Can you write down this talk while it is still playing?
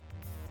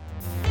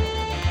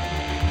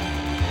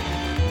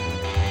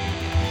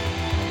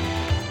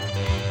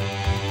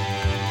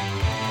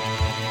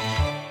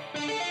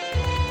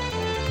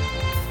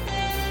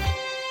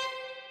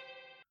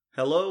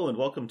Hello and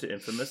welcome to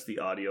Infamous, the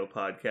audio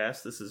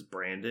podcast. This is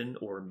Brandon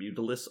or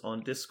Mutalis on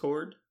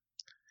Discord.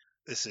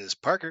 This is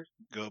Parker,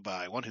 go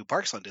by One Who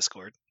Parks on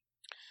Discord.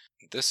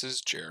 This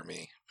is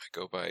Jeremy. I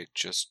go by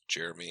just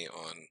Jeremy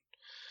on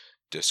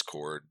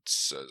Discord,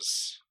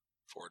 says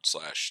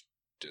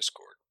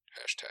 /Discord,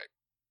 hashtag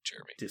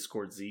Jeremy.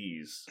 Discord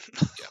Z's.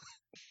 Yeah.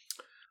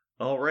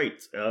 All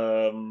right.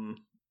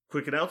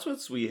 Quick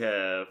announcements. We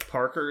have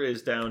Parker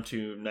is down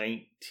to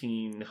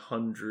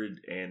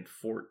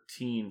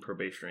 1,914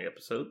 probationary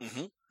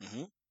episodes.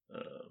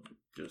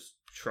 Just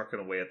trucking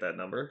away at that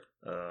number.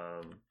 We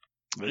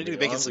need to be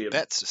making some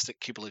bets to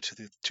stick people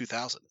to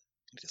 2,000.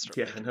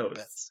 Yeah, I know.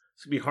 It's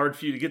going to be hard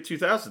for you to get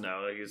 2,000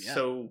 now. Like, it's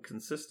so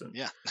consistent.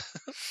 Yeah.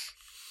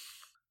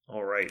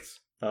 All right.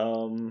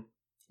 Let's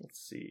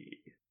see.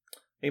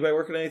 Anybody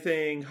working on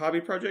anything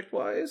hobby project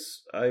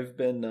wise? I've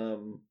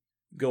been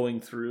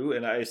going through,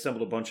 and I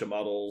assembled a bunch of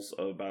models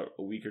about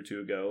a week or two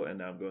ago, and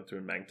now I'm going through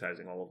and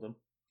magnetizing all of them.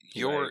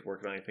 You're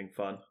working on anything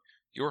fun?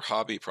 Your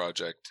hobby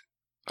project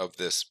of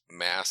this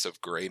mass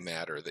of gray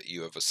matter that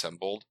you have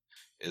assembled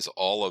is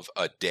all of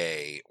a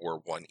day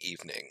or one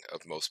evening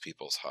of most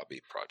people's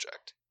hobby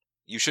project.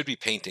 You should be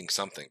painting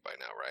something by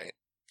now, right?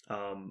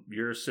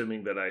 You're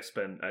assuming that I've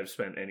spent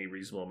any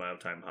reasonable amount of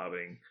time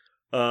hobbying.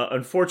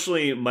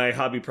 Unfortunately, my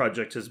hobby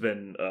project has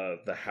been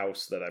the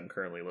house that I'm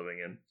currently living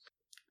in.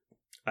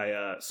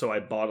 So I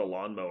bought a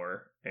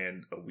lawnmower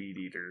and a weed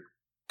eater.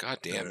 God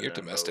damn, you're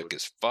domestic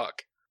as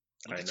fuck.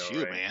 I know,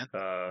 you, right? man.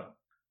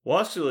 Well,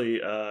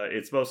 actually,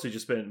 it's mostly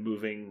just been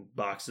moving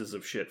boxes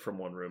of shit from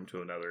one room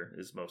to another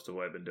is most of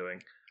what I've been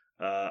doing.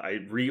 I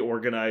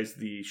reorganized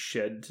the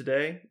shed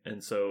today,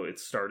 and so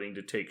it's starting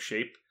to take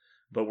shape.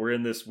 But we're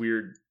in this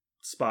weird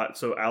spot.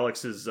 So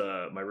Alex is,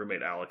 my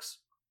roommate Alex,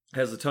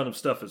 has a ton of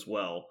stuff as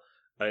well.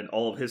 And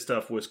all of his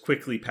stuff was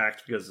quickly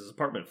packed because his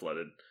apartment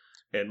flooded.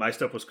 And my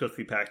stuff was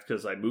quickly packed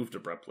because I moved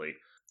abruptly.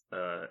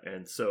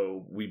 And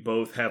so we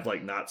both have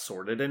not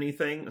sorted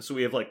anything. So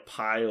we have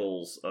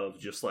piles of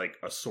just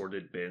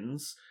assorted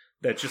bins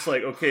that just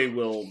okay,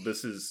 well,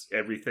 this is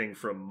everything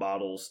from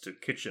models to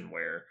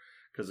kitchenware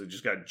because it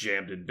just got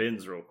jammed in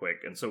bins real quick.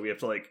 And so we have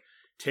to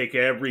take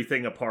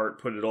everything apart,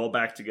 put it all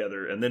back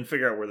together, and then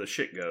figure out where the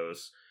shit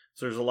goes.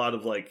 So there's a lot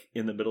of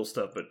in the middle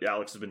stuff, but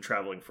Alex has been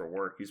traveling for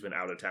work. He's been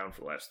out of town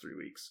for the last 3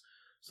 weeks.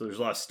 So there's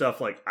a lot of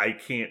stuff I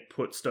can't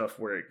put stuff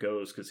where it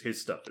goes because his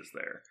stuff is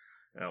there.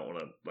 I don't want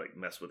to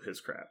mess with his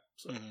crap.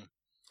 So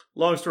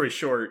long story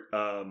short,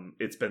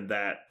 it's been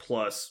that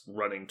plus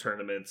running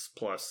tournaments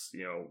plus,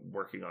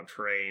 working on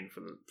terrain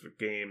for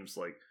games.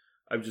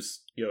 I've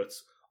just,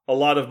 it's a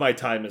lot of my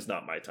time is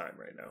not my time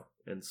right now.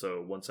 And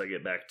so once I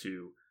get back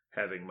to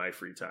having my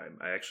free time,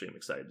 I actually am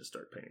excited to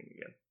start painting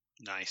again.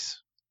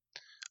 Nice.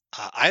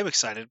 I'm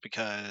excited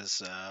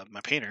because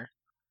my painter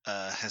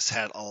has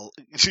had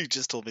he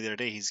just told me the other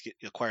day he's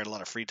acquired a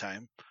lot of free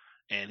time,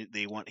 and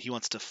he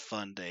wants to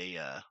fund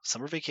a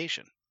summer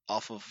vacation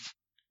off of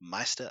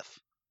my stuff.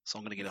 So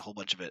I'm going to get a whole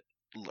bunch of it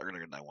a little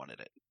earlier than I wanted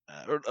it,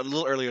 or a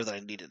little earlier than I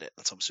needed it.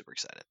 That's why I'm super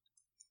excited.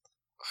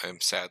 I am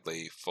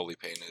sadly fully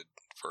painted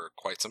for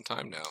quite some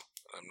time now.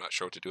 I'm not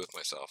sure what to do with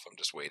myself. I'm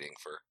just waiting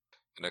for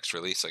the next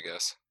release, I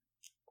guess.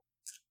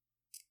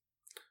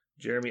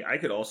 Jeremy, I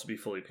could also be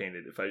fully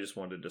painted if I just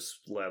wanted to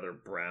slather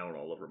brown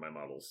all over my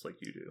models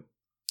like you do.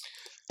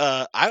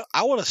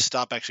 I want to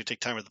stop actually take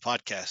time with the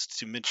podcast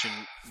to mention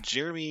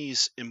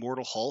Jeremy's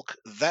Immortal Hulk.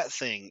 That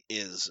thing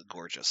is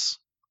gorgeous.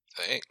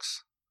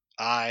 Thanks.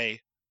 I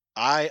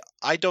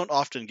don't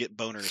often get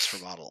boners for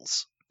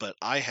models, but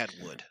I had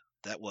wood.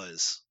 That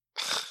was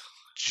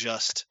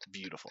just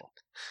beautiful.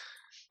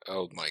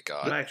 Oh my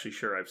god. I'm not actually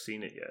sure I've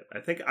seen it yet.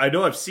 I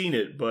know I've seen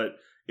it, but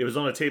it was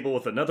on a table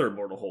with another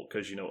Immortal Hulk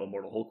because,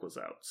 Immortal Hulk was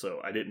out.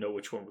 So I didn't know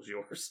which one was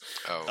yours.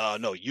 Oh.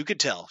 No, you could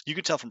tell. You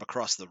could tell from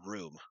across the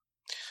room.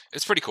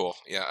 It's pretty cool.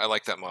 Yeah, I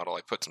like that model.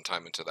 I put some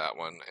time into that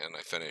one, and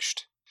I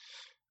finished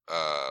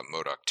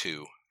MODOK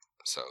 2.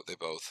 So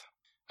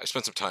I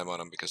spent some time on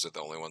them because they're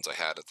the only ones I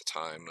had at the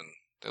time, and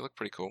they look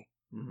pretty cool.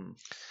 Mm-hmm.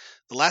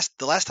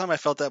 The last time I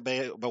felt that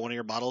way about one of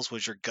your models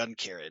was your gun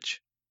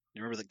carriage.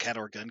 You remember the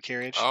Khador gun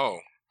carriage? Oh,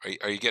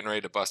 are you getting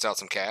ready to bust out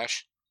some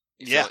cash?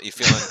 You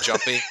feeling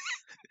jumpy?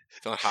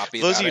 Feeling hoppy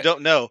For those about of you it? who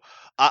don't know,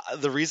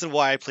 the reason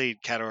why I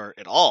played Khador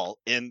at all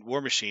in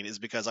War Machine is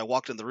because I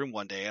walked in the room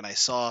one day and I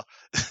saw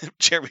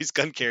Jeremy's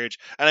gun carriage,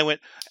 and I went,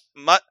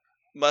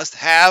 must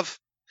have.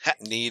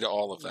 Need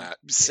all of that.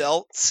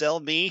 Sell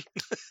me.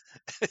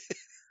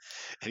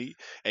 and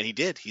he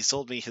did. He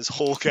sold me his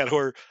whole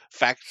Khador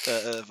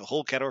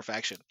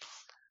faction.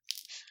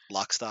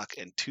 Lock, stock,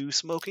 and 2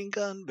 smoking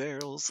gun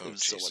barrels. It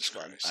was so much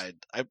fun.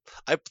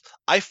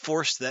 I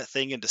forced that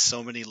thing into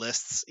so many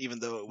lists, even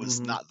though it was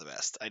not the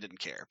best. I didn't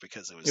care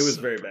because it was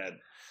very pretty. bad.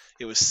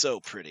 It was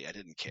so pretty. I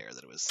didn't care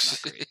that it was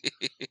not great.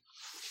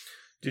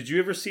 Did you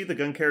ever see the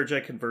gun carriage I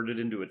converted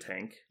into a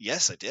tank?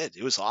 Yes, I did.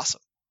 It was awesome.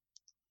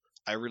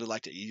 I really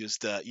liked it. You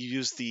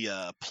used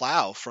the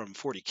plow from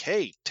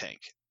 40K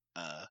tank.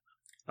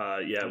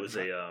 It was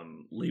a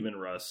Lehman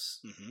Russ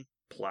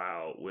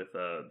plow with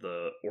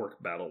the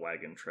orc battle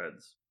wagon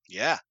treads.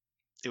 Yeah,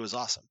 it was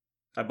awesome.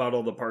 I bought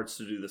all the parts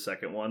to do the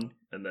second one,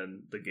 and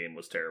then the game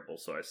was terrible,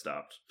 so I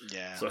stopped.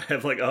 Yeah. So I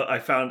have like I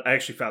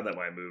actually found that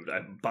when I moved. I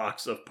have a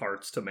box of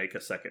parts to make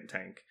a second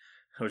tank.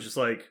 I was just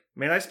like,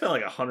 man, I spent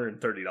like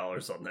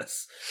 $130 on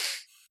this.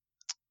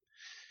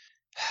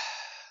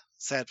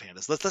 Sad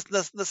pandas.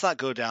 Let's not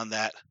go down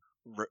that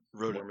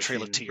road War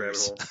trail of Machine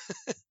tears.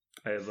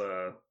 rabbit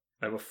hole.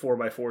 I have a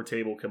 4x4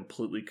 table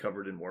completely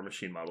covered in War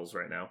Machine models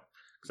right now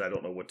because I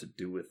don't know what to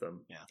do with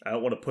them. Yeah. I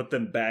don't want to put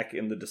them back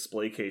in the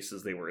display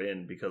cases they were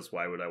in because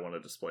why would I want to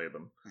display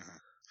them?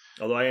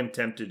 Mm-hmm. Although I am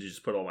tempted to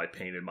just put all my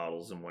painted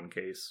models in one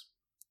case.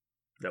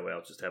 That way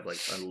I'll just have like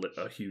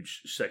a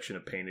huge section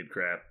of painted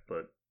crap,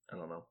 but I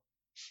don't know.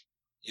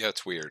 Yeah,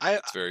 it's weird.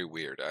 It's very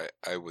weird.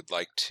 I would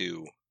like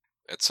to,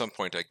 at some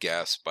point, I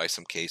guess, buy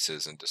some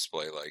cases and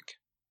display like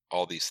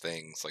all these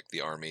things, like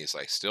the armies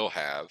I still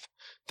have.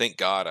 Thank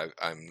God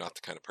I'm not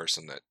the kind of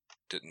person that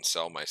didn't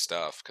sell my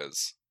stuff,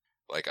 because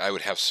like I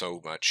would have so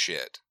much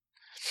shit.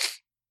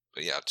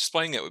 But yeah,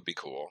 displaying it would be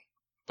cool,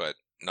 but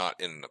not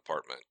in an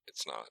apartment.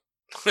 It's not.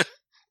 It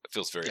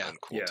feels very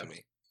uncool to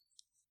me.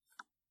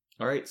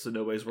 All right, so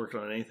nobody's working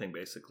on anything,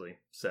 basically.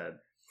 Sad.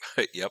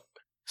 Yep.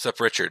 Except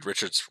Richard.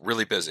 Richard's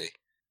really busy.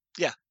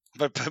 Yeah,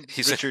 but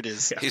Richard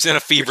is. He's in a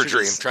fever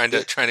dream, trying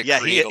to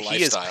create a lifestyle.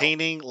 He is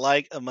painting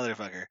like a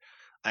motherfucker.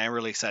 I am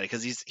really excited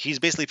because he's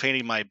basically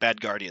painting my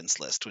Bad Guardians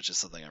list, which is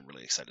something I'm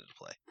really excited to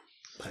play.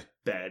 My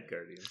Bad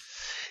Guardians.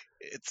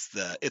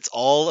 It's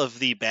all of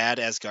the bad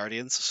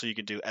Asgardians, so you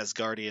can do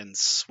Asgardian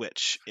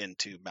switch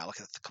into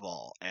Malekith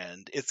Cabal,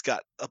 and it's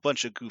got a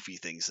bunch of goofy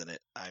things in it.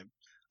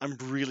 I'm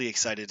really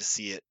excited to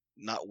see it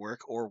not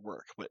work or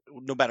work, but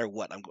no matter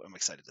what, I'm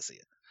excited to see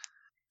it.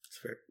 It's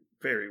very,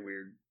 very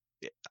weird.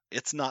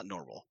 It's not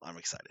normal. I'm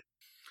excited.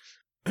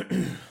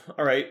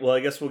 All right, well, I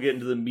guess we'll get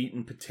into the meat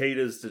and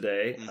potatoes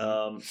today.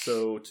 Mm-hmm.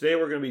 So today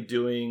we're going to be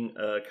doing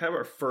kind of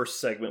our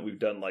first segment we've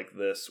done like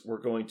this.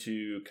 We're going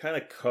to kind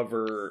of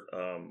cover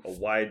a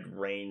wide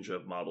range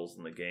of models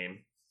in the game.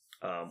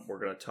 We're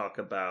going to talk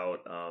about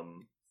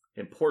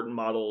important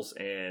models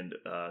and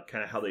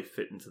kind of how they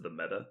fit into the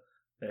meta.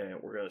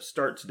 And we're going to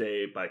start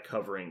today by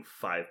covering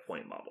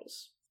 5-point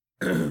models.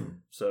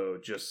 So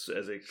just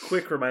as a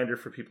quick reminder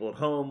for people at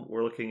home,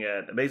 we're looking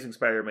at Amazing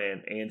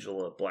Spider-Man,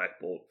 Angela, Black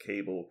Bolt,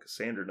 Cable,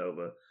 Cassandra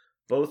Nova,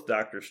 both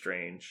Doctor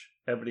Strange,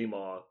 Ebony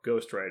Maw,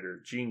 Ghost Rider,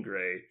 Jean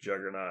Grey,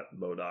 Juggernaut,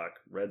 MODOK,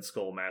 Red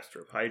Skull,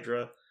 Master of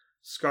Hydra,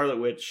 Scarlet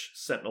Witch,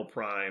 Sentinel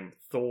Prime,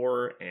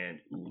 Thor, and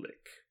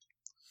Ulik.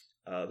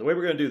 The way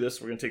we're going to do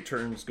this, we're going to take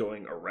turns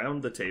going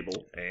around the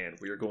table, and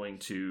we are going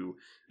to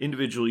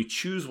individually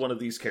choose one of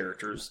these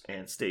characters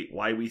and state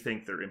why we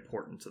think they're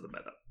important to the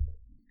meta.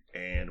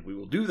 And we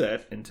will do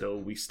that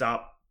until we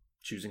stop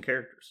choosing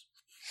characters.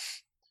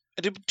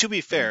 And to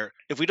be fair,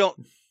 if we don't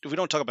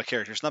talk about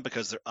characters, not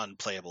because they're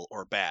unplayable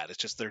or bad, it's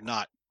just they're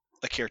not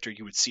a character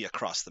you would see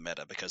across the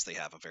meta because they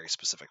have a very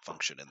specific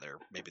function in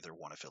maybe their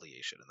one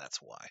affiliation, and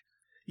that's why.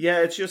 Yeah,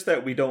 it's just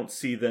that we don't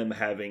see them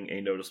having a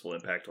noticeable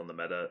impact on the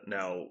meta.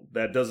 Now,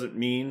 that doesn't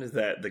mean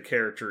that the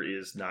character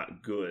is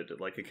not good.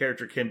 Like, a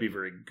character can be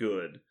very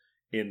good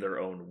in their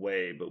own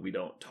way, but we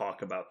don't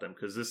talk about them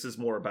because this is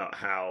more about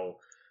how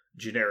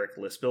generic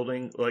list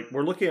building, like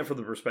we're looking at from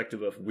the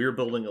perspective of we're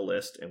building a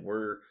list and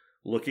we're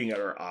looking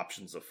at our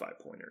options of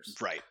 5-pointers.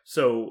 Right.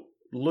 So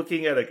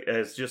looking at it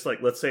as just like,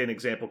 let's say an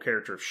example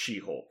character of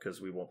She-Hulk,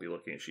 because we won't be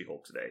looking at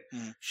She-Hulk today.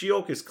 Mm.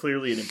 She-Hulk is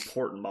clearly an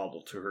important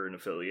model to her in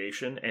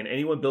affiliation, and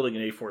anyone building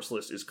an A-Force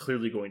list is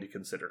clearly going to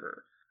consider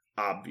her,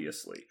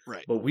 obviously.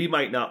 Right. But we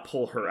might not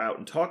pull her out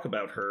and talk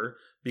about her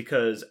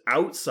because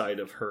outside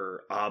of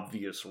her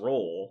obvious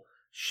role,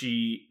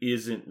 she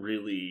isn't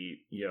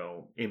really,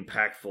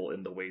 impactful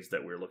in the ways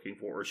that we're looking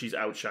for, or she's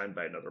outshined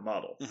by another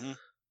model.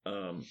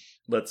 Mm-hmm.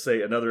 Let's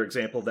say another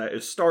example of that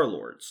is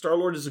Star-Lord.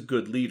 Star-Lord is a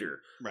good leader,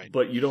 right?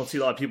 But you don't see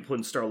a lot of people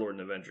putting Star-Lord in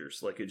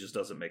Avengers. Like, it just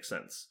doesn't make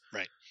sense.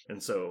 Right.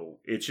 And so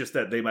it's just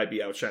that they might be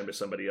outshined by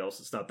somebody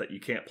else. It's not that you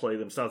can't play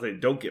them. It's not that they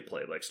don't get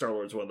played. Like,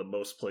 Star-Lord's one of the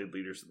most played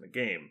leaders in the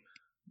game.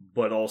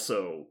 But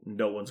also,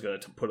 no one's going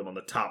to put him on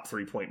the top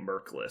 3-point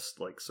Merc list.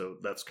 Like, so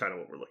that's kind of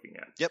what we're looking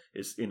at. Yep.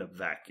 Is in a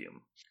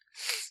vacuum.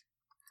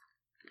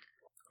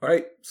 All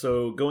right,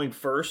 so going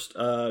first,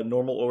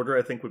 normal order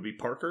I think would be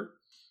Parker.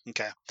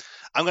 Okay,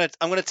 I'm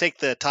gonna take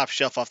the top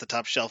shelf off the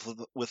top shelf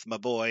with my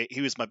boy. He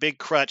was my big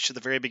crutch at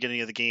the very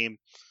beginning of the game,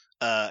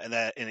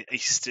 and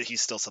he's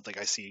still something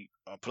I see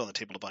put on the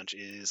table a bunch.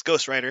 Is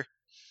Ghost Rider.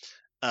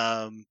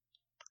 I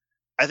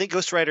think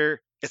Ghost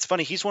Rider. It's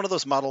funny. He's one of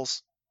those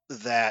models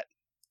that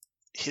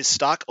his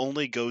stock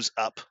only goes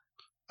up.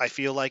 I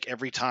feel like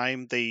every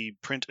time they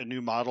print a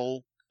new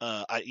model.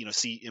 I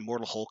see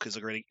Immortal Hulk is a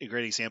great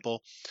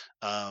example.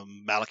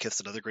 Malekith's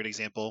another great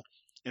example.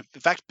 In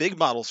fact, big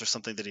models are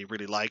something that he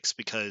really likes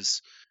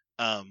because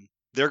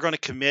they're going to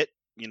commit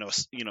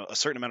a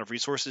certain amount of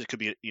resources. It could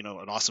be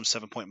an awesome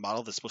 7-point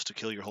model that's supposed to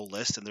kill your whole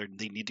list, and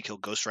they need to kill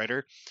Ghost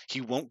Rider.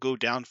 He won't go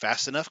down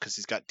fast enough because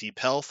he's got deep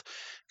health,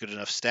 good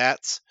enough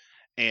stats,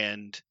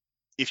 and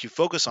if you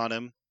focus on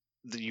him,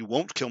 then you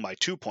won't kill my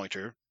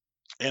 2-pointer.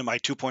 and my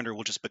 2-pointer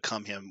will just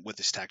become him with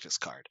his tactics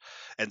card.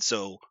 And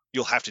so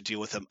you'll have to deal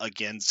with him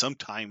again.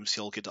 Sometimes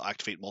he'll get to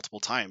activate multiple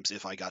times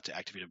if I got to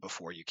activate him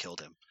before you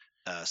killed him.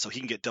 So he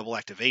can get double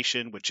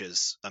activation, which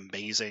is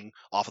amazing,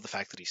 off of the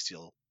fact that he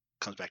still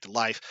comes back to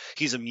life.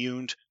 He's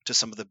immune to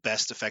some of the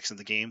best effects in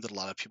the game that a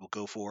lot of people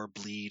go for: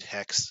 bleed,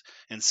 hex,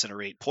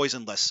 incinerate,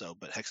 poison less so,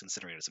 but hex,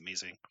 incinerate is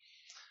amazing.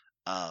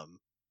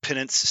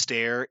 Penance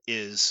Stare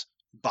is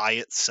by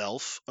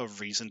itself a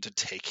reason to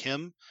take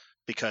him,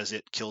 because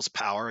it kills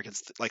power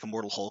against, like,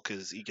 Immortal Hulk.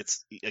 Is he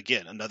gets,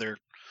 again, another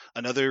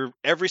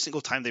every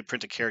single time they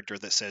print a character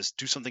that says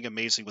do something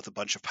amazing with a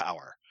bunch of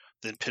power,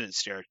 then Penance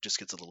Stare just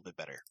gets a little bit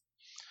better.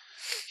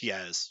 He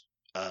has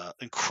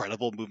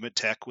incredible movement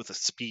tech with a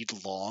speed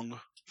long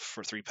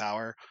for 3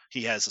 power.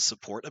 He has a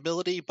support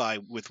ability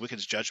with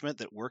Wicked's Judgment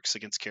that works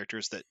against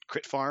characters that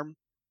crit farm,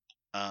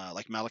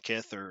 like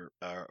Malekith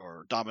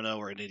or Domino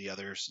or any of the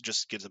others.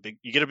 Just gets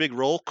you get a big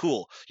roll,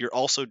 cool. You're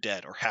also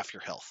dead, or half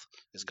your health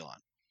is gone.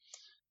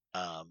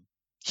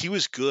 He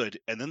was good,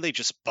 and then they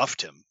just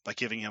buffed him by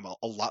giving him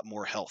a lot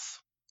more health,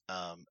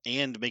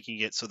 and making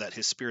it so that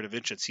his Spirit of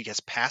Vengeance, he has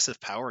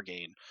passive power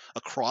gain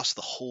across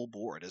the whole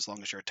board as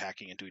long as you're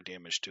attacking and doing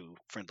damage to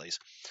friendlies.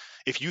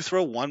 If you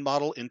throw one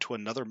model into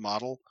another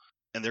model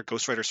and they're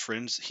Ghost Rider's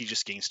friends, he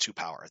just gains 2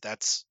 power.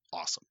 That's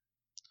awesome.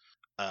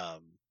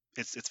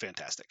 It's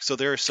fantastic. So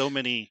there are so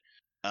many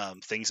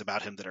things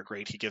about him that are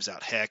great. He gives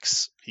out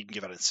Hex. He can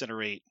give out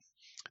Incinerate.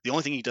 The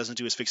only thing he doesn't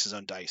do is fix his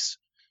own dice.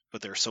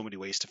 But there are so many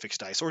ways to fix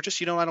dice. Or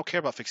just, I don't care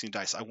about fixing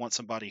dice. I want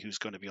somebody who's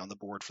going to be on the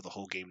board for the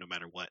whole game no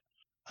matter what,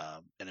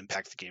 and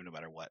impact the game no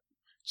matter what.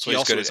 So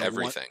he's good at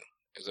everything.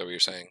 Is that what you're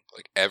saying?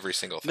 Like every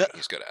single thing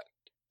he's good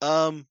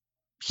at?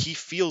 He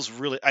feels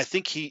really. I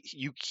think he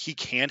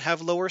can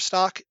have lower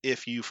stock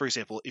if you, for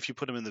example, if you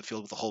put him in the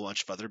field with a whole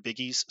bunch of other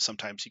biggies.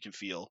 Sometimes he can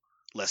feel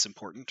less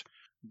important.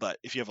 But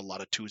if you have a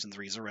lot of 2s and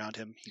 3s around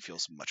him, he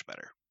feels much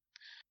better.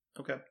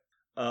 Okay.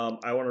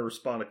 I want to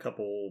respond a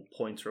couple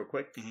points real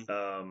quick.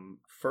 Mm-hmm.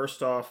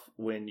 First off,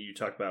 when you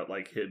talk about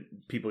like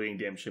people getting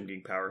damage, him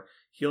getting power,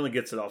 he only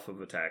gets it off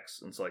of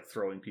attacks, and so like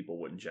throwing people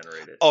wouldn't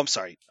generate it. Oh, I'm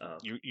sorry.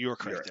 You were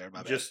correct there. My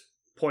bad. Just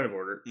point of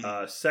order.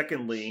 Mm-hmm.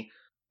 Secondly,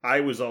 I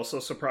was also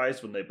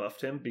surprised when they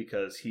buffed him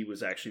because he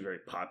was actually very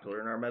popular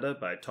in our meta.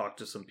 But I talked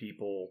to some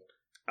people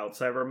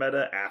outside of our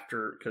meta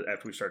after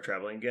we started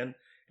traveling again,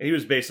 and he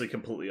was basically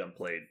completely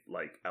unplayed,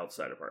 like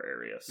outside of our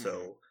area. So.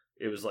 Mm-hmm.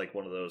 It was like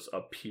one of those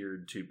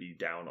appeared to be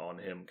down on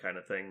him kind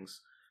of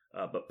things.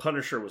 But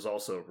Punisher was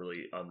also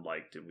really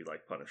unliked, and we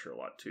like Punisher a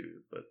lot too.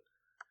 But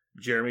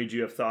Jeremy, do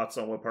you have thoughts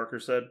on what Parker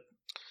said?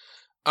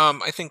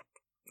 I think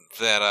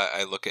that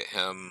I look at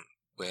him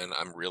when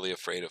I'm really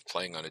afraid of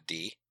playing on a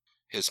D.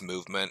 His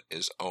movement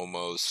is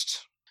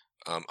almost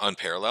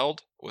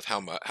unparalleled with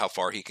how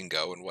far he can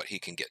go and what he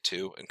can get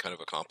to and kind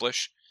of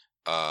accomplish.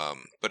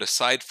 But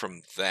aside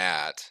from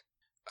that,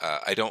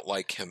 I don't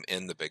like him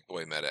in the big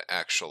boy meta,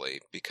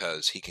 actually,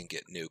 because he can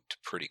get nuked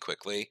pretty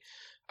quickly.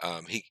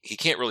 He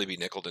can't really be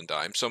nickeled and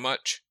dimed so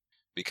much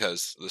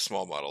because the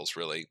small models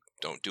really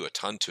don't do a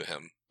ton to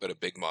him, but a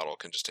big model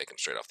can just take him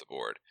straight off the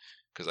board.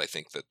 Because I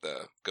think that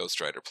the Ghost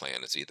Rider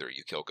plan is either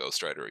you kill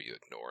Ghost Rider or you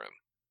ignore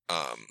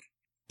him.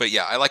 But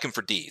yeah, I like him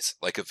for Ds.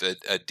 Like if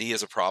a D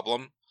is a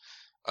problem,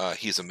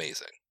 he's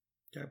amazing.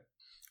 Okay.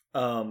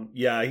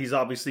 Yeah, he's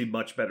obviously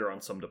much better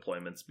on some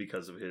deployments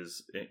because of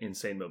his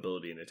insane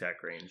mobility and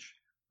attack range.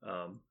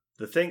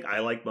 The thing I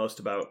like most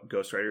about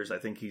Ghost Rider is I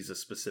think he's a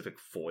specific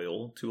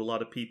foil to a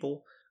lot of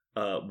people,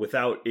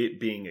 without it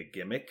being a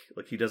gimmick.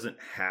 Like he doesn't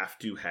have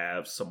to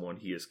have someone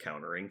he is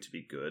countering to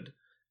be good.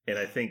 And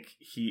I think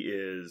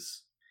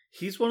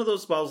he's one of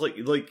those models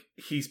like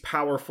he's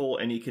powerful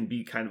and he can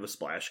be kind of a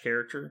splash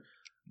character,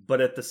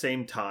 but at the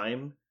same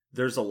time,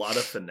 there's a lot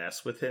of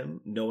finesse with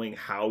him, knowing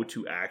how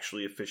to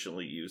actually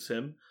efficiently use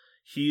him.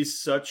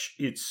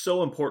 It's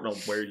so important on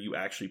where you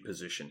actually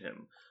position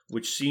him,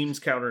 which seems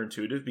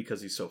counterintuitive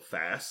because he's so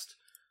fast.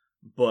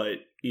 But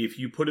if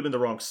you put him in the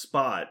wrong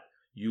spot,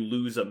 you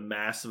lose a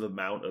massive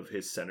amount of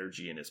his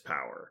synergy and his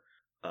power.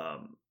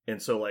 And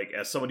so, like,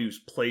 as somebody who's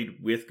played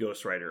with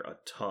Ghost Rider a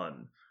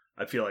ton,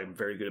 I feel like I'm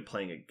very good at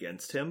playing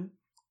against him.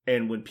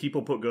 And when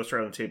people put Ghost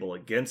Rider on the table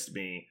against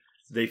me,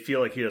 they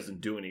feel like he doesn't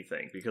do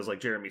anything. Because,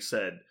 like Jeremy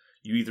said,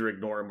 you either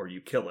ignore him or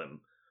you kill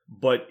him.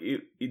 But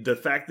the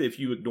fact that if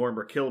you ignore him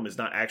or kill him is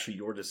not actually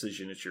your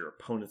decision, it's your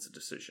opponent's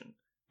decision.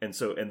 And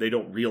they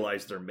don't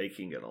realize they're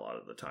making it a lot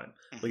of the time.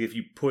 Like, if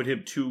you put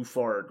him too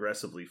far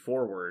aggressively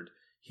forward,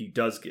 he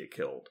does get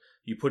killed.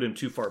 You put him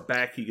too far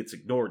back, he gets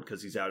ignored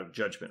because he's out of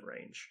judgment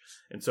range.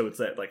 And so it's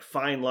that like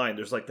fine line.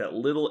 There's like that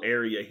little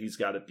area he's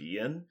got to be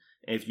in.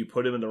 And if you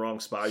put him in the wrong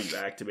spot, you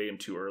activate him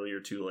too early or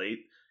too late,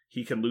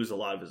 he can lose a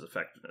lot of his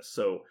effectiveness.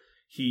 So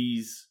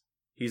he's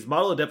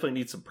model that definitely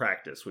needs some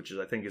practice, which is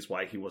I think is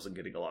why he wasn't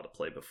getting a lot of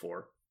play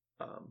before.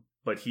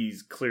 But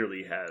he's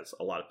clearly has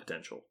a lot of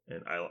potential,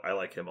 and I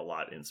like him a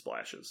lot in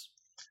splashes.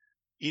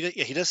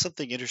 He does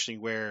something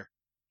interesting where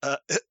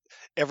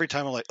every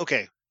time I'm like,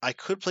 okay, I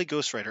could play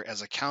Ghost Rider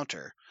as a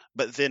counter,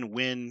 but then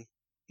when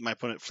my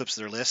opponent flips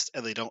their list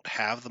and they don't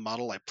have the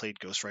model I played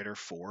Ghost Rider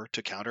for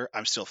to counter,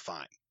 I'm still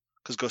fine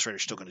because Ghost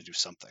Rider's still going to do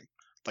something.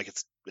 Like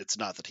it's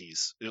not that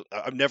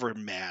I'm never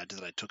mad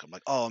that I took him.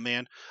 Like, oh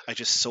man, I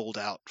just sold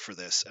out for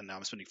this and now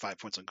I'm spending 5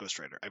 points on Ghost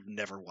Rider. I've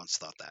never once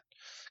thought that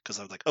because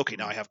I was like, okay,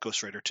 now I have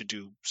Ghost Rider to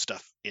do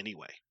stuff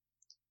anyway.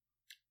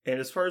 And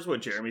as far as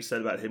what Jeremy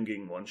said about him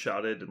getting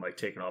one-shotted and like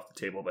taken off the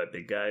table by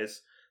big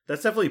guys,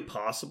 that's definitely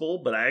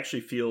possible, but I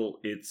actually feel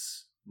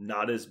it's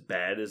not as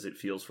bad as it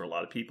feels for a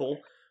lot of people.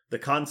 The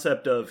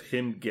concept of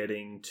him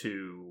getting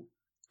to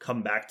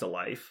come back to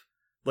life,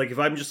 like if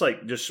I'm just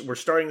we're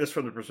starting this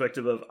from the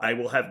perspective of I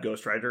will have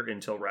Ghost Rider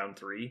until round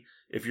 3.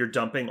 If you're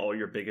dumping all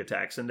your big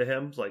attacks into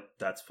him, like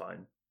that's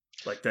fine.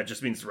 Like that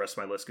just means the rest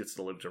of my list gets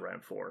to live to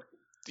round 4.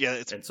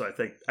 Yeah, and so I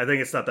think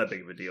it's not that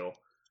big of a deal.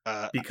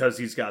 Because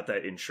he's got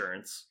that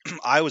insurance.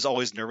 I was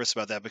always nervous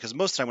about that because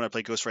most of the time when I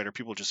play Ghost Rider,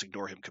 people just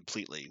ignore him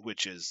completely,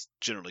 which is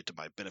generally to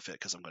my benefit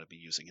because I'm going to be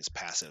using his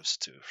passives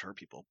to hurt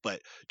people.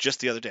 But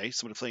just the other day,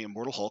 somebody playing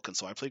Immortal Hulk, and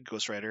so I played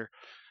Ghost Rider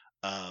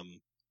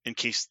in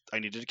case I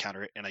needed to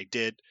counter it, and I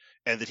did.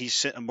 And then he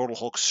sent Immortal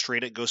Hulk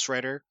straight at Ghost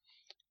Rider,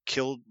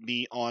 killed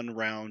me on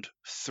round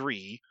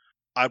 3.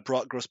 I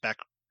brought Ghost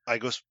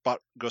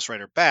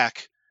Rider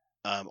back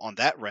on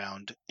that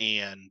round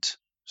and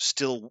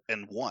still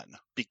and won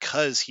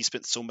because he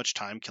spent so much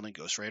time killing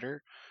Ghost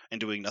Rider and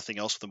doing nothing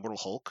else with Immortal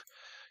Hulk.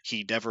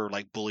 He never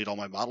like bullied all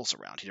my models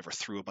around. He never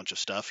threw a bunch of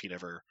stuff. He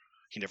never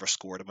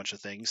scored a bunch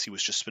of things. He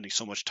was just spending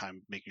so much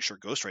time making sure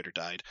Ghost Rider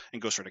died,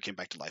 and Ghost Rider came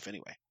back to life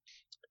anyway,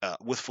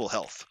 with full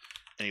health.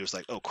 And he was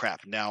like, "Oh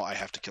crap! Now I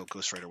have to kill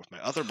Ghost Rider with my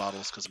other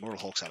models because Immortal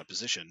Hulk's out of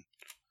position."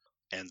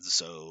 And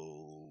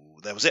so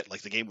that was it.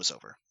 Like the game was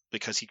over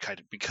because he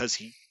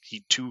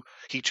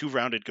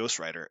two-rounded Ghost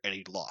Rider and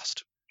he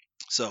lost.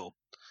 So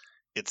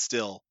it's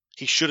still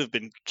he should have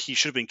been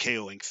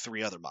KOing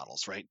 3 other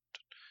models, right?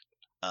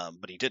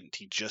 But he didn't.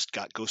 He just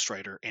got Ghost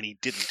Rider, and he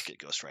didn't get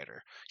Ghost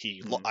Rider.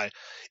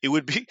 It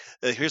would be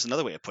here's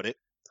another way to put it.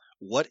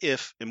 What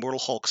if Immortal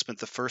Hulk spent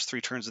the first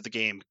 3 turns of the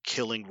game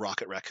killing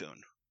Rocket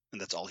Raccoon,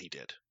 and that's all he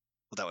did?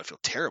 Well, that would feel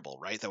terrible,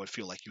 right? That would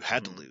feel like you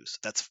had to lose.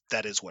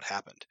 That is what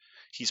happened.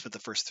 He spent the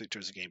first 3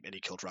 turns of the game, and he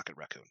killed Rocket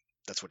Raccoon.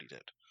 That's what he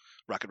did.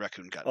 Rocket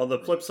Raccoon got. On the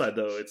flip side,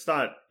 though, it's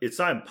not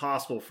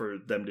impossible for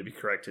them to be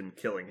correct in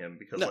killing him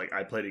because, like,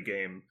 I played a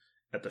game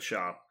at the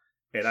shop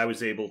and I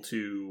was able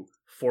to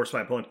force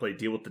my opponent to play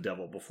Deal with the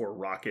Devil before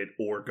Rocket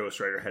or Ghost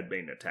Rider had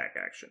made an attack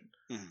action.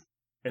 Mm-hmm.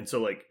 And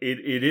so, like,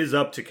 it is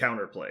up to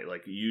counterplay.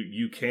 Like,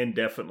 you can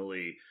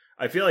definitely.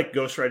 I feel like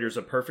Ghost Rider is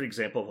a perfect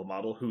example of a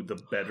model who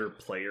the better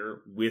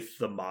player with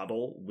the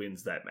model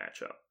wins that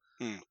matchup.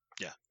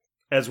 Yeah.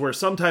 As where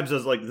sometimes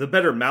as like the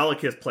better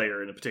Malekith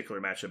player in a particular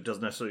matchup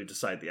doesn't necessarily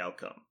decide the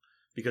outcome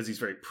because he's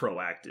very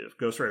proactive.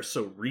 Ghost Rider is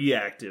so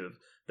reactive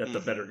that the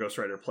better Ghost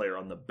Rider player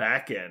on the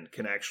back end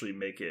can actually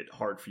make it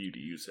hard for you to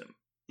use him.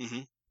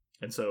 Mm-hmm.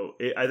 And so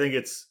I think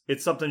it's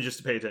something just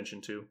to pay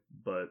attention to.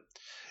 But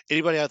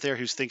anybody out there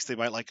who thinks they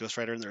might like Ghost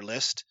Rider in their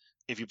list,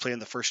 if you play him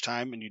the first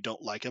time and you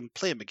don't like him,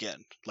 play him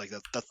again. Like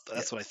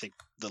that's what I think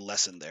the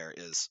lesson there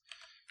is.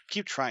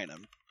 Keep trying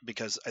him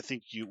because I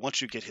think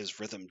once you get his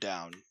rhythm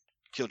down,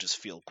 he'll just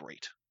feel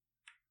great.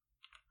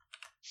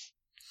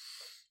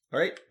 All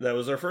right, that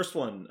was our first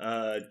one.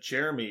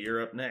 Jeremy,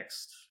 you're up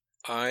next.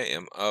 I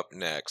am up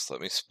next.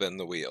 Let me spin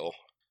the wheel.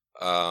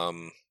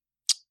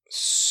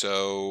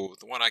 So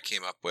the one I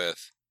came up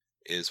with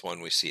is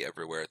one we see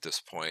everywhere at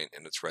this point,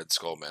 and it's Red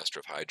Skull, Master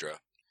of Hydra.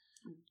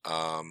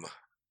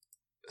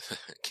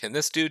 Can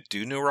this dude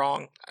do no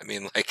wrong? I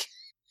mean, like,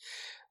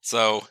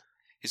 so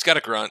he's got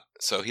a grunt,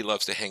 so he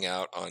loves to hang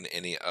out on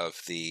any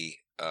of the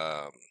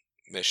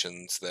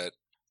missions that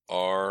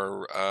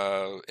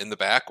are in the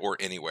back or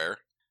anywhere.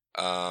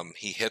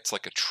 He hits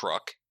like a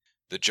truck.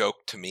 The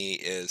joke to me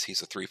is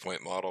he's a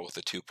 3-point model with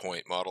a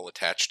 2-point model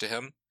attached to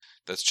him.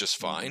 That's just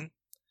fine.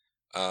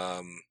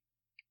 I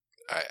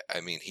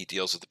mean, he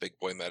deals with the big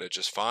boy meta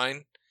just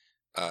fine.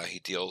 He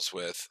deals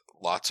with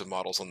lots of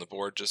models on the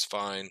board just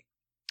fine.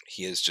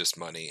 He is just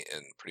money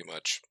in pretty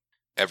much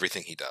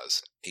everything he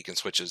does. He can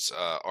switch his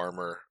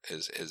armor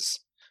his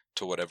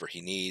to whatever he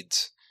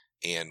needs.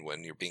 And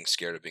when you're being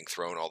scared of being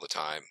thrown all the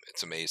time,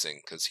 it's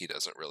amazing because he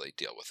doesn't really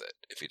deal with it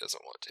if he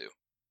doesn't want to.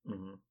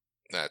 Mm-hmm.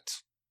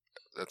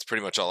 That's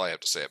pretty much all I have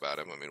to say about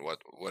him. I mean,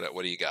 what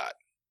do you got?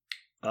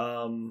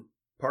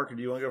 Parker,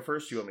 do you want to go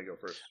first? Do you want me to go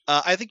first?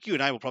 I think you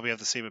and I will probably have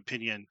the same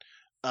opinion.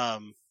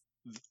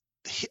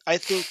 I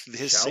think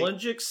his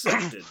challenge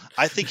accepted.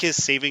 I think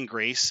his saving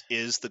grace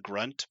is the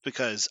grunt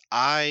because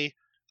I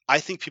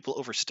think people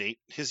overstate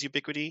his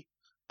ubiquity.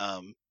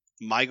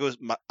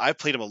 I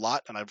played him a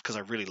lot, and because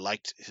I really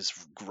liked his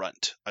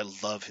grunt. I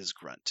love his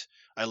grunt.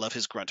 I love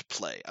his grunt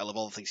play. I love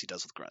all the things he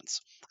does with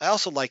grunts. I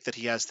also like that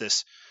he has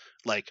this,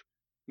 like,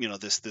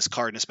 this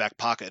card in his back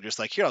pocket. Just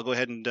like, here, I'll go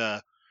ahead and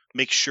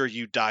make sure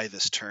you die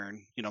this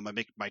turn.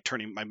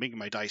 Making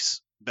my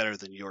dice better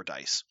than your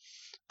dice.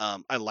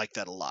 I like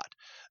that a lot.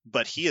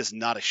 But he is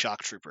not a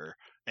shock trooper,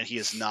 and he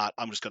is not.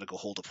 I'm just going to go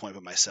hold a point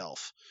by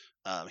myself.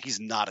 He's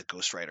not a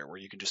Ghost Rider where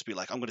you can just be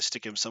like, I'm going to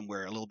stick him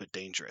somewhere a little bit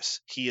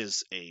dangerous. He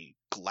is a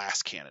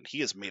glass cannon.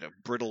 He is made of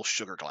brittle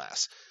sugar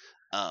glass.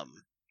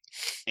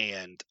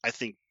 And I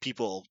think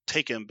people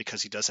take him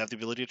because he does have the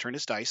ability to turn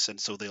his dice, and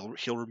so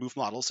he'll remove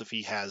models if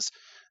he has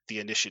the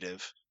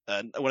initiative.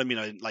 What I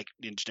mean, like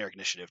in generic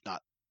initiative,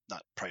 not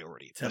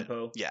priority.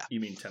 Tempo? But, yeah. You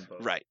mean tempo.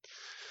 Right.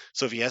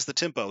 So if he has the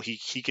tempo,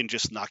 he can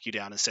just knock you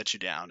down and set you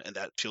down, and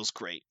that feels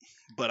great.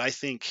 But I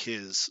think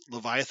his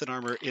Leviathan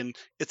armor,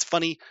 it's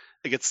funny,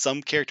 against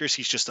some characters,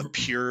 he's just a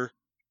pure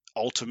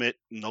ultimate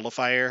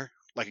nullifier.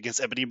 Like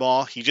against Ebony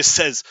Maw, he just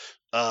says,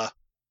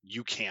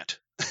 you can't.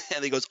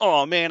 And he goes,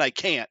 oh man, I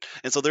can't.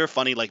 And so there are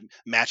funny like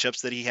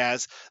matchups that he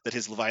has that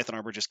his Leviathan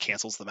armor just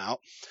cancels them out.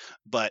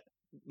 But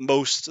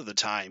most of the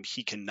time,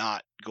 he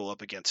cannot go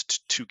up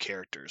against two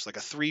characters. Like a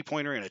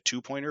 3-pointer and a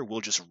 2-pointer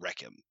will just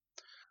wreck him.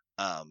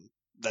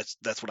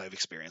 That's what I've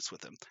experienced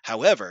with him.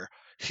 However,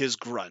 his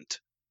grunt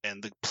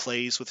and the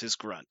plays with his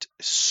grunt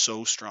is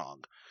so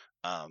strong.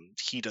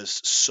 He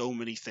does so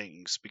many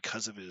things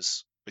because of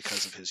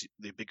the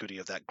ubiquity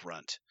of that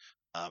grunt.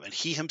 And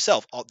he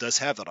himself does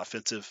have that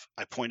offensive,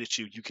 I point at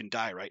you, you can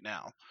die right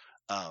now.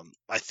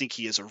 I think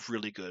he is a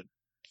really good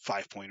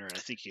 5-pointer, and I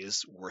think he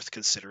is worth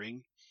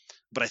considering.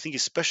 But I think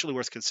especially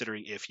worth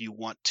considering if you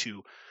want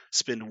to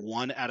spend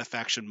one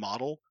out-of-faction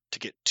model to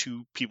get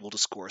 2 people to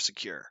score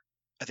secure.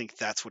 I think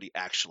that's what he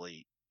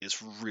actually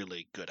is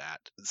really good at.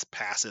 It's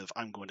passive.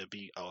 I'm going to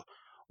be a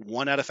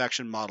 1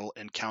 out-of-faction model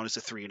and count as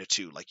a 3 and a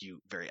 2, like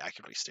you very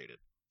accurately stated.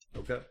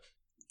 Okay.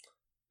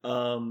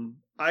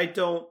 I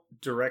don't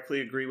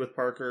directly agree with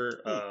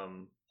Parker.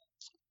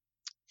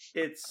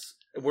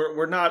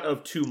 We're not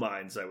of two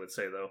minds, I would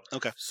say, though.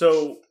 Okay.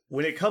 So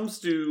when it comes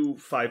to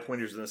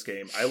 5-pointers in this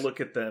game, I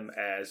look at them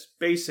as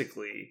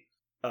basically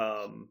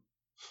the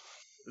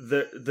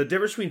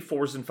difference between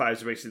 4s and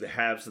 5s are basically the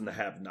haves and the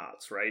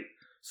have-nots, right?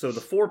 So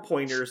the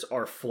 4-pointers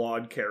are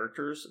flawed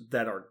characters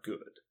that are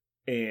good,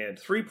 and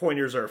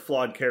 3-pointers are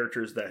flawed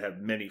characters that have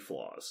many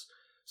flaws.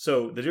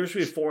 So the difference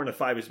between a 4 and a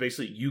 5 is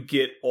basically you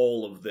get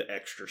all of the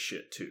extra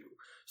shit too.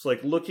 So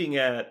like looking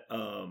at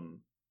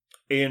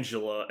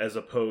Angela as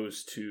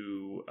opposed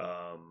to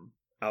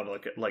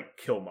like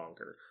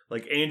Killmonger.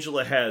 Like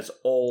Angela has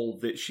all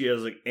that, she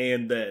has like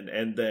and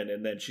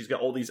then she's got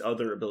all these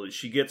other abilities.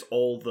 She gets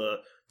all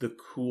the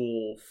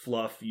cool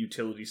fluff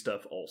utility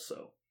stuff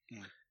also.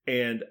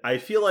 And I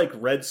feel like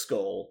Red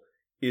Skull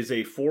is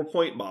a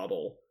 4-point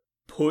model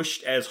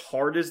pushed as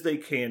hard as they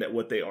can at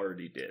what they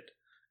already did.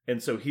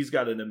 And so he's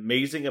got an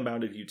amazing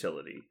amount of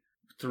utility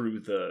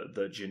through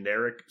the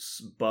generic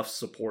buff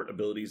support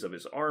abilities of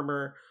his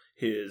armor,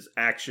 his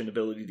action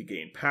ability to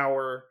gain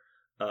power,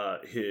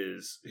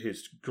 his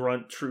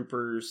grunt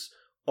troopers.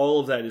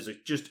 All of that is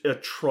just a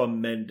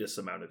tremendous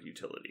amount of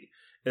utility.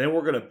 And then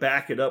we're going to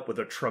back it up with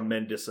a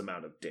tremendous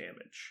amount of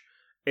damage.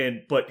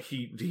 But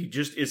he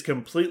just is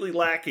completely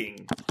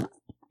lacking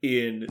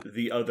in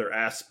the other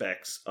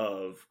aspects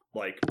of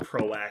like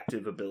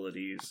proactive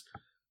abilities,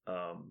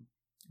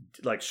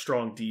 like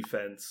strong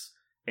defense,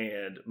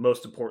 and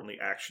most importantly,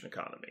 action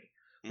economy.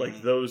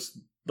 Like those,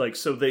 like,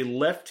 so they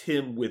left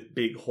him with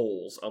big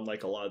holes,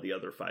 unlike a lot of the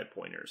other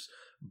 5-pointers.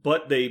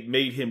 But they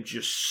made him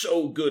just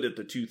so good at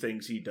the 2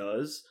 things he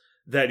does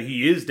that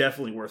he is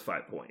definitely worth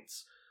 5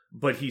 points.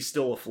 But he's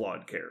still a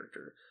flawed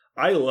character.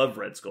 I love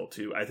Red Skull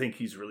too. I think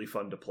he's really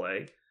fun to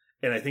play,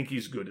 and I think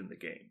he's good in the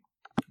game.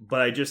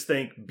 But I just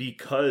think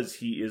because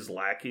he is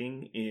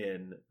lacking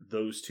in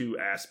those 2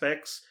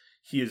 aspects,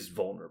 he is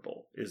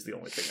vulnerable, is the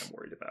only thing I'm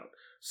worried about.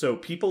 So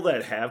people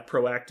that have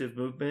proactive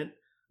movement,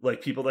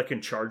 like people that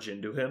can charge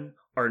into him,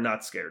 are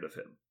not scared of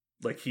him.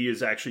 Like he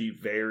is actually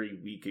very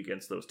weak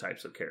against those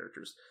types of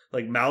characters.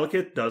 Like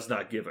Malekith does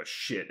not give a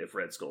shit if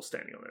Red Skull's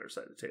standing on the other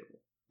side of the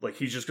table. Like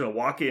he's just going to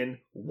walk in,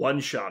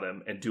 one-shot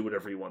him, and do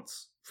whatever he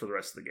wants for the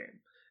rest of the game.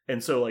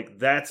 And so like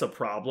that's a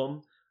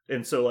problem.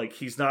 And so like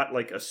he's not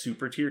like a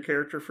super tier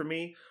character for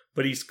me,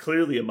 but he's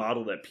clearly a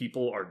model that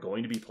people are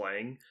going to be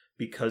playing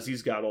because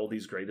he's got all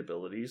these great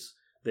abilities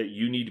that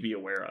you need to be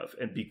aware of.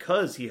 And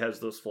because he has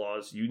those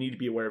flaws, you need to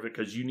be aware of it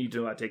because you need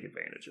to not take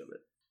advantage of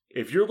it.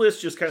 If your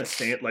list just kind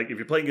of like if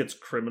you're playing against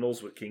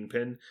criminals with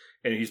Kingpin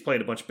and he's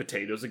playing a bunch of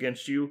potatoes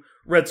against you,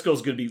 Red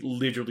Skull's going to be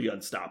literally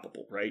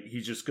unstoppable, right?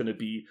 He's just going to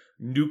be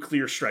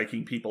nuclear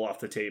striking people off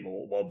the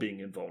table while being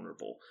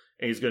invulnerable.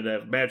 And he's going to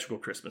have magical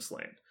Christmas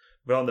land.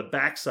 But on the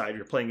backside,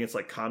 you're playing against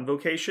like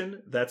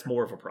Convocation, that's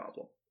more of a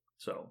problem.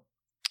 So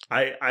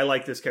I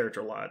like this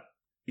character a lot.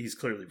 He's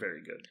clearly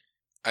very good.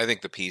 I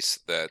think the piece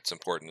that's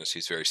important is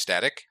he's very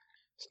static,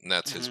 and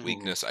that's his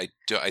weakness.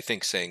 I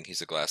think saying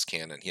he's a glass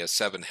cannon, he has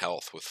 7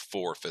 health with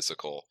 4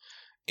 physical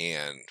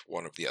and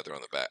 1 of the other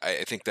on the back.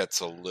 I think that's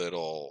a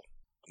little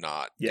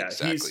not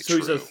exactly true.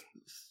 He's a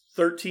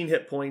 13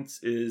 hit points,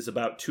 is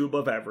about 2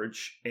 above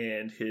average,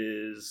 and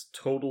his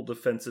total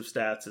defensive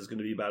stats is going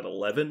to be about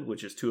 11,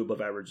 which is 2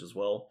 above average as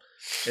well.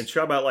 And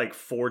shot about like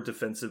 4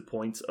 defensive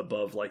points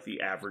above like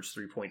the average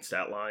 3-point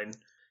stat line.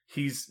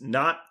 He's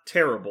not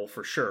terrible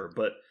for sure,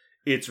 but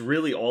it's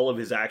really all of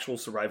his actual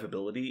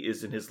survivability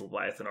is in his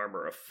Leviathan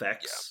armor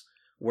effects,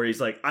 where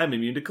he's like, I'm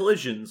immune to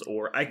collisions,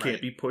 or I can't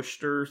Right. be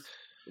pushed, or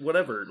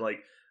whatever.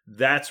 Like,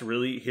 that's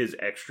really his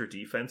extra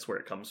defense where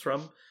it comes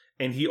from.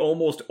 And he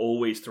almost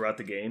always throughout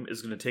the game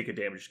is going to take a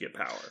damage to get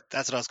power.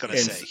 That's what I was going to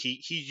And say.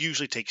 He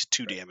usually takes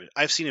 2 damage.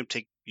 I've seen him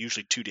take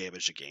usually 2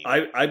 damage a game.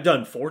 I've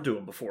done 4 to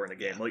him before in a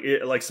game.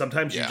 Like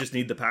sometimes you Yeah. just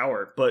need the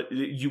power, but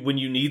when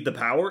you need the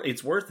power,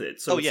 it's worth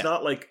it. So it's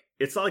not like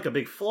a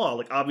big flaw.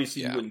 Like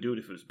obviously you wouldn't do it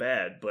if it was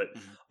bad, but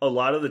Mhm. a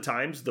lot of the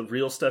times the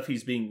real stuff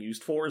he's being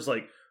used for is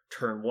like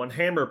turn 1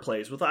 hammer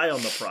plays with eye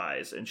on the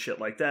prize and shit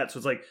like that. So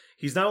it's like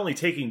he's not only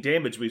taking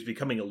damage, but he's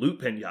becoming a loot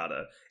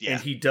pinata, Yeah.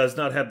 and he does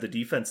not have the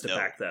defense to No.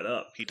 back that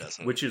up. He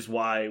doesn't. Which is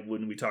why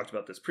when we talked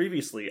about this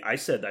previously, I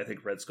said I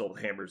think Red Skull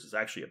with hammers is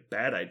actually a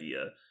bad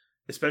idea,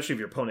 especially if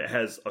your opponent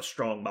has a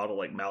strong model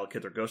like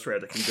Malekith or Ghost Rider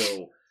that can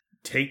go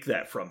take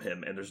that from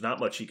him, and there's not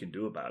much he can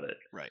do about it.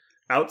 Right.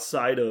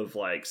 Outside of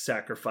like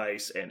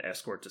sacrifice and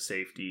escort to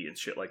safety and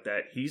shit like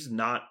that, he's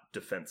not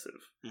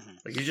defensive. Mhm.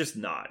 Like he's just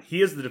not. He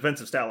has the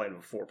defensive stat line of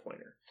a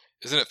 4-pointer.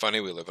 Isn't it funny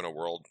we live in a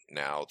world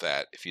now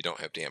that if you don't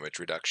have damage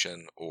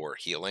reduction or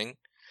healing,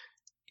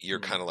 you're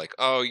Mhm. kind of like,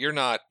 oh, you're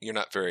not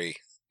very,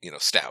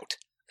 stout.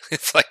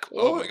 It's like,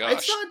 oh my gosh.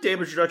 It's not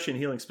damage reduction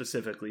healing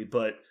specifically,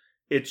 but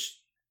it's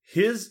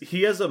he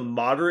has a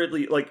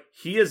moderately, like,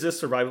 he is as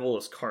survivable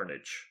as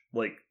Carnage.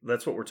 Like,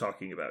 that's what we're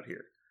talking about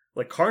here.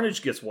 Like,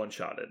 Carnage gets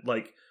one-shotted.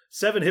 Like,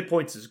 7 hit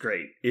points is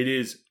great. It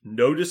is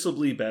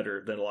noticeably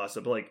better than a lot of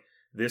stuff. Like,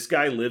 this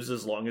guy lives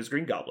as long as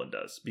Green Goblin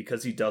does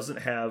because he doesn't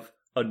have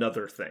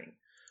another thing.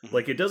 Mhm.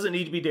 Like, it doesn't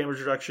need to be damage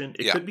reduction.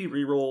 It Yeah. could be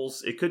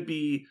rerolls. It could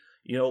be,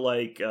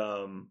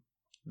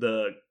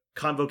 the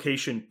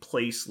convocation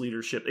place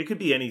leadership. It could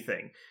be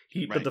anything.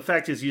 But Right. the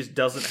fact is he just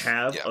doesn't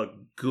have Yeah. a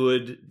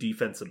good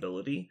defense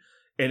ability.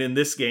 And in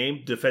this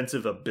game,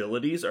 defensive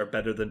abilities are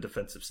better than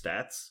defensive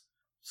stats.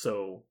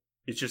 So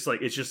it's just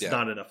Yeah.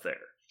 not enough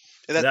there.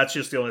 And that- That's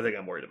just the only thing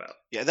I'm worried about.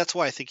 Yeah, that's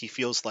why I think he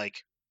feels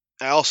like.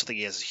 I also think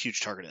he has a huge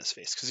target in his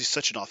face because he's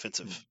such an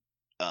offensive,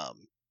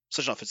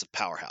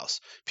 powerhouse.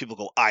 People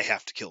go, I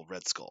have to kill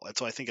Red Skull, and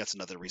so I think that's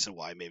another reason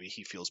why maybe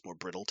he feels more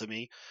brittle to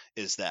me.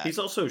 Is that He's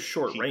also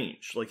short he-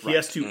 range. Like, he Right.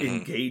 has to Mhm.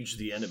 engage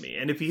the enemy.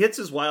 And if he hits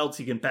his wilds,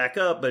 he can back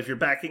up. But if you're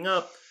backing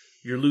up,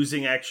 you're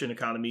losing action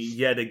economy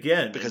yet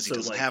again. because he And so,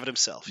 doesn't like, have it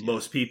himself? Yeah.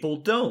 most people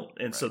don't.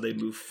 And so Right. they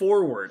move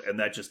forward, and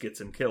that just gets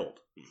him killed.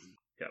 Mhm.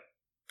 Yep.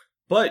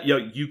 But,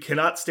 you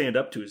cannot stand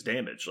up to his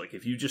damage. Like,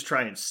 if you just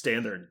try and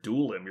stand there and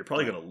duel him, you're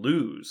probably Right. going to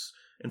lose.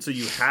 And so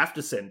you have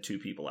to send 2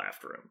 people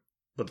after him.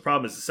 But the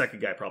problem is the second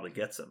guy probably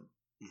gets him.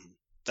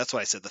 That's why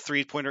I said the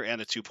 3-pointer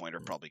and a 2-pointer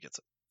probably gets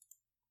it.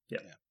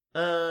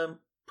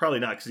 Probably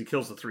not, because he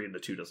kills the 3 and the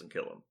 2 doesn't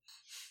kill him.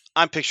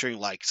 I'm picturing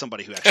like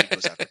somebody who actually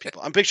goes after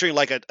people. I'm picturing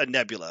like a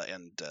Nebula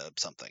and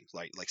something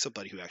like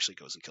somebody who actually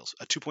goes and kills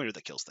a 2-pointer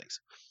that kills things.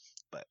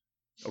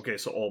 Okay,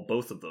 so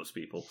both of those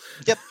people.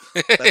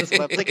 That's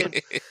what I'm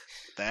thinking.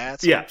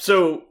 That's Yeah,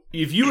 so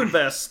if you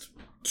invest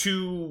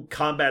 2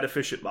 combat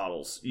efficient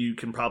models, you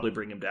can probably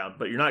bring him down,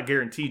 but you're not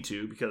guaranteed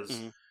to because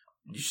Mhm.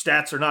 your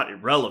stats are not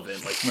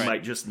irrelevant. Like, you Right.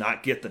 might just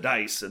not get the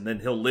dice, and then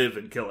he'll live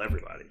and kill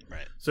everybody.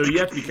 Right. So you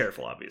have to be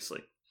careful,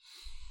 obviously.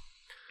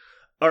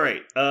 All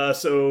right,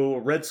 so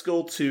Red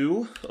Skull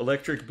 2,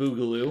 Electric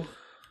Boogaloo.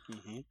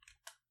 hmm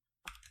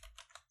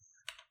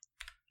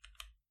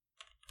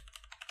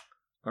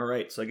All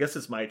right, so I guess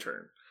it's my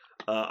turn.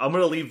 I'm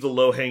going to leave the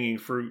low-hanging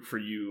fruit for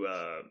you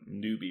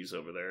newbies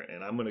over there,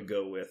 and I'm going to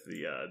go with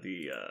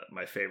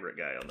my favorite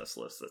guy on this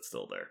list that's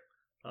still there.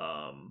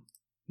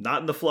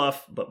 Not in the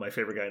fluff, but my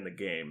favorite guy in the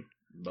game,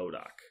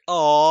 MODOK.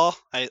 Oh,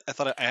 I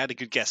thought I had a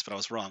good guess, but I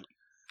was wrong.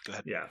 Go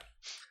ahead. Yeah.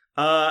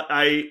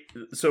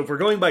 So if we're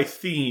going by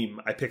theme,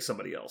 I pick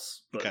somebody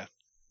else. But Okay.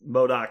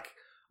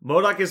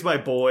 MODOK is my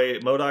boy.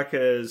 MODOK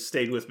has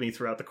stayed with me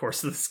throughout the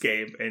course of this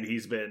game, and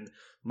he's been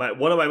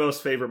one of my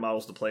most favorite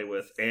models to play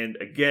with. And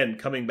again,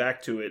 coming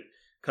back to it,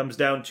 comes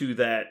down to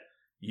that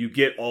you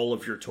get all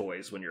of your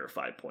toys when you're a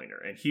 5-pointer.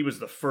 And he was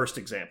the first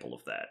example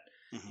of that.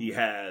 Mhm. He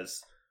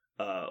has,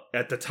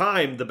 at the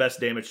time, the best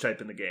damage type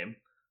in the game.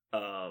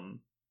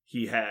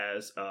 He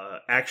has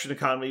action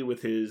economy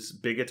with his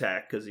big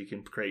attack because he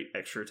can create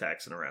extra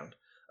attacks in a round.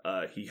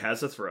 He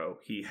has a throw.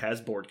 He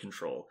has board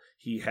control.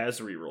 He has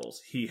rerolls.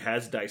 He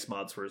has dice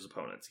mods for his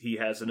opponents. He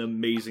has an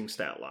amazing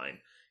stat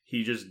line.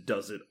 He just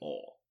does it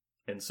all.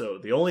 And so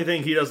the only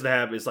thing he doesn't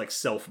have is like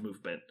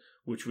self-movement,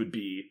 which would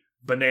be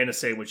Banana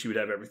Sandwich. He would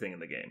have everything in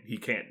the game. You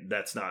can't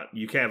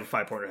have a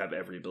 5-pointer have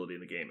every ability in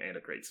the game and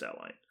a great stat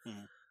line.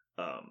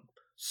 Mhm.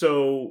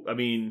 So, I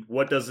mean,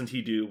 what doesn't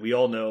he do? We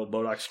all know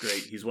MODOK's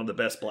great. He's one of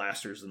the best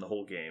blasters in the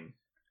whole game.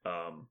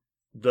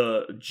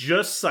 The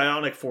just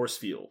Psionic Force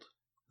Field,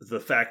 the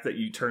fact that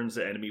you turns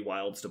the enemy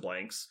wilds to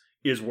blanks,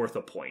 is worth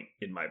a point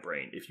in my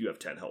brain if you have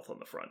 10 health on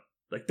the front.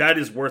 Like, that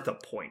is worth a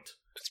point.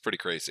 It's pretty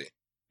crazy.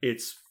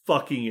 It's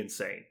fucking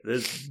insane.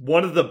 This is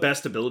one of the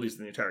best abilities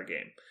in the entire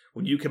game.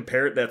 When you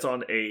compare it, that's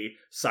on a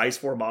size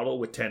 4 model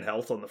with 10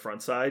 health on the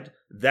front side.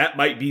 That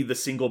might be the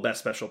single best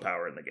special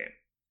power in the game.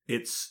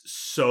 It's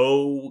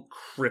so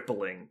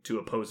crippling to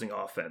opposing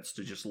offense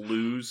to just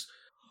lose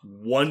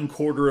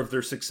 1/4 of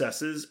their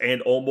successes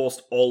and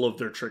almost all of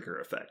their trigger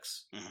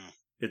effects. Mm-hmm.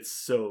 It's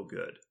so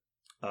good.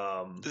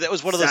 That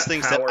was one of those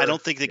things that I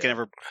don't think they can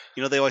ever.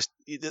 They always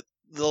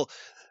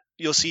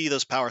you'll see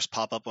those powers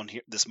pop up on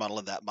here, this model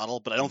and that model,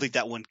 but I don't think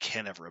that one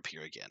can ever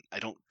appear again. I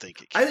don't think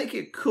it can. I think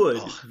it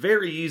could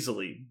very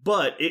easily,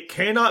 but it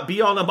cannot be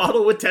on a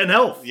model with 10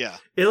 health. Yeah.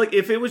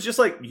 If it was just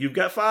like, you've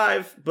got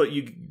 5, but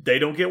they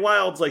don't get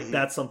wilds, like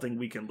that's something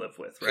we can live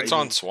with, right? It's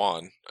on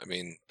Swan. I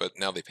mean, but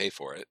now they pay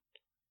for it.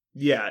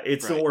 Yeah,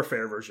 it's the more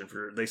fair version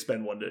for they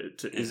spend one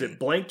to is it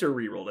blanked or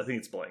rerolled? I think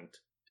it's blanked.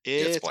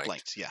 It's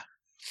blanked, yeah.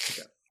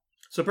 Okay.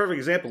 So perfect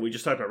example, we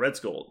just talked about Red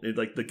Skull.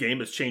 The game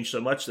has changed so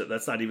much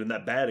that's not even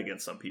that bad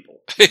against some people.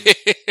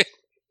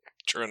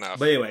 True enough.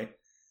 But anyway,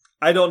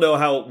 I don't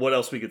know what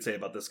else we could say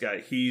about this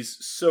guy. He's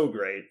so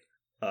great.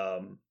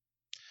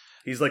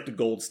 He's like the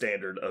gold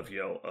standard of,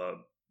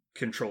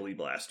 control-y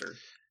blaster.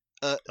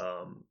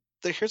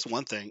 Here's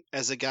one thing.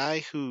 As a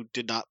guy who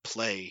did not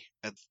play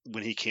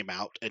when he came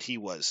out, and he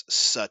was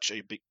such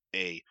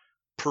a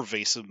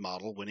pervasive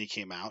model when he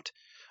came out,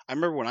 I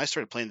remember when I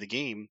started playing the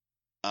game,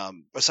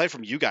 aside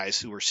from you guys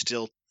who were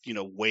still,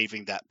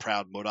 waving that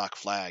proud MODOK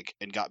flag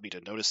and got me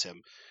to notice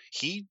him,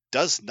 he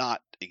does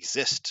not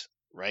exist,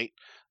 right?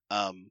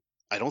 I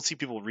don't see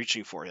people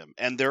reaching for him,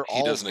 and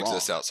he doesn't wrong.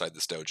 exist outside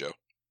this dojo.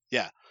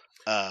 Yeah.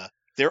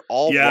 They're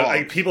all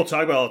wrong. People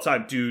talk about it all the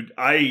time, dude.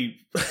 I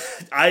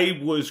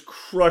was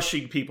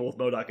crushing people with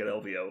MODOK at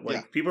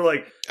LVO. People are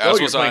like, "Oh,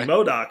 you're playing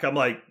MODOK." I'm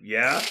like,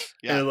 "Yeah,"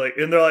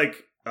 and they're like,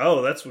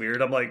 "Oh, that's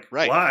weird." I'm like,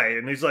 right. "Why?"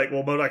 And he's like,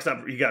 "Well,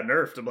 MODOK's he got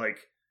nerfed." I'm like,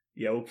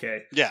 "Yeah,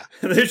 okay." Yeah,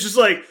 and it's just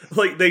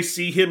like they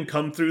see him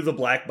come through the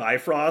Black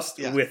Bifrost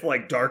with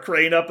like Dark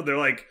Rain up, and they're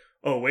like,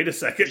 "Oh, wait a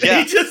second." Yeah.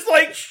 And he just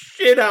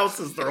shit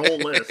houses their whole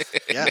list.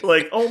 Yeah.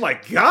 Oh my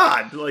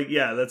god.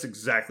 That's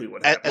exactly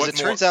what happened. As it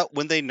turns out,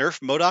 when they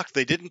nerfed MODOK,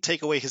 they didn't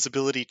take away his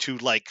ability to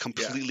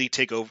completely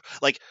take over.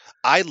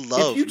 I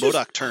love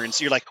MODOK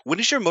turns. You're like, when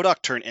is your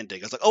MODOK turn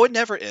ending? I was like, oh, it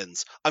never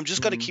ends. I'm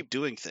just gonna keep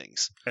doing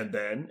things. And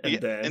then. He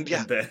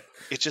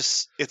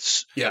does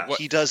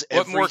everything.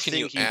 What more can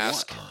you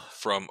ask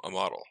from a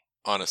model?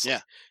 Honestly,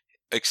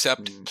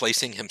 except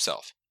placing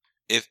himself.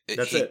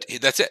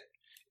 That's it.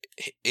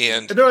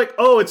 And they're like,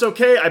 "Oh, it's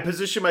okay. I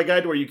position my guy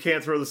to where you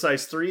can't throw the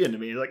size 3 into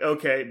me." You're like,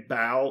 "Okay,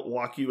 bow,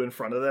 walk you in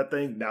front of that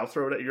thing. Now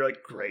throw it at." You're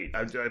like, "Great.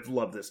 I've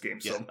loved this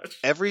game so much."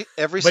 Every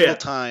single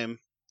time,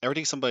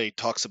 everything somebody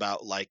talks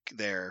about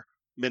their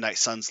Midnight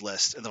Suns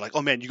list, and they're like,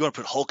 "Oh man, you're going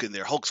to put Hulk in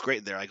there. Hulk's great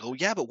in there." I go,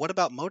 "Yeah, but what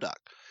about MODOK?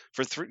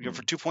 For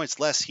 2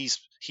 points less, he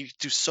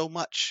do so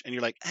much." And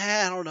you're like,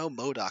 I don't know,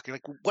 MODOK. You're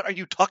like, what are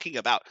you talking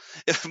about?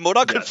 If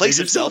MODOK could place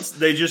himself,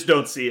 they just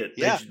don't see it.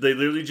 Yeah. They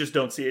literally just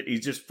don't see it. He's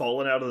just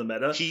fallen out of the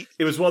meta.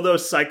 It was one of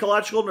those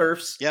psychological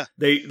nerfs. Yeah.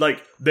 They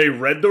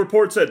read the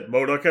report, said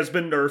MODOK has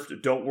been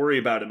nerfed. Don't worry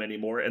about him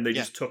anymore, and they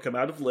just took him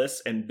out of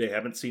lists, and they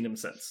haven't seen him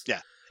since.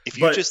 Yeah. If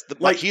you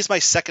he's my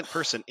second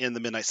person in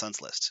the Midnight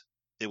Suns list.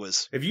 It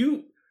was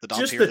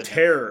the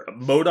terror.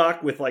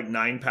 MODOK with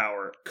 9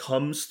 power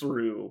comes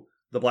through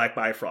the Black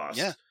Bifrost.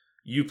 Yeah.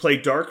 You play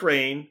Dark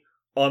Rain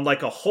on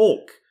a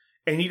Hulk,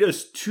 and he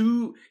does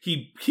 2.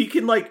 He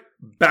can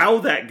bow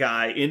that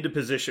guy into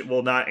position.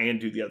 Well, not and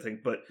do the other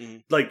thing, but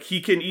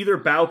he can either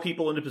bow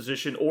people into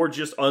position or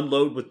just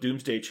unload with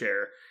Doomsday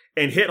Chair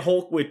and hit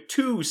Hulk with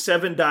 2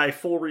 7-die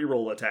full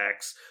reroll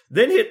attacks,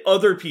 then hit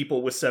other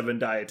people with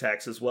 7-die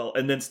attacks as well,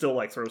 and then still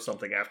throw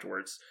something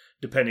afterwards,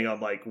 depending on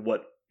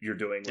what you're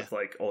doing with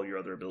all your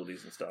other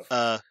abilities and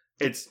stuff.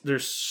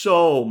 There's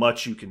so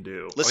much you can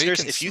do. Listeners,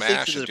 he can if you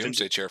smash think a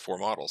Doomsday Chair 4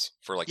 models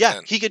for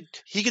 10. He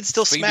could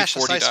still smash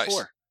a size dice.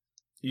 4.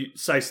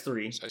 Size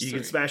 3. You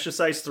can smash a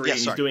size 3, and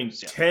he's doing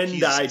 10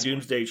 die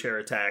Doomsday Chair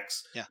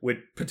attacks with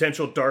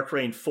potential Dark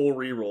Rain full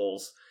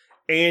rerolls.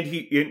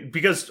 And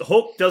because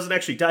Hulk doesn't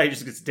actually die, he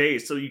just gets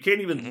dazed, so you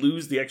can't even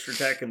lose the extra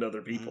attack into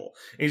other people.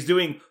 And he's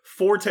doing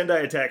 4 10-die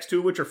attacks, 2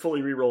 of which are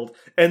fully rerolled,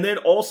 and then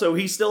also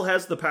he still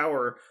has the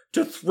power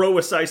to throw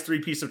a size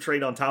 3 piece of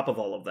terrain on top of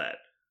all of that.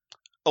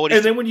 Oh,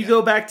 and then when you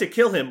go back to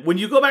kill him,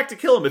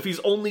 if he's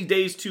only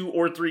dazed 2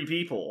 or 3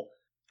 people,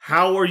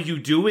 how are you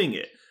doing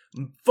it?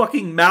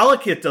 Fucking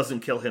Malekith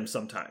doesn't kill him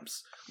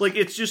sometimes.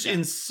 It's just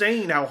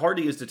insane how hard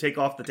he is to take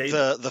off the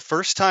table. The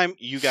first time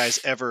you guys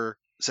ever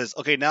says,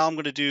 "Okay, now I'm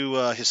going to do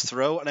his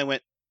throw," and I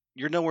went,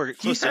 "You're nowhere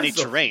close to any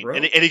terrain."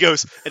 And he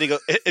goes,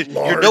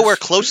 "You're nowhere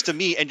close to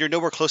me, and you're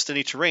nowhere close to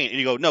any terrain." And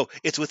you go, "No,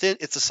 it's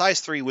a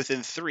size 3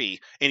 within 3,"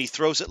 and he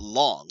throws it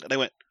long. And I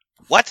went,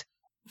 "What?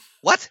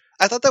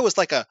 I thought that was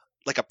like a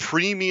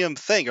premium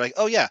thing." You're like,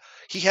 "Oh yeah,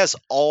 he has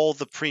all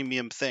the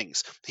premium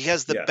things. He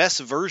has the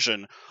best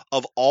version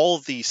of all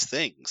these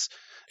things."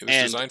 It was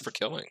designed for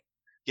killing.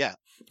 Yeah,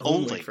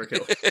 only for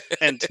killing.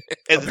 and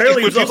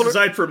apparently, it was also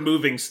designed for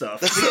moving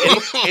stuff.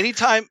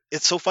 Anytime,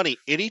 it's so funny.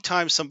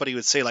 Anytime somebody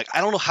would say,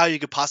 "I don't know how you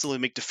could possibly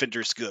make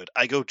defenders good,"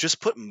 I go,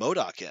 "Just put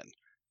MODOK in."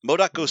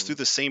 MODOK goes through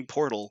the same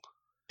portal,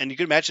 and you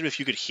can imagine if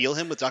you could heal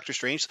him with Doctor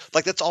Strange.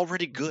 That's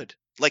already good.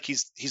 Like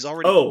he's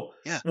already. Oh,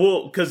 yeah.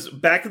 Well, because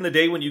back in the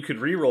day when you could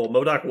reroll,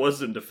 MODOK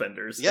was in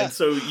defenders, Yeah. and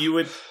so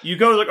you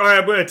go like, all right,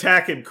 I'm going to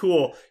attack him.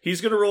 Cool.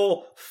 He's going to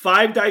roll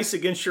 5 dice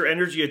against your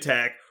energy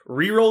attack,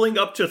 rerolling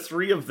up to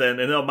 3 of them,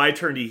 and then on my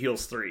turn he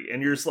heals 3,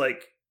 and you're just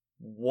like,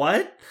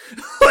 what?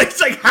 Like,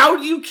 it's like, how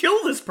do you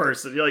kill this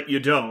person? You're like, you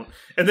don't,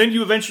 and then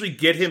you eventually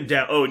get him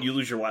down. Oh, and you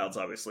lose your wilds,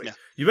 obviously. Yeah.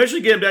 You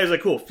eventually get him down. He's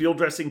like, cool. Field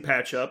dressing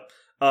patch up.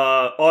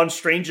 On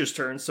Strange's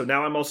turn, so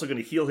now I'm also going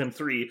to heal him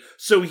 3.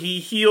 So he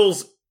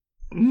heals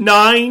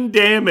 9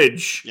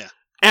 damage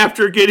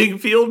after getting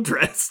field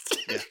dressed.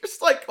 Yeah.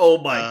 It's like, oh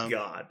my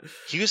god.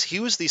 He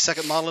was the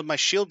second model in my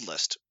shield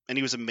list, and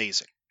he was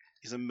amazing.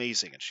 He's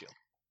amazing at shield.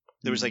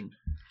 There was like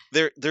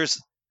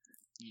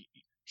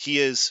he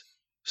is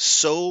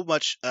so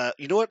much.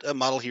 You know what a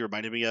model he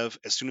reminded me of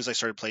as soon as I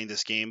started playing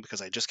this game,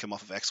 because I just came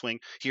off of X-Wing.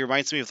 He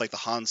reminds me of like the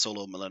Han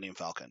Solo Millennium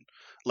Falcon.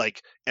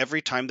 Like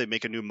every time they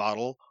make a new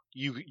model,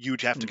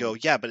 you'd have to go,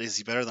 yeah, but is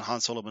he better than Han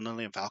Solo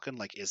Millennium Falcon?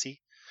 Like, is he?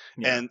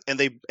 Yeah. And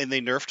they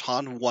nerfed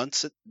Han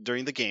once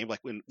during the game,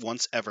 like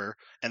once ever,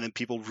 and then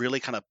people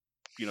really kind of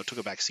took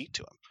a back seat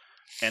to him.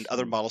 And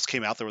other models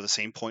came out that were the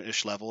same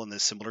point-ish level and the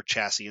similar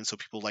chassis, and so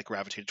people like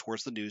gravitated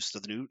towards the new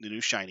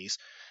shinies.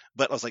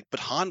 But I was like, but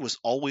Han was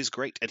always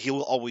great, and he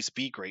will always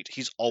be great.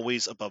 He's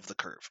always above the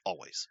curve,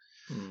 always.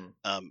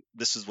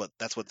 That's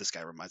what this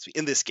guy reminds me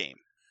in this game.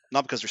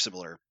 Not because they're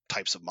similar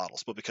types of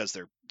models, but because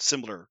they're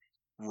similar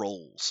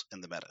roles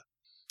in the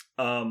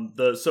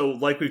meta. So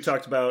like we've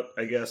talked about,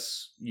 I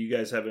guess you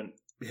guys haven't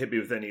hit me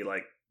with any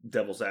like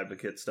devil's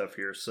advocate stuff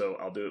here, so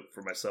I'll do it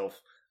for myself.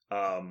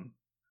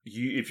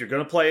 If you're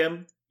gonna play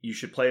him, you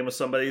should play him with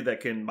somebody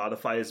that can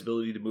modify his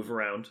ability to move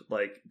around,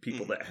 like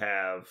people that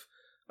have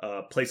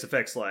place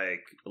effects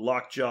like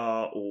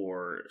Lockjaw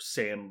or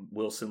Sam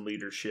Wilson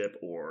leadership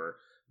or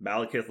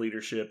Malekith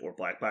leadership or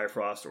Black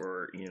Bifrost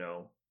or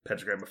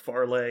Pentagram of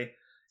Farley,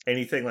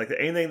 anything like that.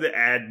 Anything that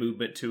add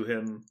movement to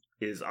him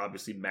is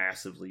obviously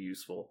massively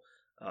useful.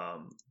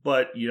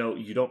 But you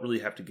don't really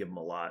have to give him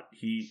a lot.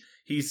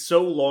 He's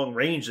so long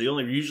range that he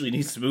only usually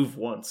needs to move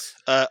once.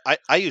 I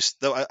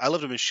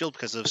loved him in shield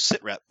because of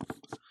sit rep.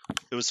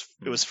 It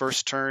was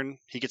first turn,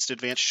 he gets to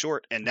advance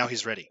short, and now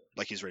he's ready.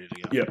 Like he's ready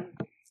to go. Yeah.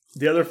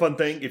 The other fun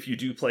thing, if you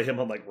do play him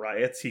on like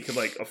riots, he can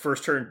like a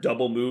first turn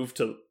double move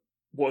to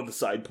one of the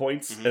side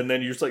points, and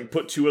then you just like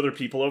put 2 other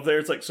people over there.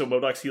 It's like, so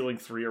MODOK's healing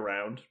 3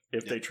 around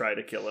if they try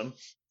to kill him.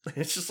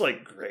 It's just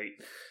like great.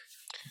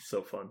 It's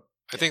so fun.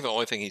 I think the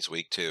only thing he's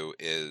weak to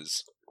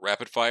is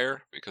rapid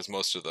fire, because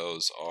most of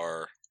those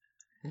are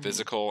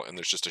physical, and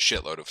there's just a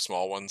shitload of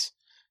small ones.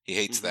 He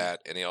hates that,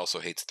 and he also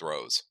hates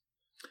throws.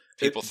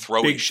 People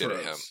throwing shit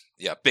at him.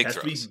 Yeah, big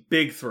throws. Has to be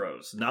big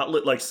throws.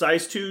 Not like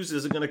size 2s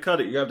isn't going to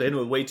cut it. You have to hit him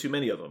with way too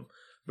many of them.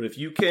 But if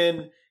you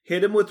can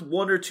hit him with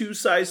 1 or 2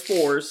 size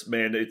 4s,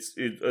 man,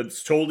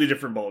 it's totally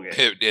different ballgame.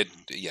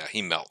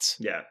 He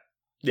melts.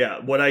 Yeah.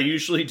 What I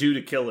usually do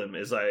to kill him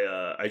is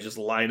I just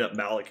line up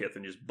Malekith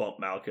and just bump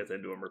Malekith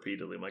into him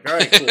repeatedly. I'm like, all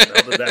right, cool. Now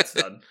that that's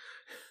done.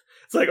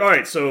 It's like, all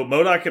right, so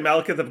MODOK and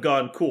Malekith have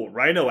gone, cool.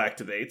 Rhino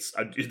activates.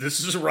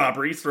 This is a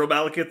robbery. Throw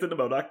Malekith into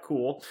MODOK.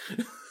 Cool.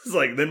 It's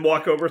like, then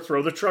walk over,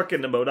 throw the truck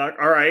into MODOK.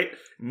 All right,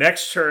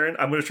 next turn,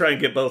 I'm going to try and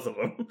get both of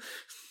them.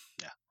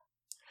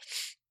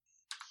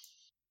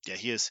 Yeah,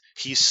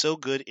 he's so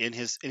good in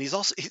his, and he's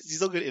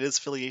so good in his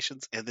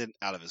affiliations and then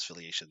out of his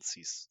affiliations.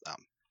 He's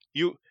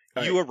you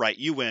are right.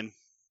 You win.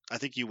 I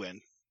think you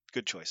win.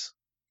 Good choice.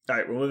 All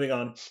right, we're moving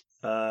on.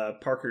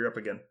 Parker, you're up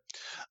again.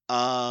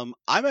 I'm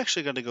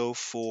actually going to go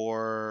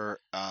for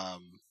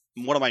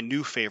one of my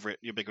new favorite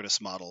ubiquitous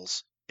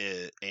models,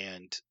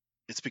 and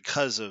it's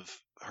because of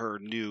her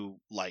new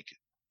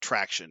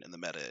traction in the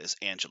meta, is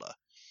Angela.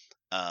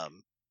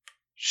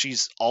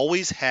 She's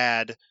always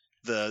had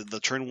the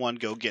turn 1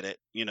 go get it,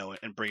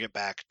 and bring it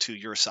back to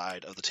your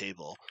side of the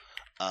table.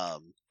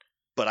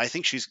 But I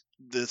think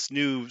this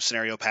new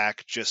scenario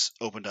pack just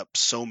opened up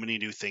so many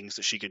new things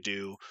that she could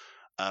do,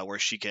 where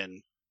she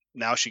can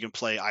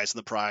play Eyes on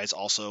the Prize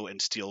also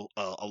and steal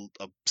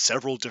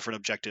several different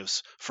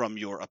objectives from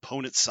your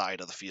opponent's side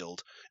of the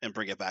field and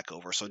bring it back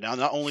over. So now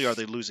not only are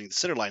they losing the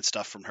centerline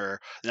stuff from her,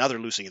 now they're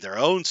losing their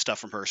own stuff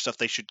from her, stuff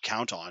they should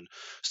count on,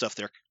 stuff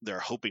they're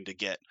hoping to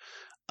get.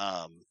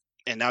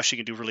 And now she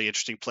can do really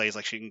interesting plays.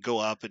 Like she can go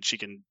up and she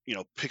can,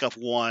 pick up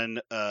 1,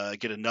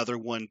 get another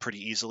 1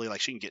 pretty easily.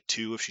 Like she can get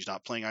 2 if she's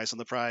not playing Eyes on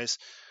the Prize.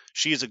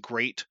 She is a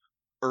great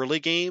early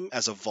game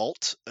as a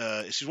vault.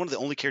 She's one of the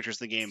only characters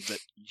in the game that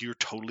you're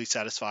totally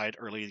satisfied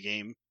early in the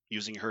game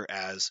using her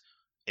as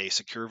a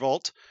secure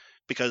vault,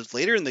 because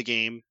later in the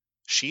game,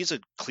 she's a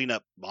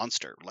cleanup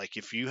monster. Like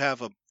if you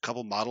have a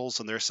couple models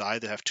on their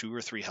side that have 2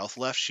 or 3 health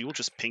left, she will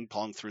just ping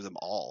pong through them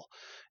all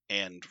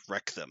and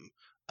wreck them.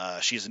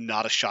 She's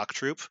not a shock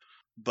troop,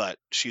 but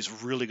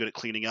she's really good at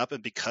cleaning up,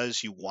 and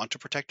because you want to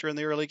protect her in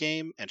the early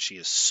game, and she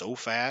is so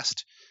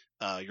fast,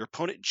 your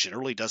opponent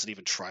generally doesn't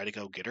even try to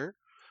go get her.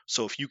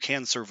 So if you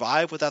can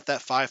survive without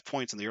that 5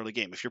 points in the early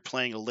game, if you're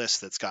playing a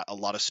list that's got a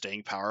lot of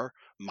staying power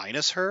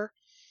minus her,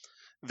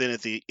 then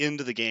at the end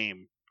of the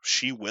game,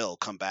 she will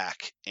come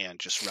back and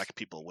just wreck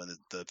people when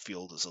the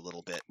field is a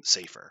little bit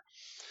safer.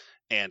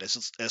 And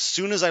as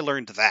soon as I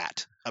learned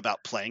that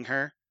about playing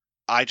her,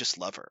 I just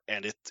love her.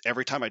 And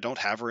every time I don't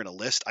have her in a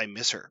list, I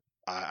miss her.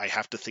 I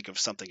have to think of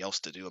something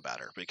else to do about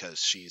her because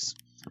she's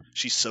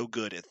so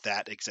good at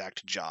that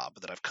exact job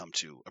that I've come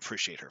to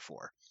appreciate her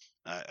for.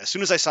 As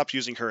soon as I stopped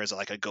using her as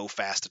like a go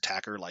fast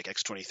attacker like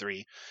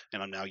X-23,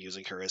 and I'm now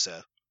using her as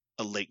a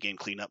late game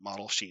cleanup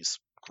model, she's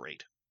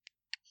great.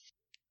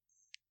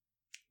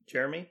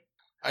 Jeremy?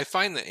 I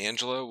find that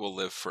Angela will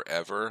live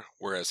forever,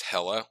 whereas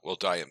Hela will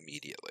die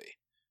immediately.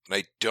 And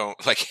I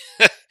don't like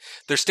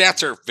their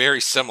stats are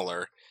very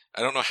similar.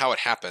 I don't know how it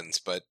happens,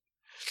 but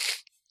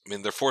I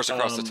mean they're force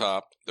across the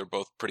top. They're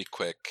both pretty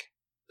quick.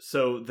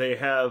 So they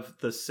have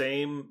the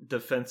same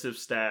defensive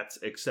stats,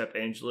 except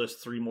Angela's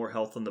 3 more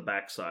health on the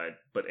backside,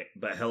 but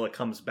Hela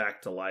comes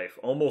back to life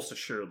almost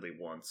assuredly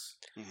once,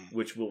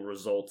 which will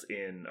result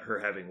in her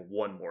having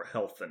 1 more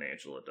health than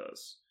Angela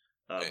does.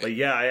 But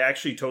yeah, I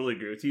actually totally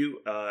agree with you.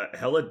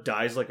 Hela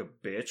dies like a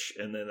bitch,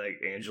 and then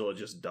like Angela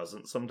just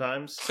doesn't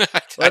sometimes.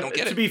 I don't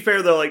get it. To be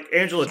fair, though, like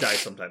Angela dies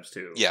sometimes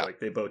too. Yeah, like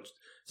they both.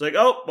 It's like,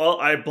 oh well,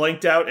 I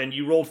blanked out and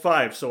you rolled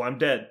 5, so I'm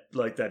dead.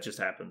 Like that just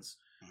happens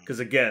because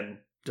again,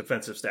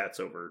 defensive stats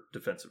over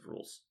defensive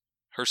rules.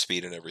 Her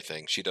speed and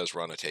everything, she does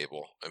run a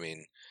table. I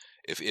mean,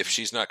 if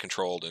she's not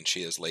controlled and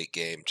she is late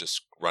game,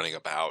 just running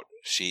about,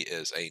 she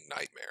is a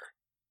nightmare.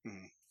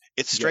 Mm-hmm.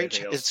 It's strange.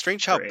 It's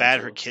strange how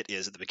bad her kit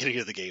is at the beginning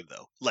of the game,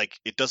 though. Like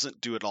it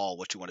doesn't do at all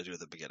what you want to do at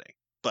the beginning.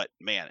 But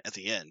man, at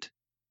the end,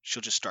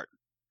 she'll just start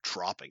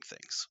dropping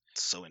things.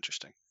 It's so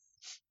interesting.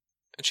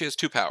 And she has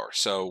 2 power.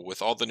 So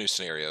with all the new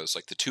scenarios,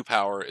 like the 2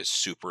 power is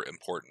super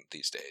important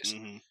these days.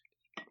 Mm-hmm.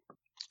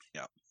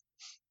 Yeah.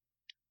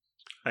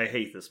 I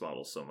hate this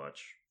model so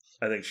much.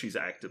 I think she's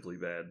actively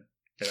bad.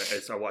 And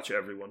I watch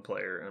everyone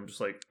play her, and I'm just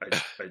like,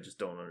 I just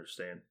don't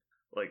understand.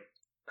 Like,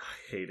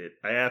 I hate it.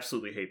 I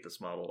absolutely hate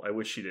this model. I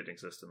wish she didn't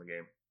exist in the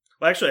game.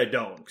 Well, actually, I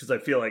don't, because I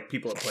feel like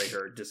people that play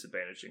her are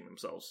disadvantaging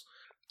themselves.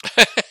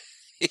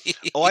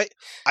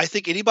 I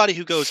think anybody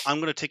who goes, I'm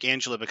going to take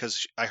Angela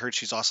because I heard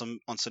she's awesome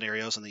on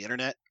scenarios on the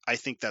internet, I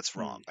think that's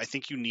wrong. I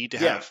think you need to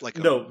have like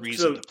a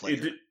reason to play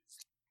her.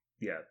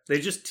 Yeah, they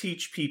just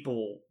teach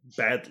people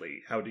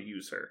badly how to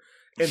use her.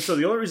 And so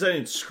the only reason I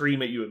didn't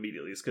scream at you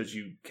immediately is because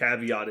you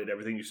caveated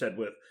everything you said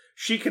with,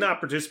 she cannot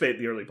participate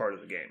in the early part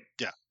of the game.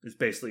 Yeah. It's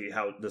basically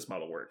how this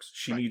model works.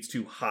 She needs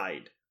to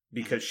hide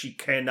because she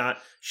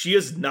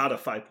is not a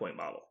 5-point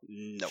model.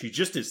 No. She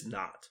just is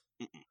not.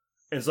 And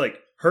it's like,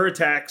 her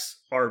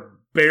attacks are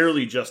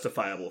barely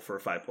justifiable for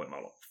a 5-point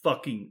model.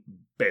 Fucking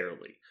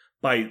barely.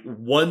 By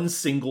 1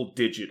 single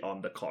digit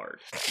on the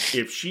card.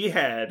 If she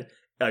had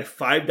a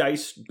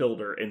 5-dice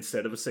builder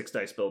instead of a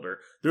 6-dice builder,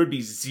 there would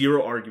be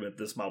zero argument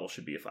this model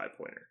should be a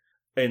 5-pointer.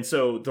 And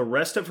so the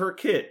rest of her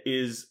kit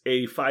is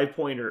a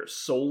 5-pointer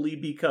solely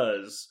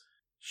because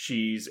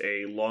she's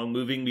a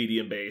long-moving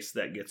medium base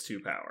that gets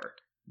 2 power.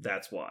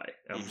 That's why.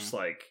 I'm just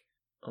like,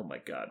 oh my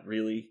god,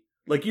 really?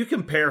 Like, you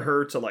compare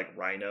her to, like,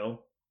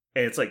 Rhino,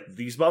 and it's like,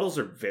 these models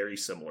are very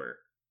similar.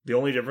 The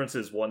only difference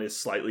is one is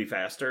slightly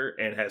faster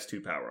and has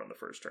 2 power on the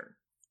first turn.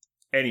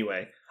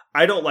 Anyway,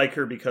 I don't like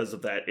her because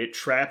of that. It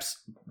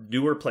traps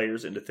newer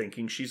players into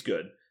thinking she's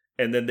good,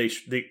 and then they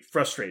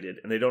frustrated,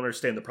 and they don't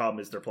understand the problem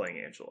is they're playing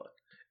Angela.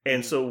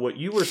 And so what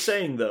you were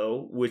saying,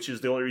 though, which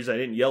is the only reason I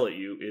didn't yell at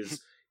you,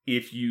 is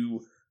if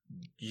you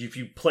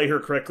play her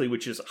correctly,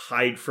 which is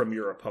hide from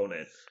your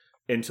opponent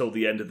until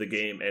the end of the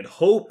game, and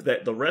hope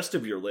that the rest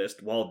of your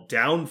list, while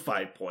down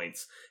 5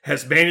 points,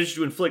 has managed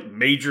to inflict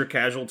major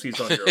casualties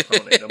on your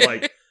opponent. I'm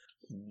like,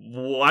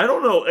 well, I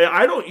don't know.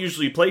 I don't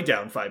usually play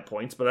down 5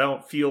 points, but I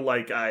don't feel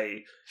like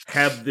I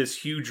have this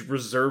huge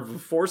reserve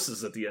of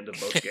forces at the end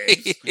of most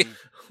games.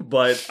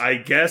 But I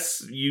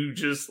guess you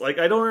just, like,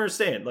 I don't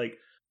understand. Like,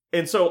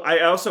 and so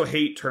I also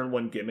hate turn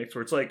 1 gimmicks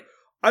where it's like,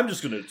 I'm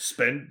just going to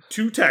spend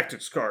 2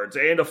 tactics cards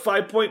and a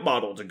 5-point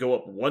model to go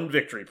up 1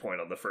 victory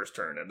point on the first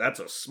turn, and that's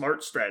a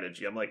smart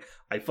strategy. I'm like,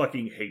 I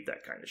fucking hate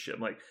that kind of shit.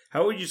 I'm like,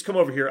 how would you just come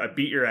over here, I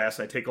beat your ass,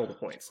 and I take all the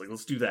points? Like,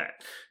 let's do that.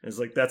 And it's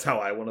like, that's how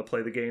I want to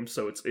play the game,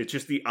 so it's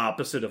just the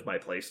opposite of my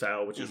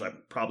playstyle, which is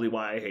probably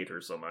why I hate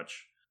her so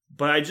much.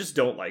 But I just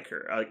don't like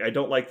her. I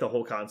don't like the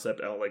whole concept.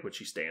 I don't like what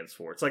she stands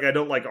for. It's like, I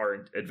don't like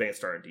our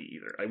advanced R&D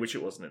either. I wish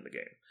it wasn't in the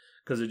game,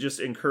 because it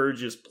just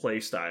encourages play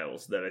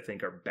styles that I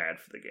think are bad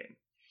for the game.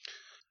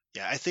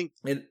 Yeah, I think...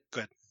 And,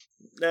 go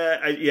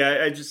ahead.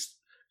 I just...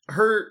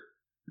 Her...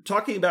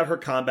 Talking about her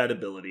combat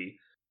ability,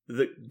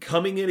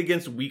 coming in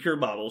against weaker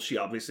models, she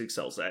obviously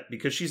excels at,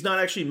 because she's not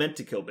actually meant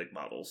to kill big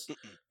models.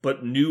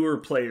 But newer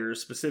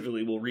players,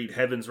 specifically, will read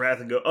Heaven's Wrath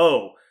and go,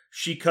 oh,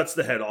 she cuts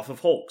the head off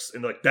of Hulks.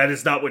 And like, that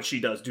is not what she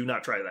does. Do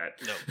not try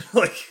that. No.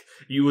 Like,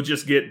 you will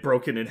just get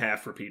broken in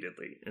half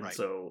repeatedly. And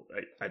so,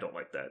 I don't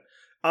like that.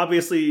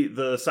 Obviously,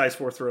 the size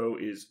 4 throw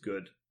is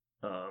good.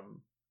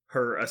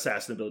 Her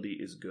assassin ability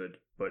is good,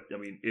 but I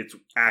mean, it's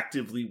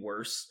actively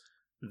worse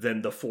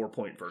than the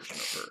 4-point version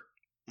of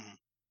her.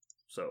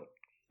 So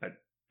I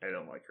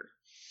don't like her.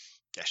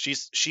 Yeah,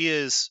 she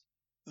is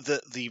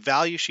the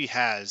value she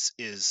has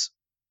is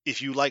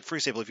if you like, for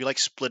example, if you like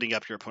splitting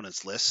up your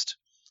opponent's list,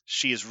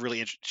 she is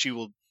really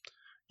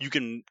you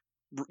can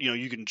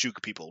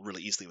juke people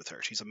really easily with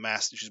her. She's a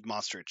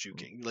monster at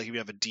juking. Like if you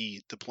have a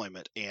D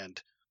deployment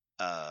and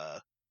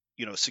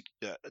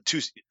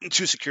two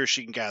secure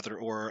she can gather,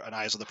 or an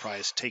Eyes of the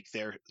Prize take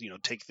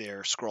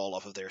their scroll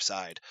off of their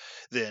side,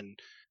 then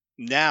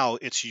now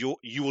it's you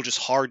will just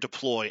hard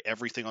deploy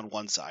everything on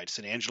one side,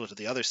 send Angela to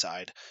the other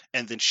side,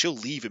 and then she'll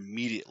leave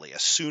immediately.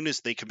 As soon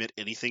as they commit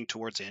anything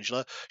towards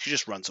Angela, she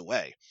just runs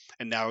away.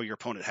 And now your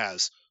opponent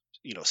has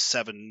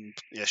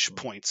 7-ish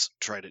points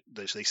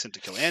they sent to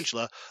kill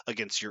Angela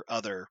against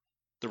the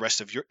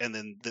rest of your, and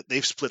then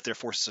they've split their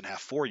forces in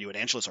half for you, and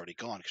Angela's already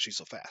gone because she's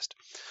so fast.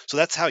 So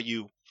that's how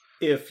you,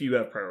 if you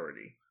have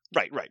priority.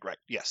 Right.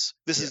 Yes,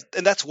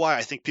 and that's why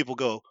I think people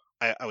go.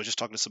 I was just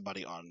talking to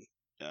somebody on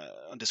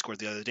Discord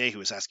the other day who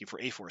was asking for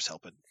A-Force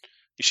help, and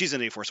she's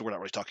in A-Force, so we're not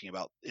really talking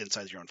about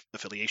inside your own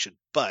affiliation,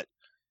 but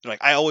they're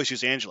like, I always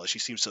use Angela, she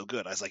seems so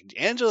good. I was like,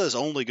 Angela is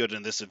only good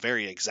in this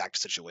very exact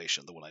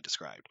situation, the one I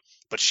described,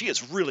 but she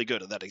is really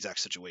good in that exact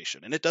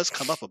situation, and it does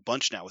come up a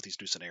bunch now with these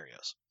new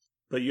scenarios.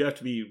 But you have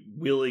to be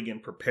willing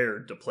and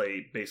prepared to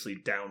play basically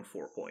down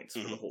 4 points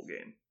for the whole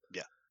game.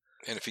 Yeah.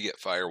 And if you get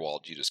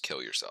firewalled, you just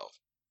kill yourself.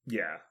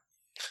 Yeah.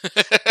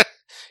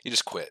 You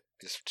just quit.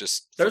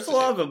 Just There's a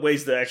lot of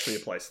ways to actually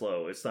apply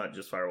slow. It's not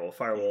just firewall.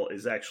 Firewall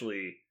is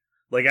actually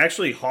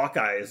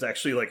Hawkeye is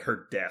actually like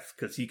her death,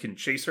 because he can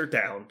chase her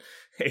down,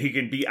 he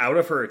can be out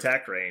of her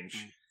attack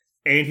range,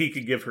 and he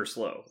can give her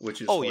slow, which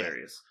is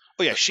hilarious.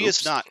 She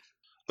is not.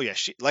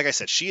 Like I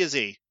said, she is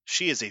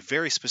a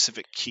very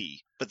specific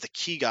key, but the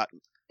key got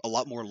a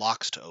lot more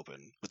locks to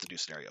open with the new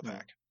scenario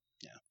pack.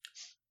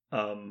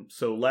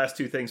 So last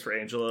two things for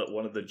Angela.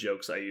 One of the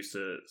jokes I used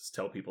to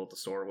tell people at the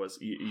store was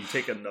you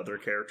take another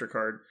character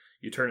card,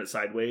 you turn it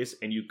sideways,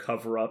 and you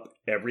cover up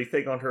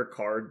everything on her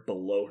card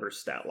below her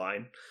stat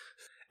line.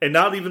 And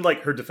not even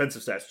like her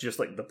defensive stats, just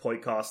like the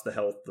point cost, the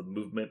health, the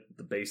movement,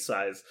 the base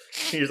size.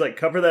 You just like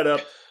cover that up,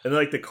 and then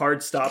like the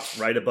card stops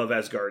right above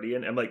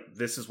Asgardian. I'm like,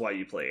 this is why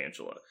you play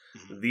Angela.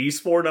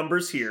 These 4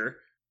 numbers here,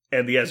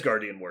 and the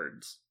Asgardian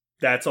words.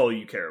 That's all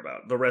you care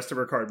about. The rest of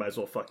her card might as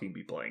well fucking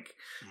be blank,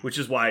 which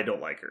is why I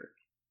don't like her.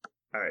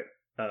 All right.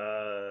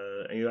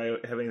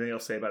 Anybody have anything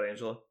else to say about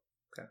Angela?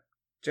 Okay.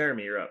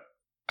 Jeremy, you're up.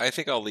 I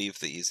think I'll leave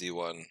the easy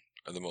one,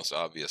 or the most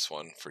obvious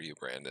one, for you,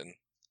 Brandon.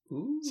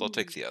 Ooh. So I'll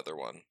take the other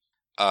one.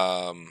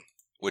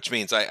 Which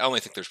means I only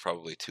think there's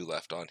probably 2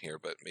 left on here,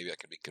 but maybe I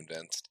can be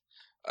convinced.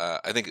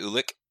 I think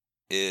Ulik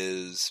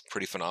is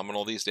pretty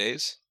phenomenal these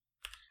days.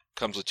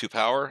 Comes with 2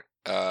 power.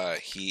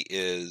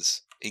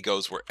 He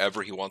goes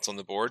wherever he wants on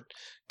the board.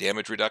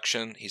 Damage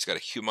reduction. He's got a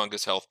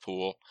humongous health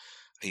pool.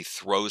 He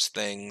throws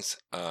things.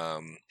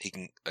 He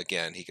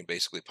can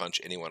basically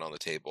punch anyone on the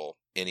table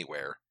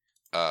anywhere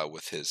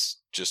with his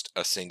just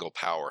a single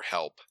power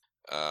help.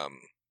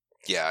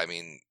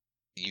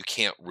 You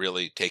can't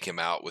really take him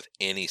out with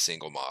any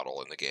single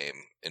model in the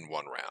game in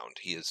one round.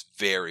 He is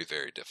very,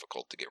 very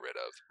difficult to get rid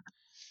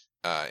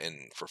of.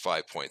 And for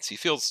 5 points, he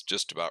feels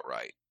just about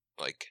right.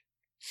 I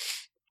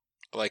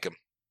like him.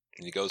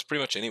 And he goes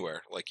pretty much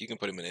anywhere. Like, you can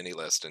put him in any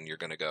list, and you're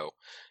going to go,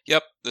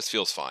 yep, this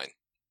feels fine.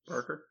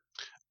 Parker?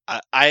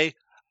 I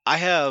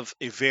have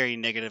a very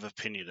negative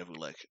opinion of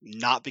Ulik,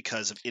 not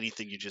because of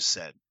anything you just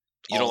said.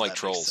 You don't like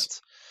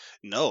trolls.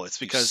 No, it's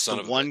because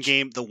the one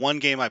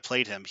game I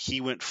played him, he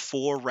went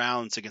 4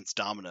 rounds against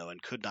Domino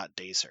and could not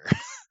daze her.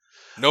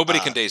 Nobody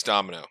can daze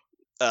Domino.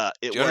 Do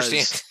you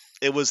understand?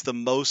 It was the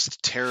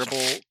most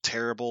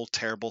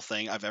terrible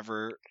thing I've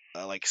ever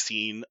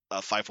seen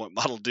a 5-point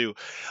model do.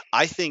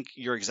 I think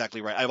you're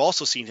exactly right. I've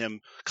also seen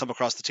him come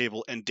across the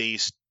table and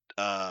daze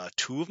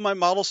 2 of my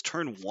models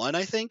turn 1,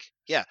 I think.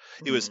 Yeah,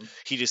 it was.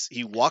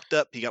 He walked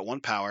up. He got 1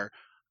 power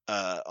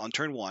on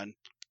turn 1.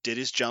 Did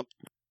his jump,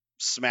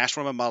 smashed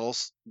one of my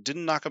models,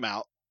 didn't knock him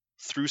out,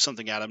 threw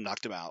something at him,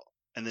 knocked him out,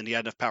 and then he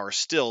had enough power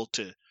still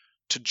to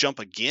jump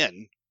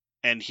again,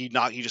 and he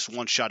just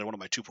one-shotted one of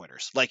my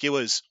 2-pointers. Like, it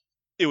was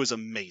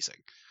amazing.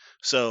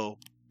 So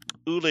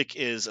Ulik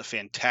is a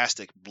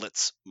fantastic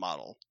blitz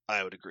model,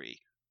 I would agree.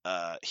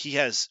 He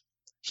has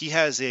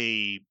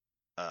a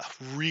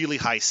really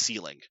high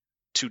ceiling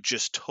to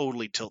just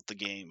totally tilt the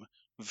game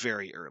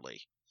very early.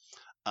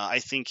 I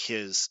think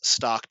his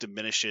stock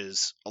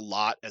diminishes a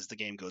lot as the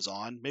game goes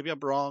on. Maybe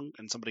I'm wrong,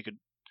 and somebody could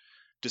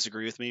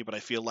disagree with me, but I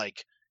feel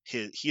like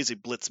he is a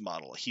blitz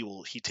model.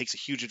 He takes a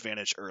huge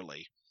advantage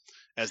early.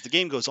 As the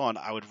game goes on,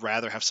 I would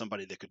rather have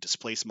somebody that could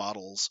displace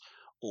models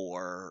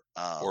or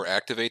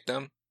activate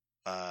them.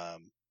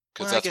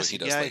 Because that's what he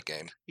does late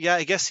game. Yeah,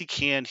 I guess he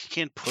can. He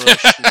can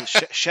push.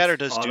 Shatter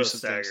does do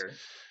some things.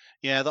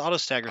 Yeah, the auto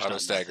stagger's auto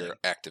not stagger nothing.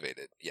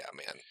 Activated. Yeah,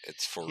 man,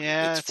 it's for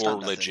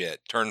legit. Nothing.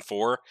 Turn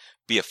 4,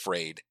 be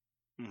afraid.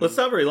 Well, it's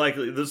not very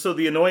likely. So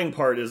the annoying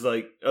part is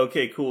like,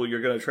 okay, cool,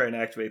 you're going to try and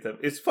activate them.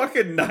 It's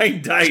fucking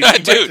 9 dice.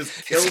 Dude,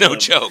 it's no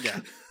joke.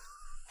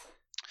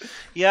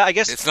 Yeah, I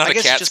guess it's not a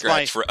cat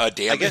scratch for a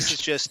damage. I guess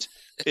it's just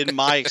in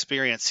my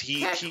experience.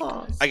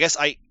 I guess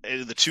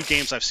the 2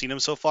 games I've seen him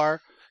so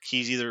far, he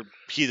either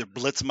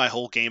blitzed my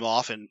whole game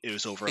off and it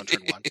was over on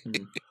turn 1.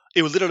 Mhm.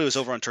 It literally was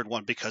over on turn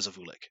 1 because of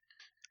Ulik.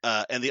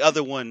 And the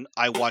other one,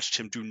 I watched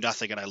him do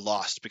nothing and I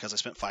lost because I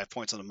spent 5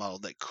 points on a model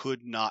that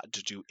could not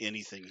do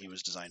anything he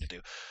was designed to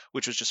do,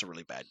 which was just a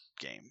really bad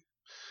game.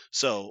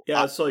 So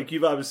yeah, so like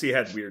you've obviously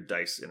had weird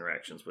dice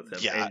interactions with him,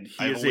 Yeah, and he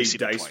I've only is a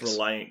seen him dice twice.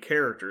 reliant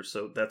character,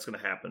 so that's going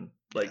to happen.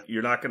 Like Yeah.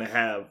 you're not going to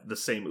have the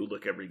same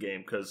Ulik every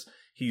game because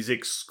he's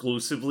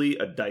exclusively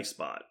a dice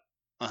bot.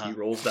 uh-huh. He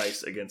rolls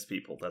dice against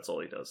people. That's all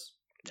he does.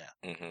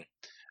 Mm-hmm.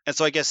 And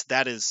so I guess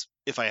that is,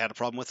 if I had a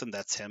problem with him,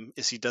 that's him.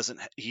 Is he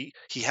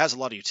has a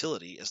lot of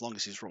utility as long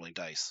as he's rolling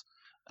dice,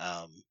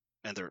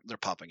 and they're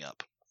popping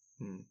up.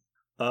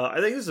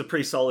 I think this is a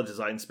pretty solid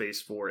design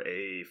space for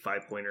a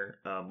 5-pointer.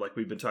 Like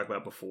we've been talking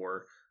about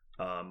before,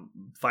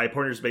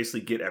 5-pointers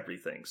basically get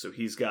everything. So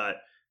he's got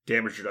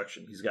damage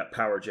reduction, he's got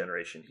power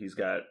generation, he's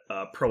got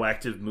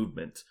proactive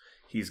movement,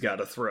 he's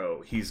got a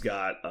throw, he's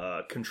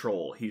got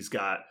control, he's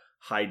got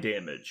high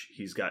damage,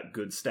 he's got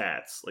good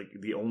stats. Like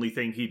the only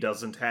thing he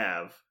doesn't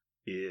have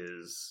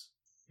is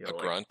A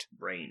grunt?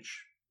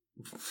 range.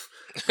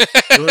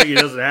 The only thing he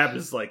doesn't have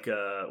is like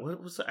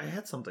what was I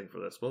had something for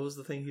this. What was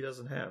the thing he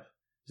doesn't have?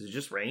 Is it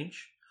just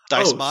range?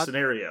 Dice mod?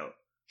 Scenario.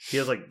 He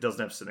has doesn't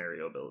have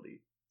scenario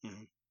ability.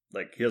 Mhm.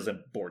 Like he doesn't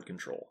have board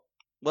control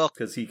Well,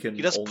 because he can.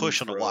 he does only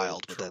push on a throw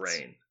wild, but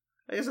terrain.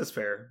 I guess that's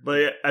fair,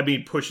 but I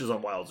mean pushes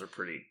on wilds are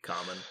pretty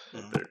common.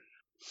 Mhm.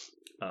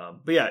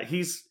 But yeah,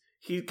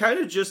 he kind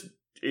of just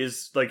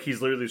is like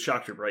he's literally the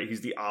shock trooper, right?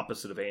 He's the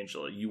opposite of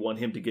Angela. You want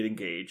him to get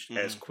engaged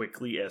as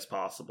quickly as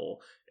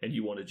possible, and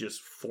you want to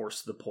just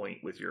force the point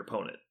with your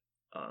opponent.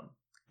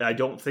 I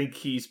don't think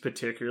he's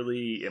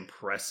particularly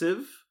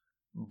impressive,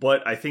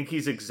 but I think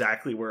he's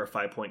exactly where a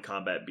 5-point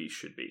combat beast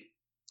should be.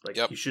 Like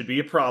Yep. he should be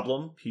a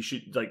problem. He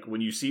should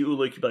when you see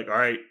Ulik, you'd be like, all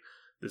right,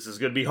 this is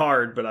going to be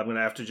hard, but I'm going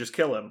to have to just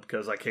kill him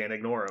because I can't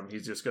ignore him.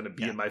 He's just going to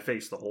be in my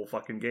face the whole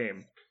fucking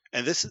game.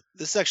 And this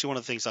is actually one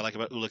of the things I like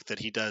about Ulik that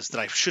he does that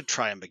I should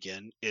try him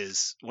again.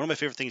 Is one of my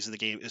favorite things in the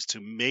game is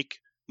to make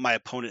my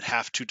opponent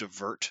have to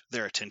divert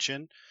their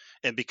attention.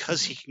 And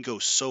because he can go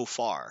so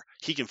far,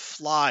 he can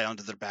fly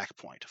onto their back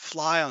point,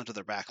 fly onto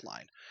their back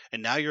line.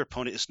 And now your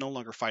opponent is no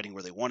longer fighting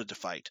where they wanted to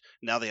fight.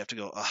 Now they have to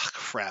go, oh,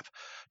 crap.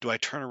 Do I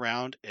turn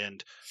around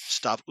and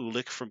stop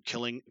Ulik from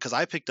killing? Because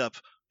I picked up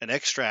an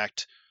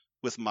extract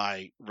with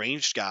my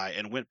ranged guy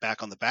and went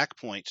back on the back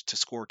point to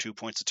score 2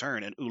 points a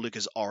turn, and Ulik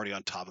is already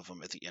on top of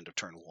him at the end of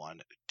turn 1.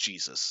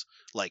 Jesus.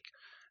 Like,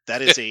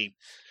 that is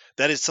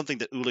that is something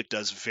that Ulik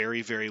does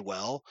very, very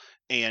well.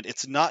 And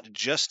it's not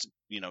just,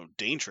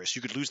 dangerous.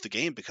 You could lose the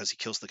game because he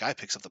kills the guy,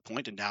 picks up the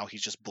point, and now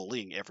he's just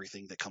bullying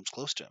everything that comes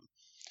close to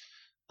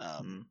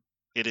him.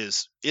 It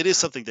is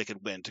something they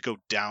could win, to go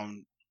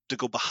down, to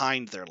go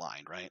behind their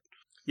line, right?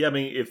 Yeah, I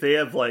mean, if they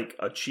have like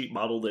a cheap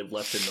model they've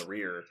left in the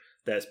rear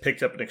that has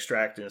picked up an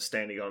extract and is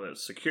standing on it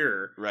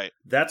secure, right?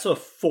 That's a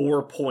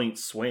 4-point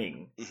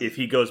swing if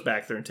he goes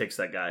back there and takes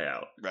that guy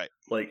out, right?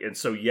 And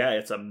so yeah,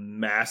 it's a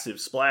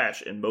massive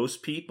splash, and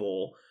most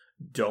people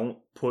don't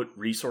put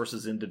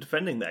resources into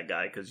defending that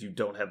guy because you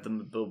don't have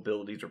the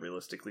ability to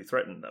realistically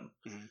threaten them.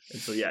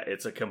 And so yeah,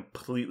 it's a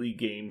completely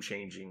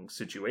game-changing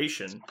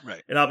situation,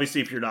 right? And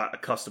obviously, if you're not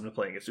accustomed to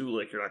playing as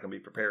Ulik, you're not going to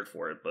be prepared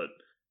for it, but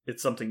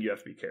it's something you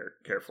have to be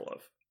careful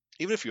of.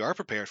 Even if you are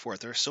prepared for it,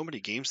 there are so many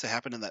games that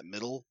happen in that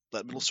middle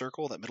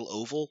circle, that middle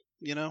oval,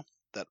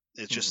 that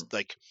it's just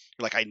like,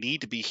 you're like, I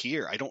need to be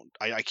here.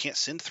 I can't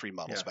send 3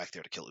 models back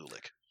there to kill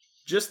Ulik.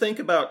 Just think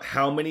about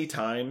how many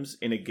times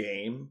in a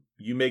game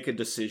you make a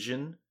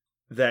decision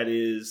that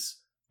is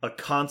a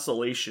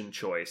consolation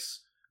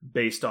choice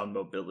based on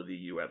mobility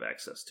you have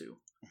access to.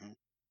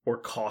 Or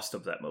cost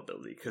of that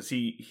mobility, because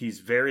he's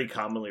very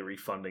commonly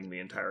refunding the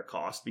entire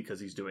cost because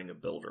he's doing a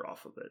builder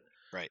off of it.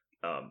 Right.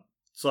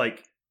 It's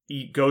like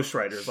Ghost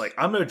Rider's like,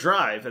 I'm going to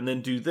drive and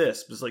then do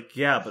this. But it's like,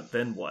 yeah, but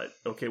then what?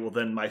 Okay, well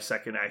then my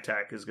second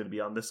attack is going to be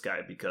on this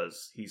guy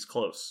because he's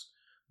close.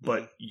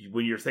 But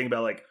when you're thinking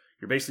about like,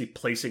 you're basically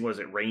placing,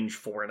 range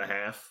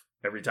 4.5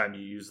 every time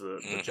you use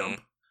the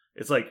jump.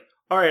 It's like,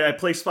 all right, I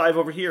place 5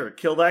 over here,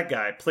 kill that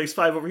guy. Place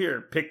 5 over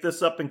here, pick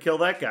this up and kill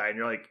that guy. And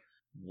you're like,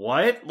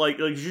 what? Like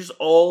you're just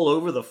all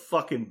over the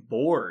fucking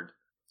board.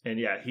 And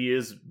yeah, he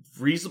is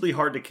reasonably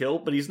hard to kill,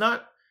 but he's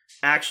not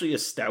actually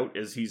as stout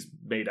as he's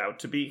made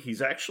out to be. He's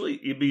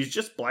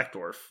just Black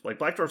Dwarf. Like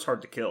Black Dwarf's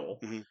hard to kill.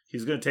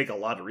 He's going to take a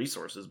lot of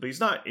resources, but he's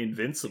not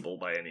invincible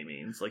by any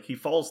means. Like he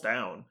falls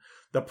down.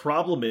 The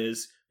problem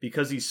is,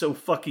 because he's so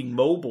fucking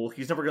mobile,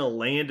 he's never going to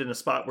land in a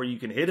spot where you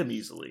can hit him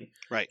easily.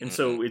 Right. And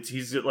so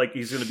he's going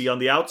to be on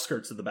the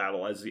outskirts of the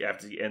battle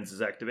after he ends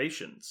his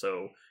activation.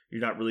 So you're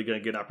not really going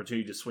to get an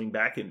opportunity to swing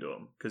back into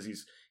him because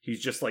he's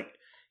like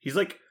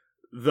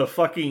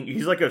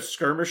a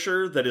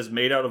skirmisher that is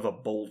made out of a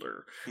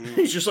boulder.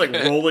 He's just like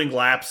rolling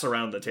laps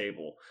around the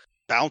table,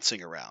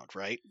 bouncing around,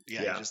 right?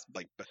 Yeah. Just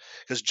like,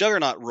 because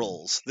Juggernaut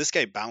rolls, this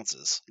guy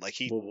bounces. Like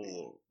he.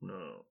 Whoa.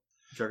 No.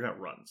 Juggernaut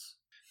runs.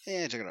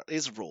 Yeah, Juggernaut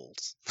is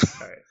rolls.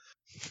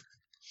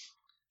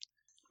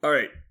 All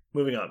right.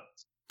 Moving on.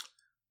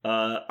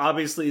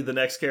 Obviously, the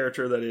next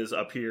character that is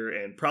up here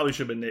and probably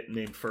should have been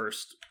named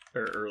first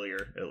or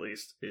earlier, at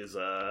least, is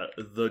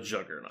the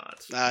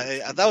Juggernaut.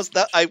 That was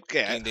that.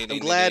 Ding, ding, I'm ding,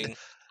 glad. ding, ding.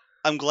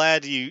 I'm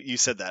glad you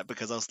said that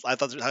because I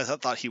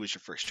thought he was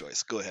your first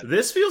choice. Go ahead.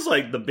 This feels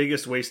like the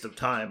biggest waste of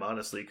time,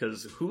 honestly,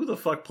 because who the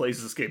fuck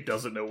plays this game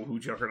doesn't know who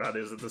Juggernaut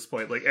is at this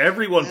point? Like,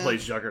 everyone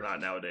plays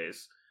Juggernaut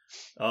nowadays.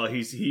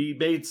 He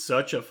made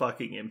such a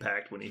fucking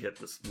impact when he hit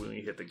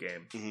the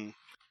game.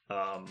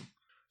 Mm-hmm.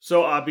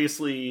 So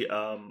obviously,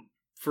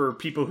 for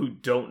people who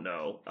don't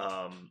know,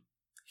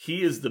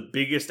 he is the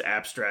biggest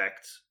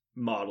abstract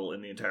model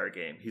in the entire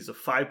game. He's a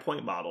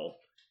 5-point model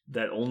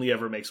that only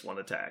ever makes one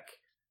attack,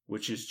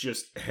 which is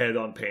just head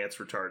on pants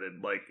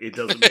retarded. Like, it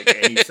doesn't make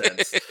any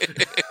sense.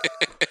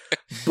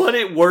 But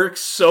it works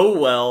so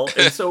well.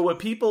 And so when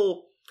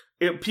people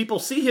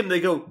see him,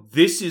 they go,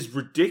 this is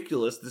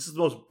ridiculous. This is the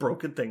most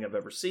broken thing I've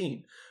ever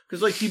seen.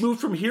 Because, like, he moved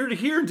from here to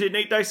here and did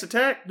an 8-dice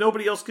attack.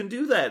 Nobody else can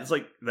do that. It's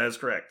like, that is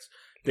correct.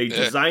 They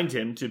designed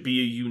him to be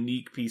a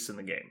unique piece in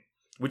the game,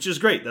 which is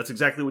great. That's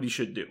exactly what he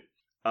should do.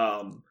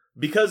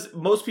 Because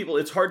most people,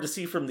 it's hard to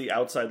see from the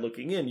outside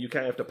looking in. You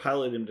kind of have to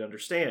pilot him to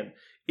understand.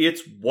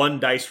 It's 1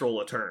 dice roll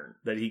a turn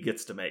that he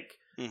gets to make.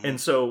 Mm-hmm. And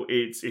so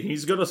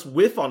he's going to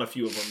whiff on a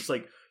few of them. It's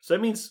like, so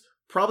that means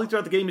probably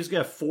throughout the game, he's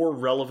going to have 4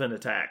 relevant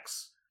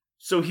attacks.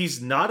 So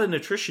he's not an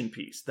attrition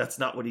piece. That's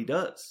not what he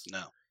does.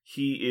 No.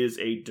 He is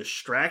a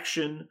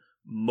distraction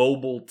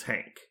mobile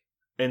tank.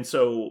 And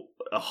so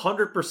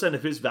 100%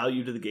 of his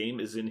value to the game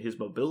is in his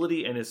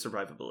mobility and his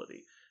survivability.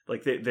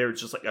 Like, they're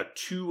just like a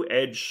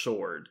 2-edged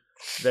sword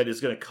that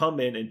is going to come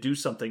in and do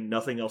something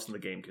nothing else in the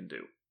game can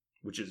do,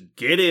 which is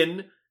get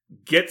in,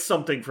 get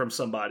something from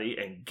somebody,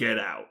 and get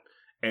out.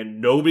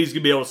 And nobody's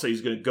going to be able to say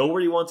he's going to go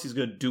where he wants, he's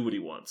going to do what he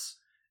wants.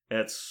 And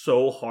it's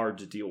so hard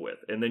to deal with.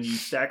 And then you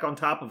stack on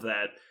top of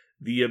that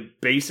the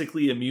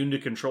basically immune to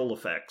control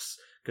effects,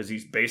 because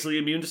he's basically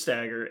immune to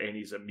stagger, and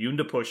he's immune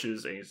to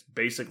pushes, and he's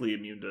basically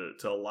immune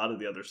to a lot of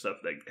the other stuff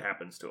that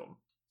happens to him.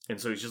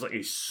 And so he's just like,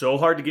 he's so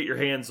hard to get your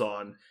hands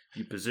on.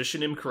 You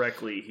position him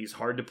correctly. He's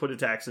hard to put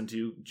attacks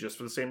into, just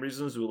for the same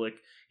reason as Ulik.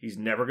 He's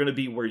never going to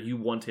be where you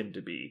want him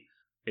to be.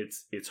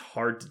 It's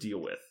hard to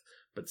deal with.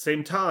 But at the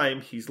same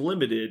time, he's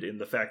limited in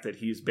the fact that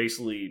he's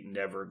basically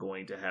never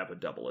going to have a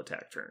double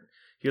attack turn.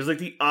 He has like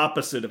the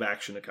opposite of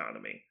action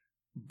economy.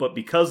 But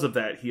because of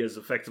that, he has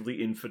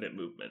effectively infinite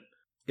movement.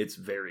 It's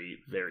very,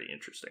 very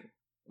interesting.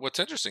 What's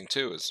interesting,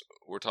 too, is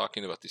we're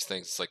talking about these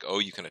things. It's like, oh,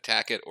 you can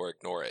attack it or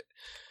ignore it.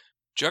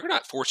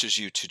 Juggernaut forces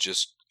you to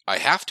just, I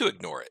have to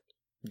ignore it.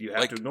 You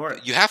have to ignore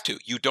it. You have to.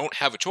 You don't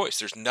have a choice.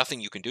 There's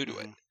nothing you can do to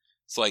it.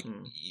 It's like,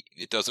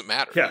 it doesn't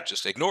matter. Yeah. You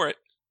just ignore it.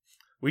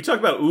 We talk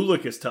about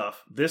Ulik is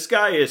tough. This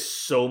guy is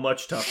so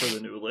much tougher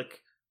than Ulik.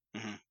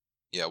 Mm-hmm.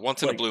 Yeah,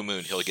 once in a blue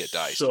moon, he'll get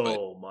diced.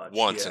 So much.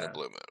 Once in a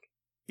blue moon.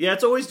 Yeah,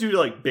 it's always due to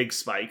like big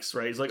spikes,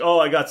 right? He's like, oh,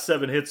 I got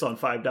 7 hits on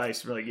 5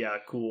 dice. We're like, yeah,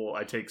 cool.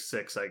 I take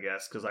 6, I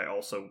guess, because I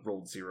also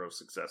rolled 0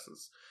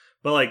 successes.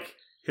 But like,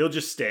 he'll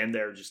just stand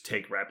there and just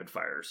take rapid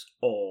fires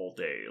all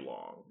day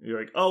long. You're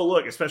like, oh,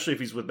 look, especially if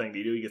he's with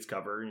Magneto, he gets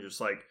cover. And you're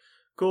just like,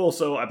 cool,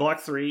 so I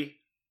blocked 3,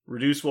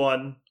 reduce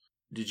 1.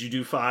 Did you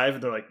do 5?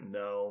 And they're like,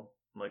 no.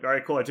 I'm like, all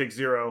right, cool, I take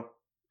 0.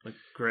 Like,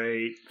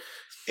 great.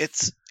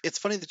 It's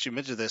funny that you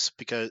mentioned this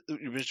because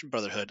you mentioned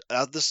Brotherhood.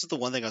 This is the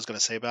one thing I was going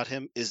to say about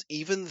him is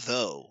even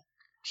though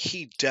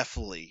he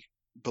definitely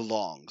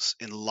belongs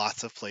in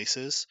lots of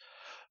places,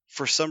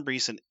 for some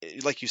reason,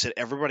 like you said,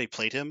 everybody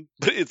played him.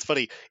 But it's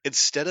funny,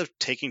 instead of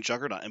taking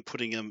Juggernaut and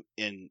putting him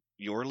in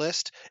your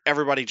list,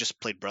 everybody just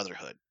played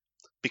Brotherhood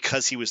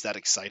because he was that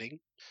exciting,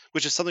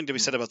 which is something to be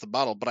said about the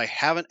model. But I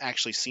haven't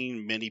actually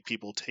seen many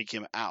people take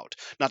him out.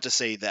 Not to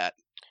say that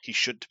he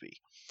should be,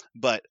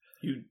 but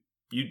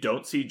you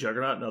don't see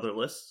Juggernaut in other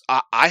lists?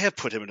 I have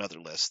put him in other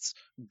lists,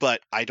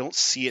 but I don't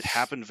see it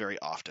happen very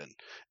often.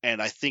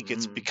 And I think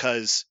it's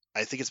because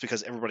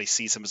everybody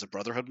sees him as a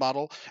Brotherhood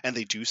model, and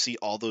they do see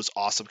all those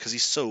awesome, because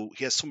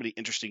he has so many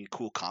interesting,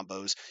 cool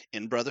combos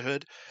in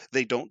Brotherhood.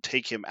 They don't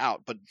take him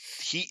out, but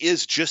he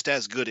is just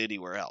as good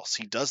anywhere else.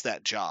 He does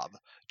that job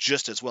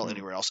just as well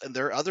anywhere else, and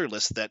there are other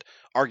lists that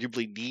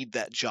arguably need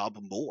that job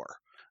more.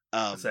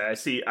 I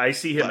see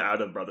him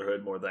out of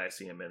Brotherhood more than I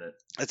see him in it.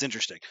 That's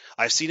interesting.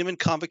 I've seen him in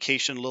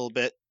Convocation a little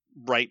bit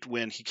right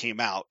when he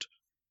came out,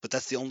 but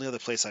that's the only other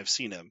place I've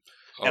seen him.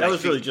 And that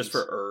was really just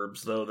for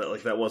herbs, though.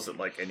 That wasn't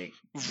like any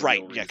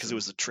right. Yeah, because it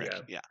was a trick.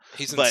 Yeah.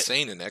 He's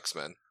insane in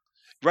X-Men.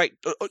 Right.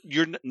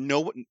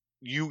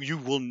 You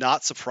will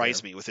not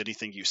surprise me with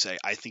anything you say.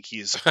 I think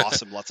he is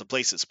awesome lots of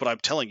places, but I'm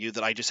telling you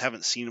that I just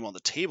haven't seen him on the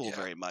table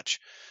very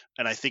much,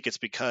 and I think it's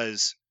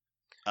because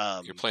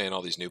you're playing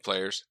all these new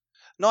players.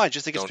 No, I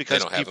just think it's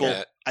because people.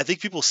 I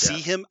think people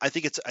see him. I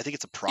think it's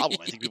a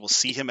problem. I think people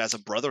see him as a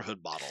Brotherhood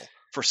model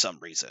for some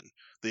reason.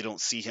 They don't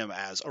see him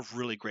as a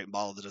really great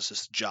model that does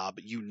this job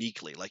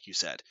uniquely, like you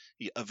said,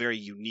 a very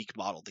unique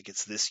model that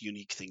gets this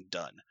unique thing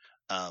done.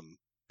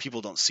 People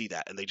don't see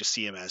that, and they just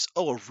see him as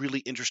a really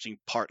interesting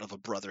part of a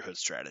Brotherhood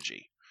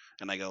strategy.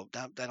 And I go,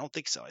 I don't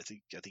think so. I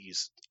think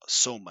he's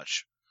so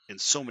much in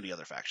so many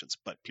other factions,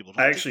 but people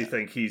don't I actually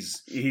think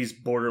he's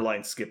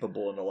borderline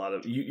skippable in a lot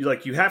of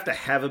you have to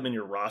have him in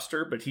your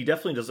roster, but he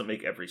definitely doesn't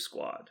make every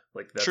squad.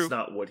 Like that's True.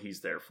 not what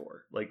he's there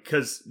for. Like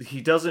because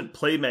he doesn't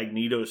play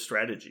Magneto's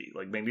strategy.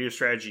 Like Magneto's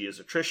strategy is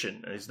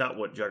attrition, and he's not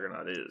what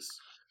Juggernaut is.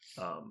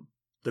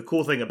 The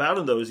cool thing about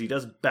him though is he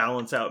does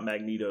balance out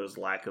Magneto's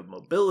lack of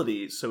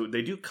mobility, so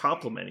they do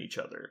complement each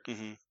other.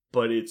 Mm-hmm.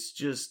 But it's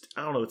just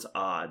I don't know, it's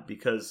odd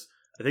because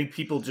I think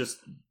people just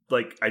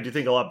like I do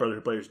think a lot of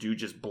Brotherhood players do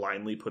just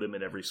blindly put him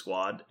in every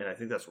squad, and I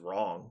think that's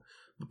wrong.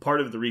 But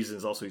part of the reason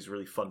is also he's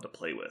really fun to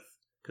play with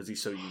because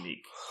he's so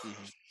unique.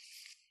 Mm-hmm.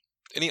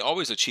 And he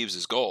always achieves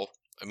his goal.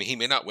 I mean, he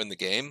may not win the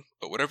game,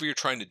 but whatever you're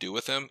trying to do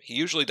with him, he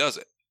usually does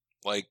it.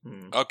 Like,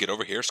 I'll get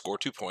over here, score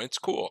 2 points,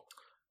 cool.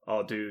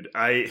 Oh, dude,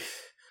 my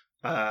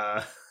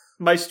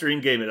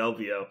stream game at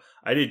LVO,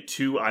 I did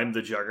 2 I'm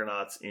the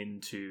Juggernauts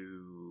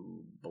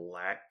into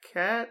Black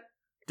Cat,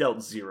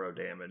 dealt 0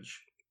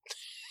 damage.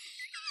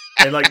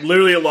 And like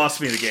literally it lost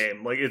me the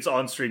game. Like it's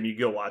on stream, you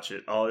go watch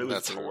it. Oh, it was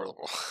That's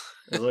horrible.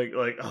 It was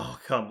like oh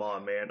come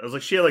on, man. I was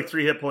like she had like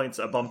 3 hit points,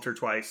 I bumped her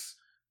twice,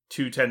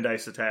 2 10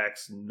 dice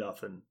attacks,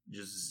 nothing.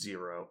 Just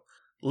 0.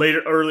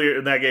 Earlier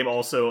in that game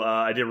also,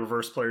 I did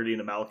reverse polarity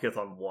into Malekith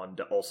on 1,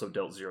 also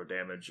dealt 0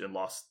 damage and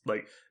lost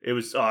like it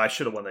was I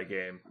should have won that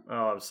game.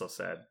 Oh, I'm so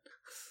sad.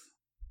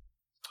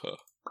 Huh.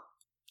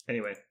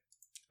 Anyway.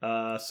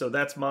 So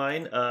that's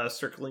mine.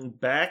 Circling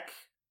back,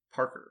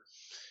 Parker.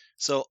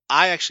 So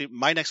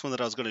my next one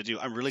that I was going to do,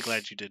 I'm really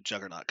glad you did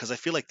Juggernaut because I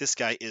feel like this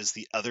guy is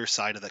the other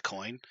side of the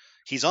coin.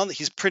 He's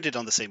printed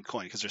on the same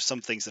coin because there's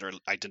some things that are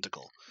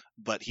identical,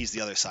 but he's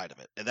the other side of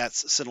it, and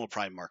that's Sentinel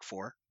Prime Mark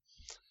IV.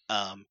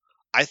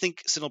 I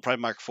think Sentinel Prime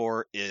Mark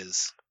IV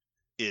is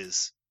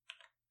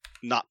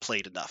not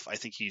played enough. I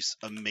think he's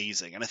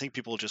amazing, and I think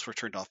people just were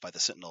turned off by the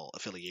Sentinel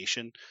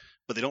affiliation,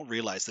 but they don't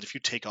realize that if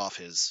you take off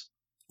his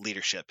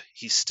leadership,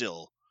 he's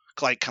still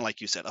kind of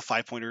like you said, a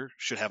 5-pointer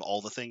should have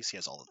all the things. He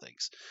has all the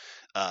things.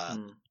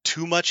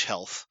 Too much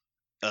health,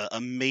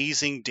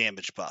 amazing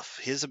damage buff.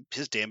 His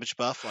damage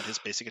buff on his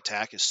basic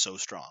attack is so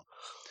strong.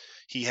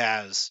 He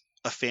has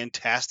a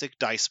fantastic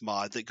dice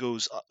mod that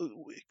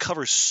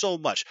covers so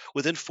much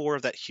within 4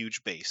 of that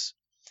huge base.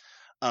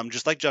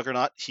 Just like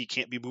Juggernaut, he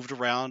can't be moved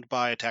around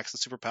by attacks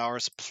and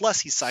superpowers. Plus,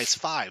 he's size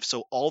 5,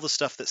 so all the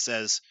stuff that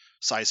says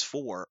size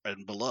 4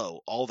 and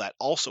below, all that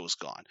also is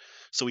gone.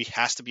 So he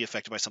has to be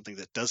affected by something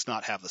that does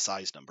not have the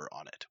size number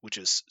on it, which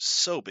is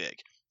so big.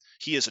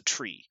 He is a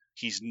tree.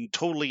 He's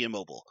totally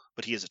immobile,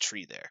 but he is a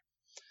tree there.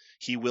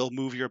 He will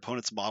move your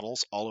opponent's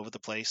models all over the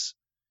place.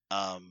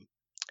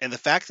 And the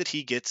fact that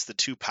he gets the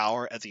 2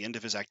 power at the end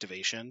of his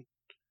activation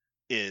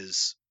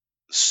is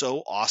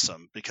so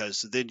awesome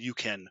because then you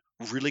can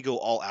really go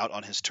all out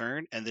on his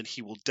turn, and then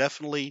he will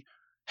definitely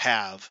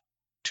have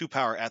 2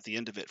 power at the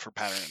end of it for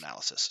pattern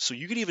analysis. So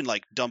you could even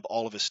like dump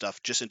all of his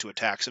stuff just into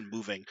attacks and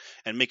moving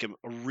and make him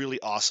a really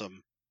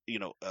awesome,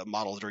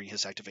 model during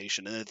his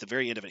activation. And at the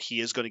very end of it, he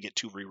is going to get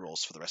 2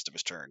 rerolls for the rest of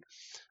his turn,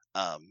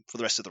 for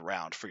the rest of the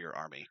round for your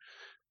army.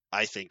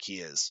 I think he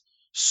is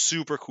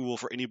super cool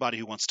for anybody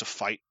who wants to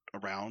fight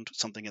around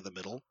something in the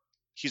middle.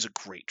 He's a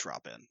great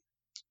drop in.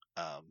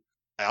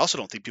 I also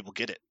don't think people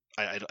get it.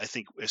 I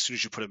think as soon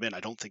as you put him in, I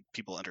don't think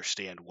people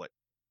understand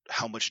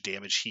how much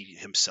damage he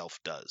himself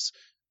does.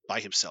 By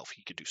himself,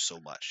 he can do so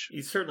much.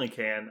 He certainly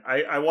can.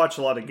 I watch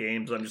a lot of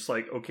games. I'm just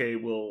like, okay,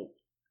 well,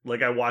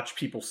 like I watch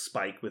people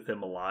spike with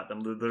him a lot.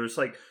 There's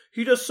like,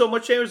 he does so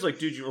much damage. Like,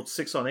 dude, you rolled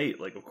 6 on 8.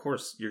 Like, of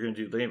course you're going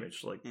to do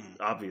damage. Like,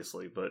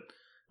 obviously. But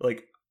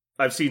like,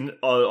 I've seen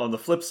on the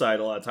flip side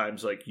a lot of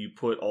times, like you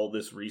put all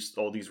these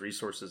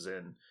resources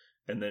in,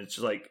 and then it's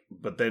just like,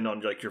 but then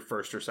on like your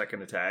first or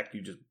second attack,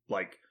 you just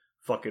like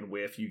fucking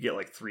whiff. You get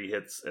like 3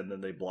 hits, and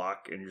then they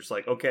block, and you're just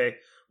like, okay,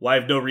 well I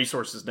have no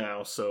resources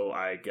now, so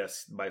I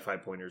guess my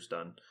 5-pointer's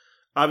done.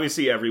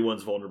 Obviously,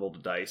 everyone's vulnerable to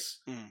dice,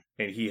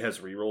 and he has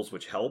rerolls,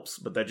 which helps,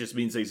 but that just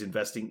means that he's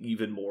investing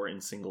even more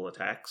in single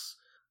attacks.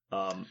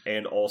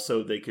 And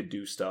also, they could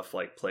do stuff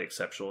like play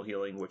exceptional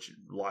healing, which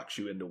locks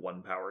you into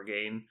 1 power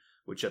gain,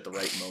 which at the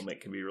right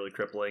moment can be really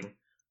crippling.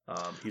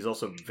 He's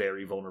also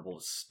very vulnerable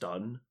to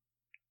stun.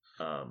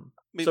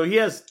 So he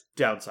has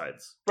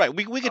downsides. Right,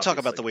 we can talk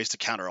about the ways to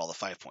counter all the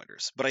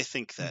 5-pointers, but I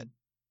think that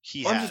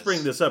I'm just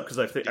bringing this up because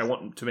I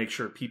want to make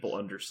sure people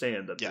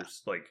understand that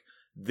there's like,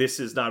 this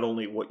is not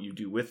only what you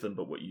do with them,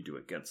 but what you do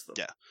against them.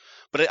 Yeah,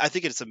 but I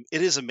think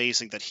it is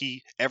amazing that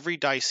every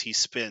dice he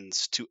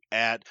spends to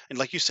add, and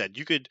like you said,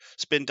 you could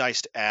spend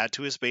dice to add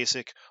to his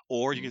basic,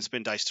 or you can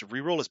spend dice to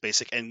reroll his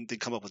basic and then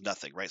come up with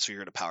nothing, right? So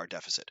you're in a power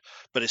deficit.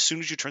 But as soon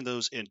as you turn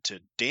those into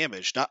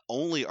damage, not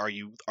only are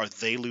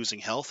they losing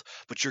health,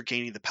 but you're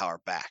gaining the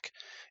power back.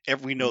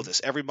 We know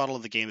this. Every model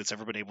in the game that's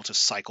ever been able to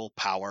cycle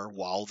power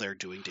while they're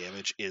doing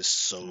damage is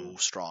so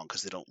strong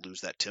because they don't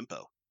lose that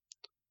tempo.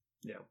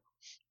 Yeah.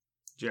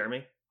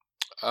 Jeremy?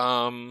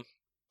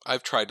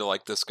 I've tried to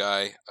like this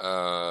guy.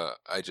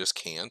 I just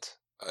can't.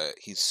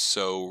 He's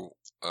so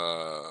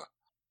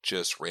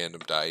just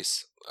random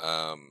dice.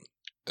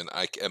 And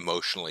I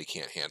emotionally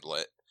can't handle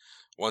it.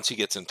 Once he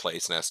gets in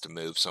place and has to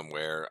move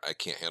somewhere, I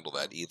can't handle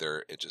that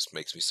either. It just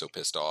makes me so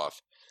pissed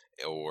off.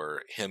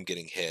 Or him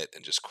getting hit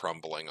and just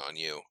crumbling on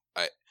you.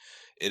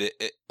 It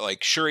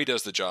like Shuri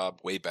does the job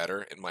way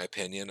better in my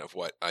opinion of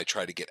what I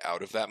try to get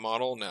out of that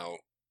model. Now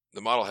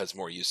the model has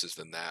more uses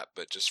than that,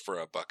 but just for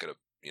a bucket of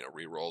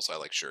rerolls, I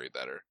like Shuri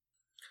better.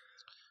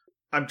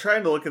 I'm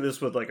trying to look at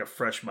this with like a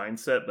fresh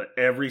mindset, but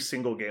every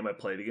single game I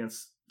played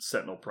against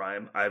Sentinel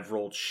Prime, I've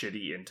rolled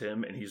shitty into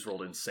him and he's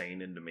rolled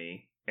insane into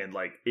me. And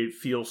like it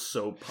feels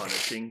so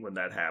punishing when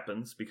that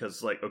happens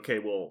because like, okay,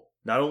 well,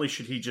 not only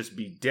should he just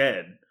be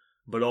dead,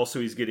 but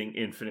also he's getting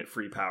infinite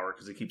free power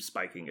because he keeps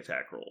spiking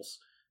attack rolls.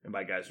 And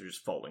my guys are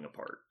just falling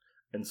apart.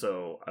 And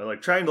so I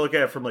like trying to look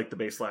at it from like the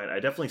baseline. I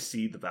definitely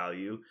see the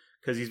value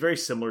because he's very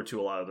similar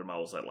to a lot of other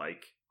models I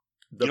like.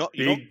 The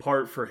big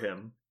part for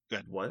him. Go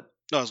ahead. What?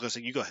 No, I was going to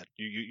say, you go ahead.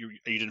 You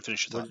didn't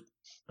finish your thought.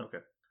 Okay.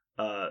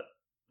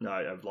 No,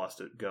 I've lost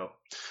it. Go.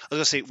 I was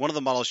going to say, one of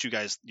the models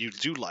you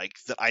do like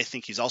that I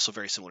think he's also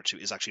very similar to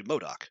is actually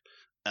MODOK.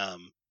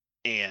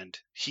 And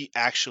he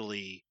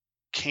actually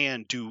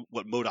can do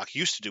what MODOK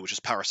used to do, which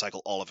is power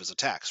cycle all of his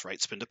attacks, right?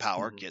 Spin to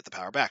power, get the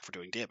power back for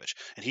doing damage.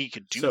 And he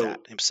could do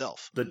that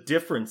himself. The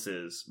difference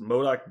is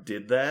MODOK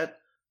did that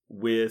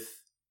with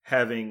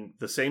having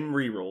the same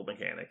reroll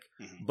mechanic,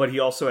 but he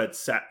also had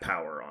sat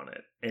power on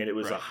it, and it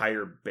was a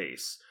higher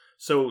base.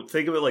 So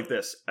think of it like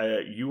this.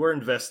 You are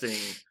investing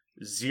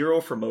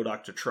 0 for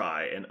MODOK to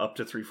try and up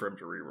to 3 for him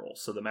to reroll.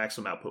 So the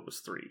maximum output was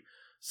 3.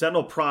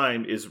 Sentinel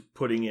Prime is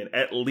putting in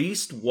at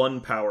least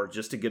 1 power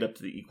just to get up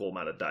to the equal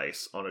amount of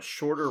dice on a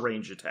shorter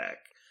range attack,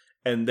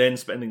 and then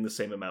spending the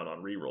same amount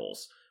on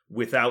rerolls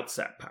without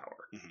sat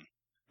power.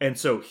 And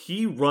so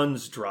he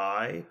runs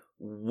dry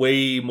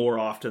way more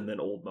often than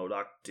old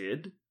MODOK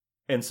did.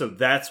 And so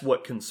that's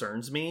what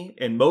concerns me.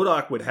 And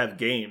MODOK would have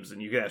games,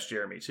 and you can ask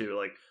Jeremy too,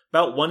 like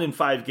about 1 in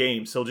 5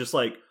 games, he'll just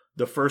like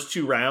the first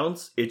 2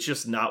 rounds, it's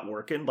just not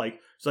working. Like,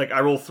 it's like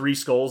I roll 3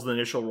 skulls in the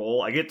initial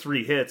roll. I get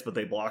 3 hits, but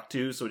they block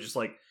 2. So just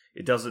like,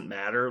 it doesn't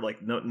matter.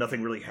 Like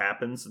nothing really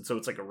happens. And so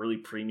it's like a really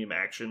premium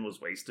action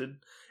was wasted.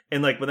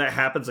 And like when that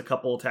happens a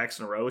couple attacks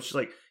in a row, it's just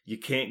like, you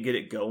can't get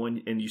it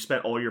going and you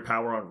spent all your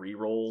power on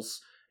rerolls.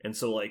 And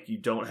so like, you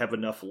don't have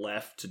enough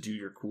left to do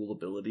your cool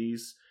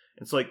abilities.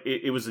 And so like,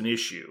 it was an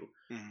issue.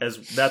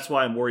 As that's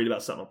why I'm worried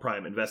about Sentinel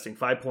Prime. Investing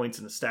 5 points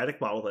in a static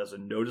model that has a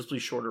noticeably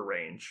shorter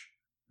range,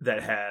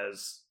 that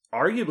has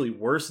arguably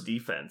worse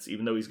defense,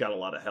 even though he's got a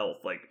lot of health.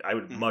 Like, I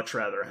would much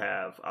rather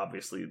have,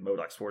 obviously,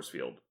 MODOK's Force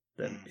Field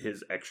than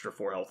his extra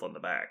 4 health on the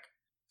back.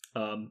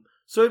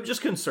 So I'm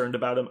just concerned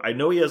about him. I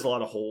know he has a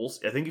lot of holes.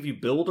 I think if you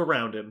build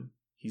around him,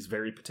 he's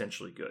very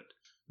potentially good.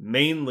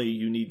 Mainly,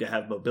 you need to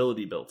have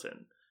mobility built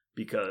in,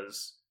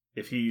 because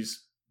if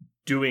he's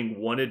doing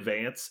 1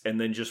 advance and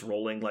then just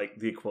rolling like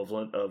the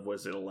equivalent of,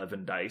 was it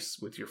 11 dice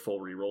with your full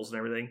rerolls and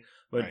everything,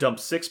 but dump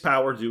 6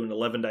 power to do an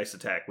 11 dice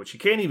attack, which he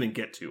can't even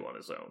get to on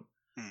his own.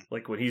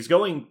 Like when he's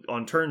going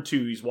on turn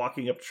 2, he's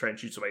walking up to try and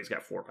shoot somebody, he's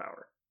got 4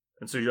 power.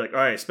 And so you're like, all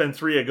right, spend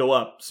 3 to go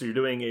up. So you're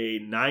doing a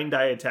 9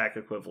 die attack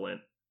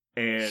equivalent.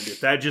 And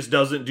if that just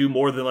doesn't do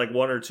more than like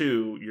 1 or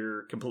 2,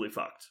 you're completely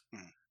fucked.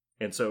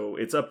 And so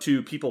it's up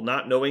to people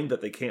not knowing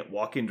that they can't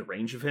walk into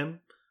range of him.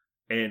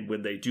 And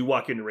when they do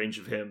walk into range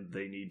of him,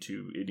 it needs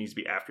to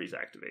be after he's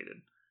activated,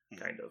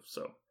 kind of.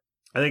 So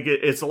I think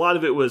it's a lot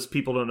of it was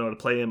people don't know how to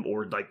play him,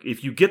 or like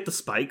if you get the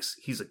spikes,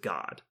 he's a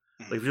god.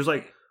 Like if you're just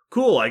like,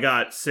 cool, I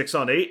got 6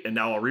 on 8, and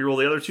now I'll reroll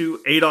the other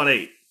 2, 8 on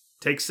 8,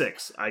 take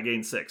 6, I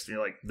gain 6, and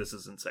you're like, this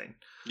is insane.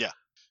 Yeah.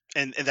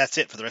 And that's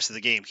it for the rest of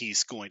the game.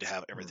 He's going to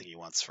have everything he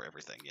wants for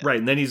everything. Yeah. Right,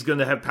 and then he's going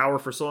to have power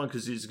for so long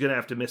because he's going to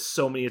have to miss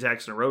so many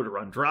attacks in a row to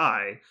run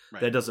dry.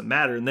 That doesn't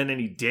matter. And then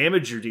any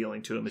damage you're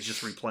dealing to him is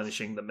just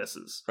replenishing the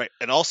misses. Right,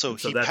 and also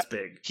so that's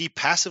big. He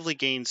passively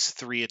gains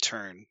 3 a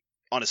turn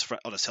on his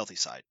healthy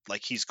side.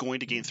 Like he's going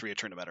to gain 3 a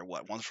turn no matter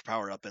what. 1 for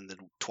power up, and then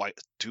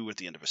 2 at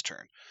the end of his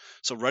turn.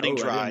 So running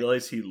dry. I didn't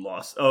realize he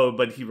lost. Oh,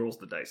 but he rolls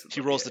the dice.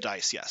 He rolls the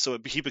dice, yeah. So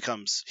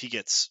he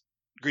gets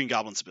Green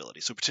Goblin's ability,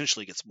 so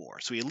potentially gets more.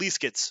 So he at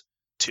least gets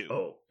 2.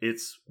 Oh,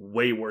 it's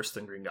way worse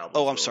than Green Goblin.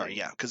 Oh, I'm sorry,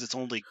 yeah, because it's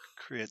only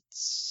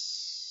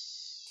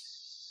crits.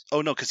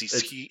 Oh no, because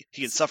he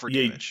can suffer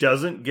damage. He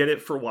doesn't get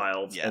it for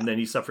wilds, and then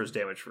he suffers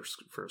damage for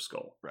a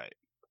skull. Right.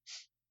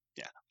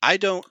 Yeah, I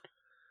don't.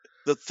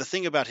 The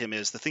thing about him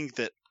is the thing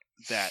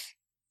that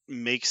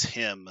makes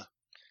him.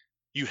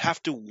 You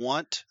have to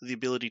want the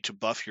ability to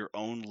buff your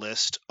own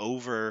list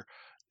over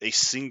a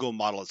single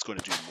model that's going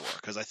to do more,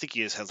 because I think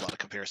he has a lot of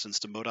comparisons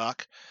to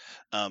MODOK.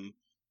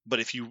 But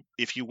if you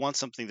want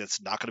something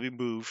that's not going to be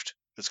moved,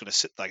 that's going to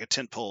sit like a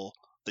tent pole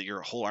that your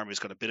whole army is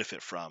going to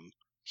benefit from,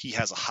 he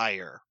has a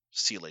higher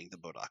ceiling than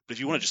MODOK. But if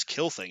you want to just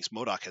kill things,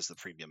 MODOK has the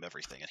premium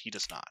everything, and he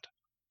does not.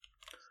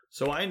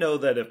 So I know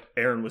that if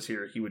Aaron was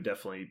here, he would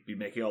definitely be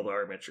making all the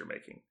arguments you're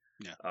making.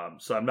 Yeah.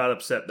 So I'm not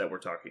upset that we're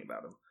talking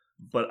about him.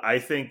 But I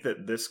think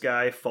that this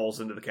guy falls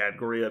into the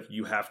category of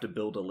you have to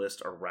build a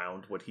list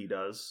around what he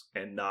does,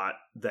 and not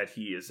that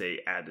he is a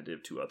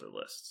additive to other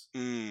lists.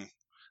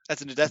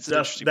 That's an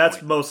interesting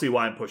point. Mostly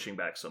why I'm pushing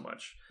back so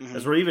much. Mhm.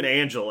 As we're even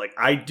Angel, like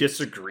I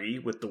disagree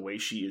with the way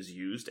she is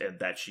used and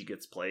that she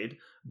gets played,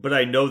 but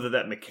I know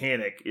that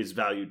mechanic is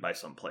valued by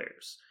some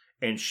players,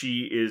 and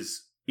she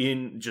is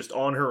just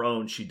on her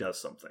own. She does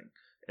something,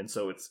 and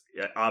so it's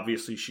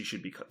obviously she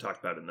should be talked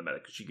about in the meta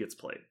because she gets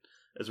played.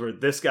 As where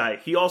this guy,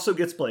 he also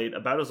gets played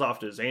about as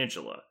often as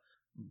Angela,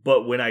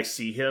 but when I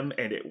see him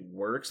and it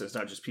works, it's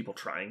not just people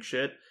trying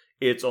shit.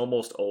 It's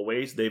almost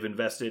always they've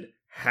invested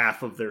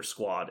half of their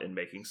squad in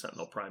making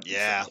Sentinel Prime.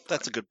 Yeah,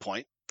 that's a good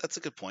point.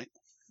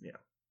 Yeah.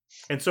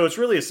 And so it's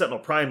really a Sentinel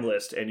Prime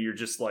list, and you're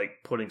just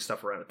like putting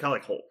stuff around it, kind of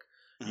like Hulk.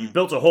 Mhm. You've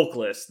built a Hulk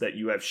list that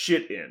you have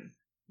shit in,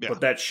 Yeah.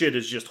 but that shit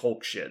is just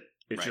Hulk shit.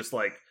 It's Right. just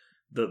like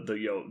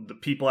the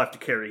people have to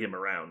carry him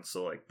around,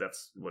 so like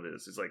that's what it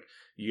is. It's like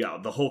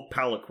the Hulk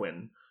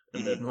Palanquin,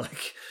 and then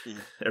like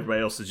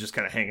everybody else is just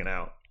kind of hanging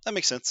out. That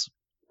makes sense.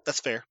 That's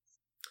fair.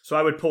 So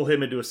I would pull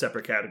him into a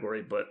separate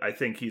category, but I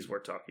think he's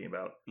worth talking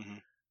about.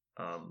 Mhm.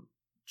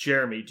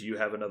 Jeremy, do you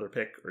have another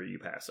pick, or are you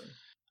passing?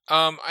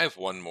 I have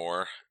one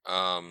more.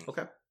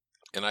 Okay.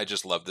 And I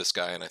just love this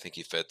guy, and I think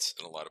he fits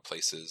in a lot of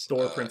places.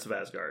 Thor, Prince of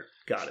Asgard.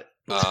 Got it.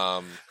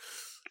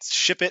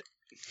 Ship it.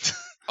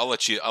 I'll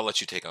let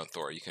you take on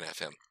Thor. You can have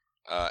him.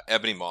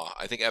 Ebony Maw.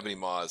 I think Ebony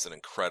Maw is an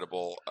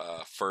incredible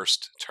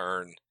first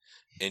turn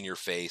in your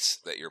face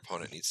that your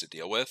opponent needs to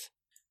deal with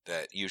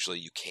that usually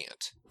you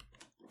can't.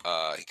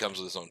 He comes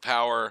with his own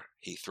power.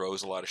 He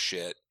throws a lot of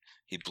shit.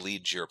 He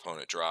bleeds your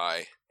opponent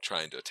dry,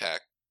 trying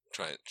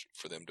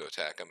for them to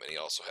attack him, and he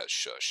also has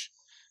Shush.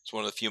 It's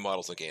one of the few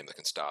models in the game that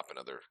can stop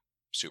another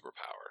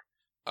superpower.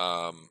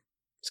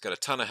 He's got a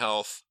ton of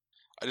health.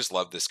 I just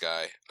love this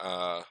guy.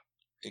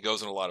 He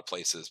goes in a lot of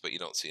places, but you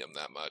don't see him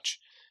that much.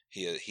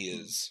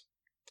 He's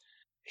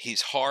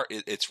hard.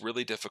 It's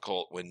really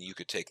difficult when you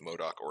could take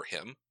MODOK or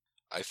him.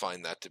 I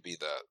find that to be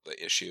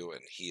the issue,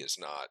 and he is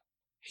not.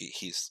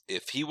 He's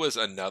if he was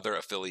another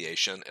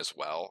affiliation as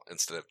well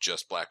instead of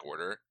just Black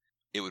Order,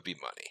 it would be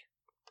money.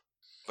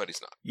 But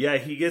he's not. Yeah,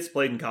 he gets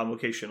played in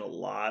Convocation a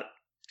lot,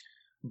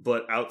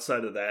 but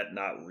outside of that,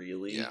 not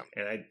really. Yeah.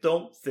 And I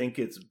don't think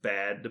it's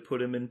bad to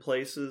put him in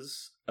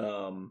places.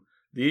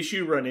 The issue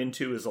you run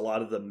into is a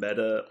lot of the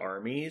meta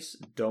armies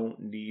don't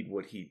need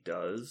what he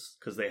does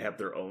because they have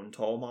their own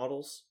tall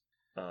models.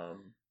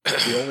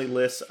 The only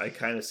lists I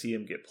kind of see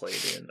him get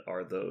played in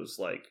are those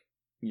like,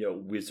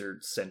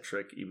 wizard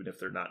centric, even if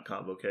they're not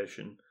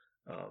Convocation,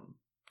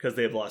 because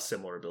they have a lot of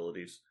similar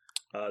abilities.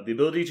 The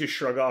ability to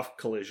shrug off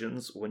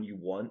collisions when you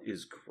want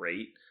is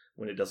great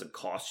when it doesn't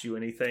cost you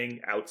anything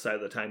outside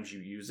of the times you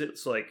use it.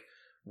 So like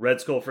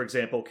Red Skull, for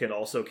example, can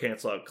also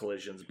cancel out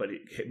collisions, but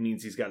it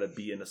means he's got to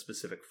be in a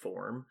specific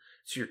form.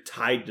 So you're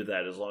tied to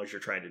that as long as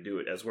you're trying to do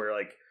it. As where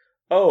like,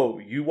 oh,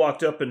 you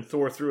walked up and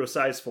Thor threw a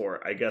size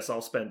 4. I guess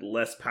I'll spend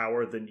less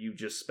power than you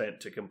just spent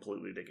to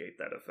completely negate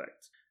that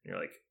effect. And you're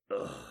like,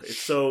 ugh, it's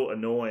so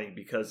annoying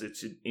because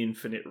it's an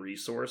infinite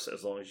resource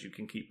as long as you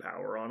can keep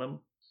power on him,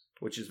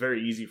 which is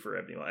very easy for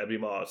Ebony Maw. Ebony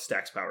Maw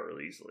stacks power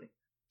really easily.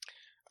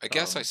 I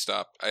guess I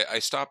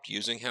stopped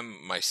using him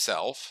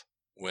myself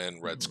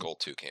when Red Skull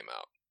 2 came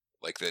out.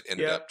 Like that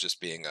ended up just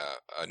being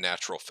a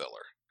natural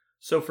filler.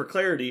 So for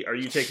clarity, are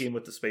you taking him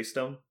with the Space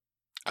Stone?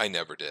 I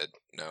never did,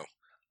 no.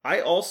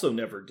 I also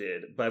never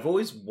did, but I've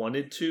always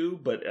wanted to,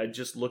 but I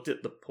just looked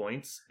at the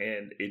points,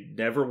 and it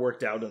never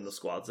worked out in the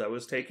squads I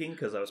was taking,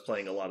 because I was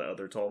playing a lot of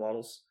other tall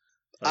models.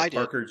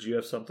 Parker, do you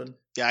have something?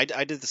 Yeah,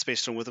 I did the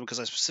Space Stone with him, because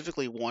I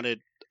specifically wanted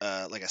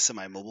like a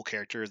semi-mobile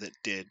character that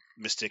did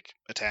mystic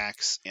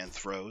attacks and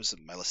throws,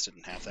 and my list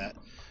didn't have that.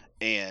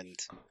 And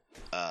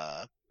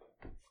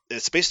the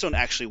Space Stone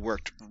actually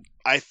worked.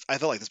 I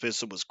felt like the Space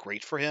Stone was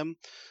great for him.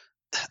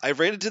 I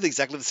ran into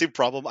exactly the same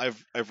problem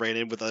I've ran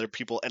in with other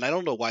people, and I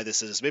don't know why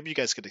this is. Maybe you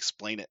guys could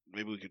explain it.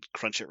 Maybe we could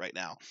crunch it right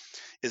now.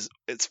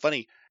 It's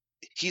funny.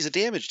 He's a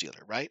damage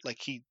dealer, right? Like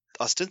he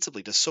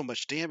ostensibly does so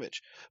much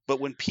damage, but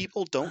when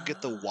people don't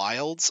get the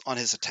wilds on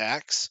his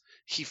attacks,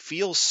 he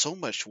feels so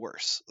much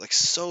worse. Like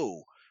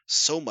so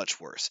much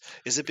worse.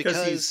 Is it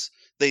because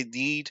they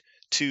need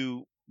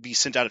to be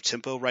sent out of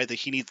tempo, right? That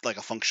he needs like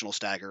a functional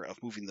stagger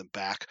of moving them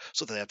back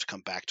so that they have to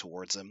come back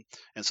towards him,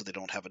 and so they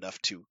don't have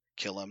enough to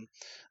kill him.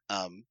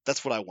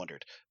 That's what I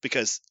wondered,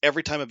 because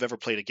every time I've ever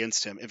played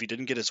against him, if he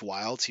didn't get his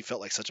wilds, he felt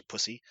like such a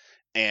pussy.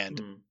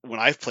 And when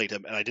I've played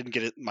him and I didn't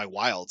get my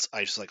wilds,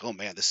 I just like, oh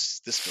man,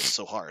 this feels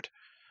so hard.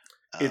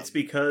 It's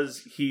because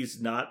he's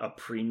not a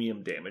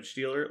premium damage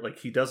dealer. Like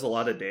he does a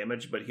lot of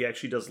damage, but he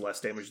actually does less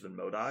damage than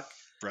MODOK.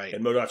 Right.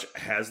 And MODOK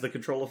has the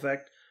control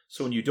effect.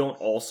 So when you don't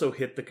also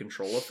hit the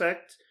control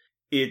effect,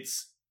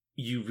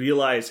 you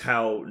realize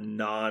how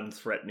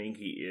non-threatening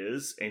he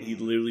is, and he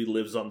literally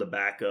lives on the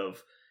back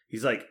of,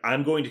 he's like,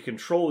 I'm going to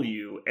control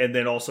you and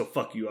then also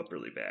fuck you up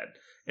really bad.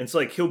 And so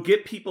like he'll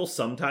get people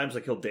sometimes,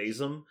 like he'll daze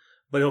them,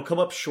 but he'll come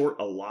up short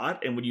a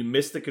lot, and when you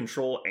miss the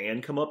control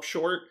and come up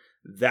short,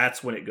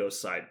 that's when it goes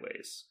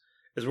sideways.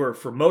 As where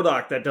for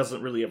MODOK, that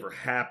doesn't really ever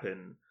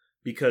happen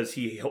because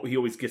he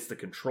always gets the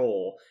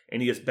control,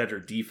 and he has better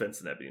defense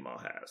than Ebony Maw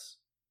has.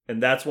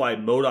 And that's why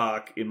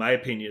MODOK, in my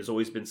opinion, has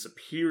always been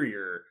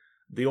superior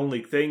The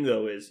only thing,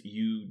 though, is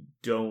you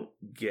don't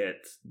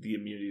get the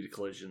immunity to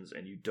collisions,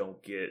 and you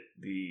don't get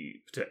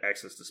to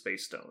access to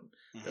Space Stone.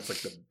 That's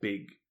like the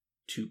big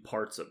 2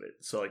 parts of it.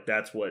 So like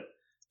that's what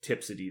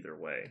tips it either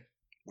way.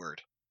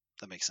 Word.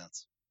 That makes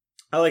sense.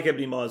 I like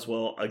Ebony Maw as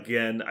well.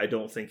 Again, I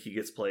don't think he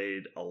gets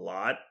played a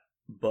lot,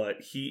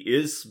 but he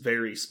is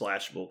very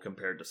splashable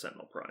compared to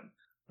Sentinel Prime.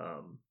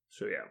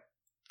 So yeah.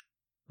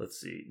 Let's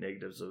see.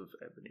 Negatives of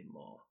Ebony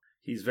Maw.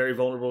 He's very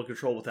vulnerable to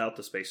control without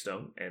the Space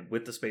Stone, and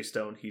with the Space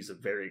Stone, he's a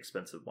very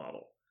expensive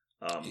model.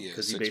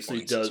 Because he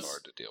basically does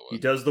hard to deal with. He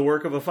does the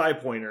work of a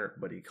 5-pointer,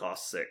 but he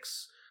costs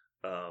 6.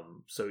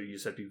 So you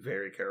just have to be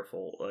very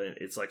careful.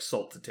 It's like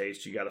salt to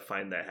taste. You got to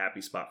find that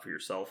happy spot for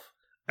yourself.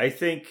 I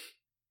think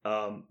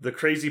the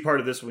crazy part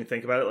of this, when we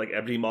think about it, like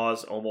Ebony Maw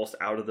is almost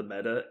out of the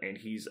meta, and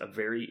he's a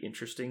very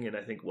interesting and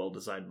I think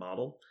well-designed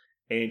model.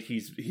 And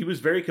he was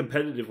very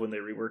competitive when they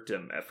reworked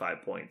him at 5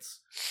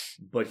 points,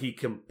 but he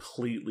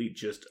completely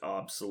just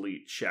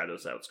obsolete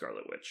shadows out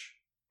Scarlet Witch.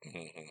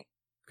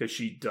 Because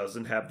she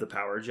doesn't have the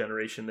power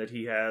generation that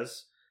he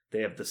has.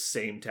 They have the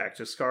same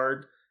tactics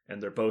card,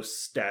 and they're both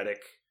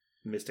static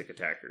mystic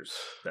attackers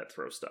that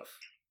throw stuff.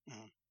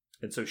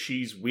 And so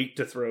she's weak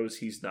to throws,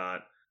 he's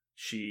not.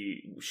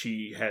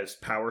 She has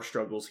power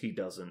struggles, he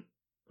doesn't.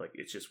 Like,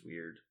 it's just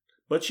weird.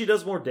 But she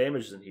does more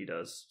damage than he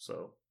does,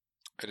 so...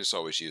 I just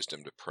always used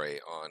him to prey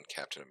on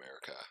Captain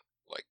America.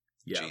 Like,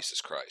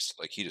 Jesus Christ.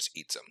 Like, he just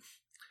eats him.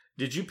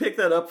 Did you pick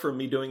that up from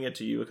me doing it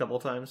to you a couple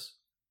of times?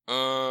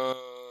 I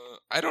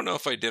don't know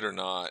if I did or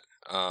not.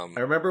 I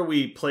remember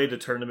we played a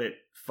tournament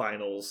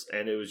finals,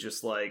 and it was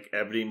just like,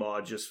 Ebony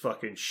Maw just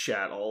fucking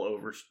shat all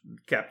over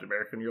Captain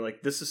America, and you're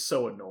like, this is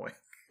so annoying.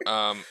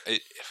 I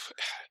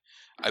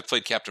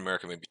played Captain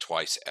America maybe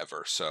twice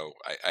ever, so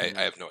I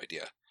have no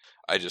idea.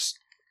 I just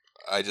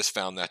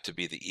found that to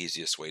be the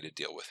easiest way to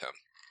deal with him.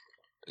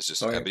 It's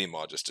just Ebony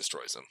Maw just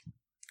destroys him.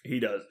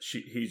 He does.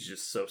 He's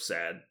just so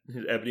sad.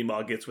 Ebony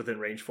Maw gets within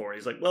range 4, and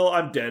he's like, well,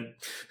 I'm dead.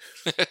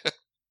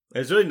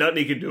 There's really nothing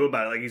he can do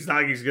about it. Like,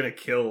 he's going to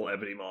kill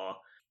Ebony Maw.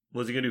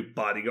 Was he going to do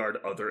bodyguard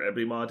other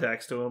Ebony Maw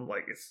attacks to him?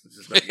 Like, it's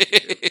just nothing he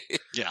can do.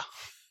 Yeah.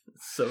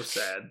 It's so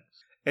sad.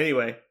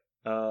 Anyway,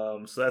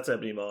 so that's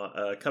Ebony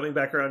Maw. Coming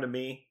back around to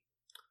me,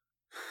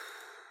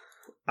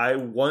 I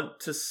want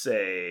to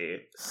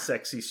say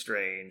Sexy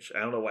Strange. I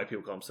don't know why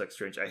people call him Sexy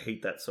Strange. I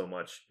hate that so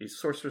much. He's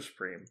Sorcerer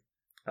Supreme.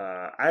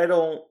 I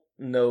don't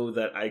know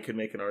that I could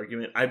make an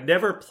argument. I've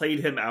never played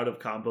him out of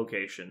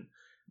Convocation,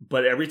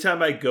 but every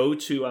time I go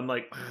to, I'm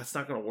like, it's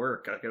not going to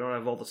work. Like, I don't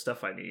have all the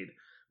stuff I need.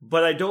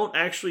 But I don't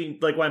actually,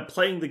 like, when I'm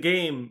playing the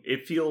game,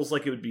 it feels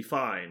like it would be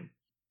fine.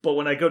 But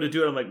when I go to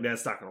do it, I'm like, nah,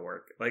 it's not going to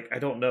work. Like, I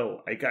don't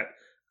know.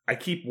 I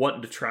keep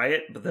wanting to try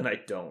it, but then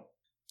I don't.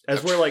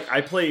 As where, like,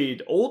 I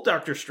played old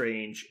Doctor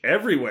Strange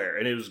everywhere,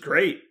 and it was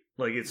great.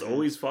 Like, it's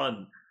always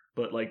fun.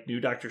 But, like, new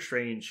Doctor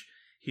Strange,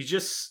 he's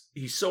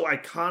so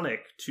iconic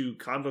to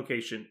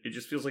Convocation, it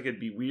just feels like it'd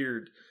be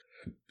weird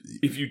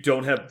if you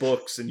don't have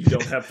books, and you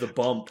don't have the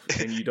bump,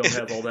 and you don't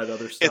have all that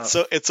other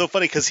stuff. It's so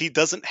funny, because he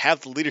doesn't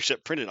have the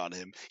leadership printed on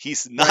him.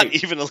 He's not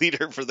even a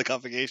leader for the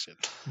Convocation.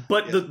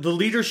 But the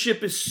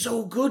leadership is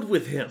so good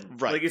with him.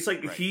 Right. Like, it's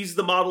like he's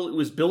the model it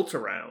was built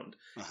around.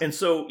 And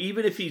so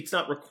even if he's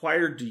not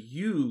required to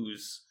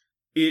use,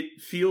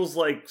 it feels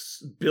like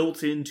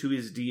built into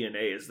his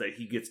DNA is that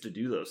he gets to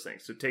do those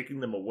things. So taking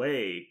them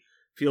away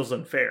feels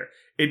unfair.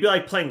 It'd be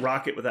like playing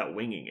Rocket without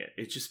winging it.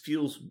 It just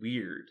feels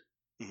weird.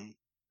 Mm-hmm.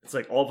 It's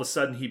like all of a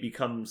sudden he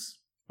becomes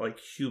like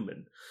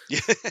human.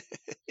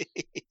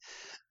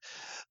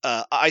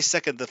 I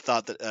second the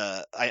thought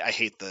that I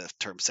hate the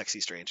term Sexy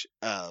Strange.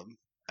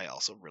 I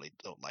also really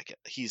don't like it.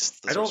 He's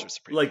the Sorcerer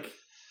Supreme. Like,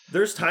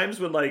 there's times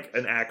when like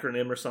an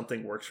acronym or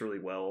something works really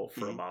well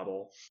for a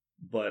model,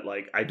 but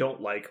like I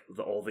don't like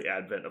all the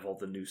advent of all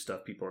the new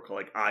stuff people are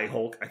calling like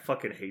I-Hulk. I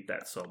fucking hate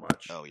that so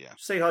much. Oh yeah.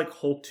 Just say like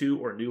Hulk 2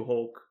 or New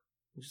Hulk.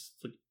 Just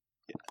like,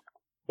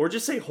 or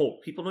just say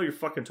Hulk. People know you're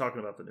fucking talking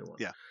about the new one.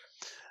 Yeah.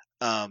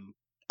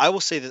 I will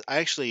say that I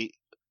actually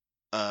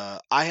I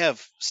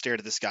have stared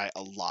at this guy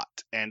a lot,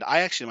 and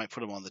I actually might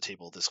put him on the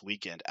table this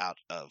weekend out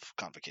of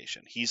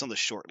Convocation. He's on the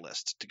short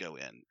list to go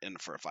in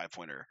for a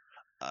 5-pointer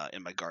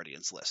in my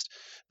Guardians list,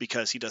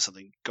 because he does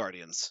something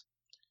Guardians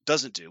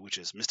doesn't do, which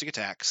is mystic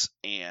attacks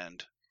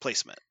and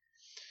placement.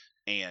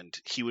 And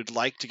he would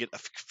like to get a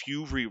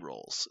few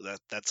rerolls.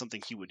 That's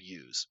something he would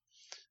use.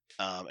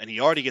 And he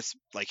already gets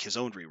like his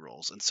own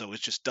rerolls, and so it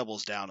just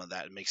doubles down on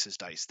that and makes his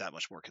dice that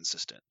much more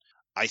consistent.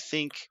 I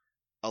think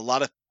a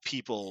lot of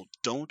people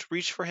don't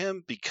reach for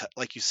him because,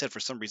 like you said, for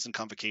some reason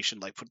Convocation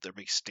like put their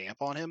big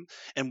stamp on him.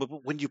 And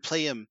when you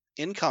play him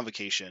in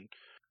Convocation,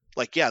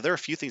 like, yeah, there are a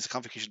few things that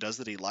Convocation does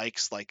that he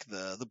likes, like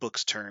the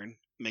book's turn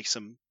makes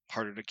him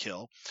harder to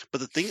kill.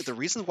 But the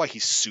reason why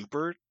he's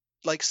super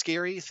like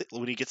scary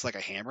when he gets like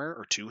a hammer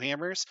or 2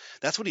 hammers,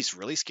 that's when he's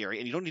really scary.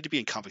 And you don't need to be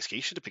in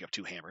Convocation to pick up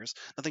 2 hammers.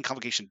 Nothing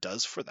Convocation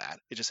does for that.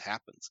 It just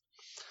happens.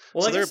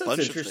 Well, so I guess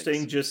that's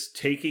interesting, just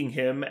taking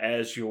him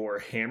as your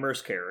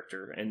hammers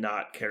character and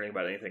not caring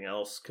about anything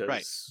else.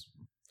 Because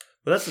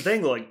But that's the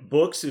thing, like,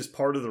 Books is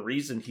part of the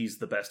reason he's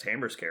the best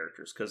Hammers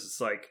characters, because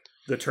it's like,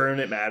 the turn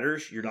it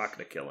matters, you're not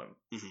going to kill him.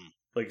 Mm-hmm.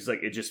 Like, it's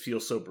like, it just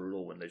feels so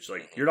brutal when they're just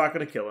like, you're not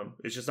going to kill him.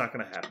 It's just not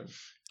going to happen.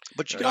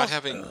 But you not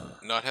can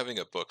not having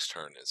a Books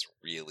turn is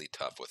really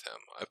tough with him.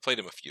 I've played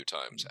him a few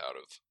times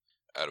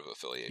out of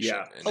affiliation.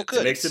 Yeah. And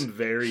good. It makes him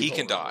very He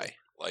vulnerable. can die.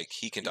 Like,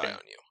 he can die on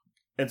you.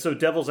 And so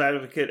Devil's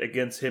Advocate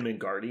against him in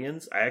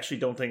Guardians, I actually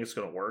don't think it's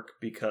going to work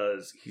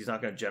because he's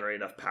not going to generate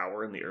enough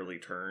power in the early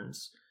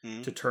turns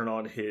to turn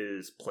on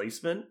his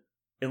placement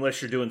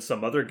unless you're doing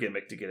some other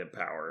gimmick to get him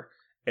power.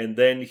 And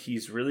then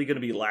he's really going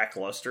to be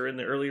lackluster in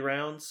the early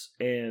rounds.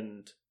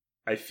 And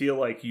I feel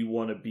like you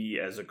want to be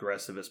as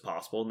aggressive as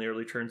possible in the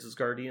early turns as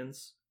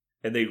Guardians.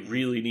 And they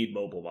really need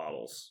mobile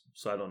models.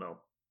 So I don't know.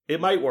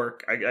 It might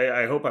work.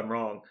 I hope I'm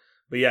wrong.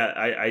 But yeah,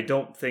 I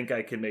don't think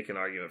I can make an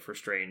argument for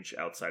Strange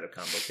outside of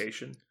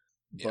Convocation.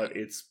 Yeah. But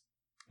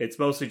it's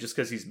mostly just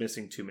because he's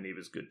missing too many of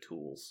his good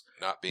tools.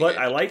 But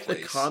I like the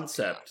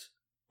concept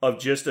of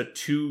just a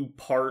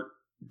 2-part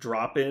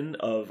drop-in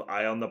of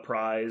Eye on the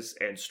Prize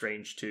and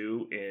Strange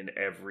 2 in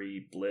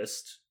every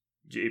list.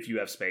 If you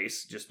have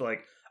space, just be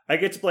like, I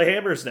get to play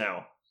Hammers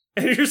now.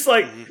 And you're just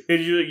like, and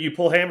you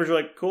pull Hammers, you're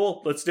like,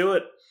 cool, let's do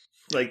it.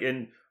 Like,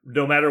 and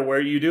no matter where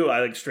you do, I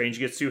think Strange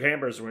gets 2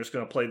 Hammers and we're just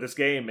going to play this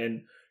game.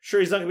 And sure,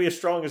 he's not going to be as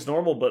strong as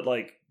normal, but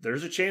like,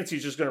 there's a chance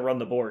he's just going to run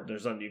the board and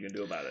there's nothing you can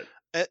do about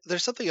it.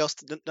 There's something else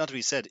not to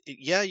be said.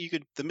 Yeah, you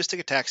could. The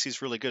Mystic Attacks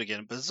is really good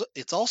again, but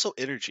it's also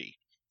energy.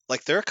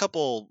 Like, there are a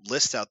couple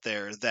lists out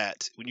there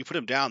that when you put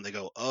them down, they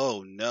go,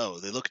 "Oh no!"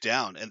 They look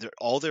down, and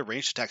all their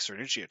ranged attacks are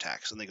energy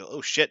attacks, and they go,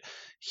 "Oh shit!"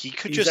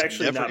 He's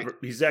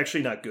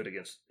actually not good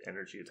against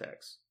energy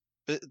attacks.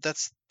 But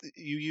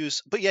you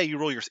use. But yeah, you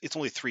roll your. It's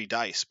only 3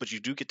 dice, but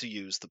you do get to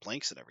use the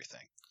blanks and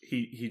everything.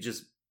 He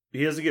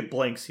doesn't get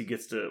blanks. He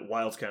gets to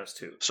wilds count as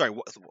 2. Sorry.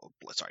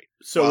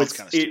 So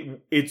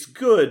it's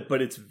good,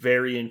 but it's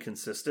very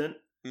inconsistent.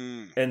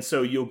 And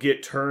so you'll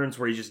get turns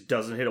where he just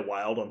doesn't hit a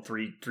wild on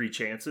three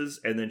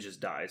chances and then just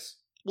dies.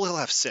 Well, he'll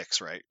have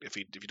 6, right? If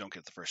you don't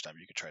get it the first time,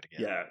 you can try it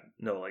again. Yeah,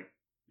 no, like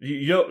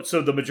you know.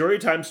 So the majority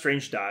of time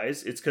Strange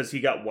dies, it's because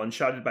he got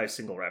one-shotted by a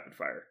single rapid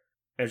fire.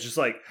 And it's just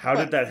like, how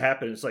did that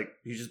happen? It's like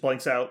he just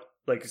blanks out.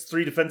 Like, it's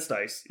 3 defense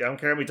dice. I don't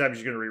care how many times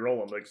you're going to re-roll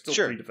them. Like, still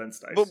 3 defense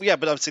dice. But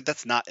I would say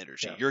that's not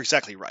energy. Yeah. You're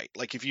exactly right.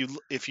 Like,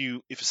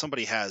 if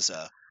somebody has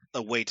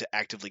a way to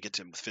actively get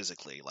to him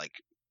physically, like,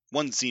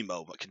 one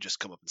Zemo can just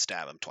come up and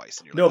stab him twice.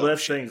 And but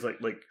that's things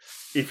like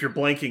if you're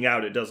blanking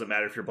out, it doesn't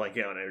matter if you're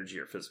blanking out on energy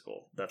or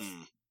physical.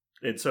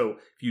 And so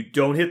if you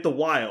don't hit the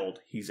wild,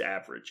 he's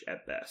average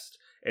at best.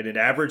 And an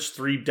average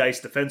 3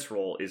 dice defense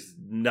roll is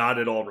not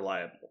at all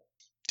reliable.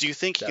 Do you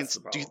think he can?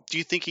 Do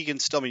you think he can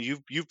still? I mean,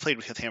 you've played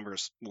with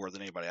Hammers more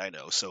than anybody I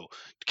know. So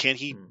can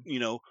he?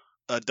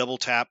 Double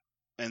tap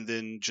and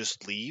then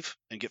just leave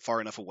and get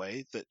far enough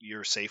away that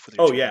you're safe with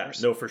your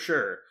Hammers? No, for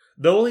sure.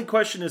 The only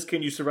question is,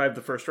 can you survive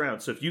the first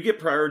round? So if you get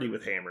priority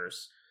with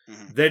Hammers,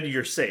 then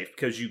you're safe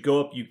because you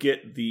go up, you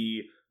get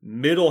the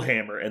middle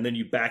hammer, and then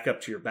you back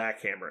up to your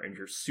back hammer, and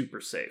you're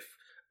super safe.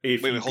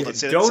 If you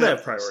don't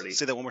have priority,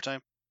 say that one more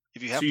time.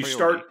 If you have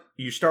priority,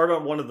 you start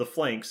on one of the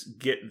flanks,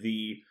 get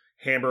the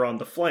hammer on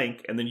the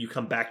flank, and then you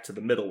come back to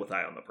the middle with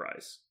Eye on the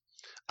Prize.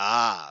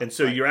 And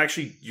so you're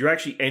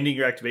actually ending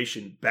your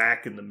activation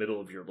back in the middle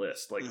of your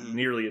list, like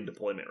nearly in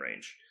deployment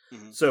range.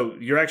 So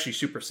you're actually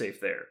super safe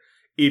there.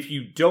 If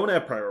you don't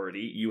have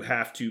priority, you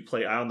have to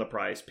play Eye on the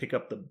Prize, pick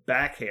up the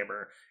back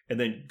hammer, and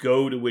then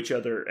go to which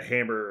other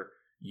hammer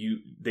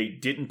they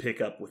didn't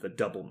pick up with a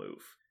double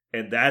move.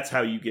 And that's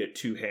how you get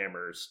 2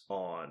 hammers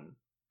on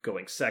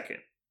going second.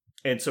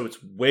 And so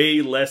it's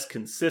way less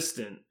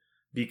consistent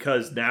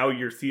because now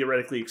you're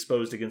theoretically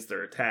exposed against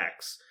their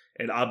attacks.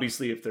 And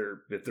obviously if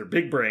they're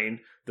big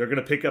brain, they're going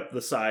to pick up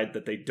the side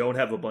that they don't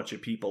have a bunch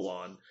of people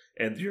on,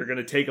 and you're going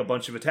to take a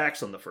bunch of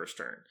attacks on the first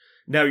turn.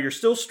 Now, you're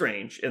still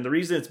Strange, and the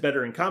reason it's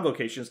better in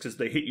Convocation is because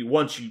they hit you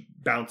once, you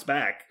bounce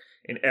back,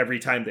 and every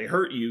time they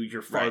hurt you,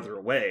 you're farther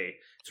away.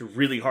 It's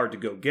really hard to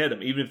go get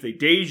them. Even if they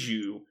daze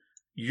you,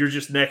 you're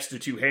just next to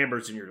 2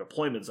 hammers in your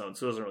deployment zone,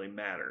 so it doesn't really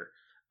matter.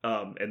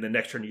 And the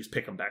next turn, you just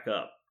pick them back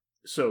up.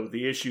 So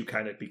the issue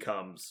kind of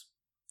becomes,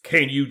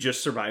 can you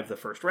just survive the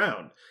first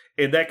round?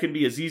 And that can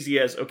be as easy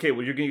as, okay,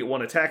 well, you're going to get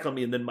 1 attack on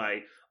me, and then my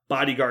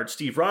bodyguard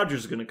Steve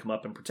Rogers is going to come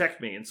up and protect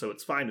me, and so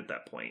it's fine at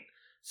that point.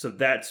 So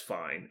that's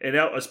fine. And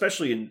now,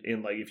 especially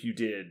in like, if you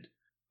did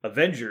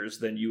Avengers,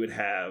 then you would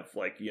have,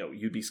 like,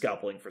 you'd be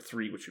scalpeling for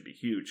 3, which would be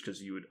huge,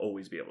 because you would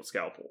always be able to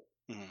scalpel.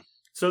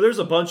 So there's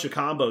a bunch of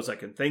combos I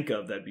can think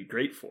of that'd be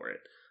great for it.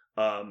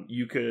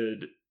 You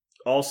could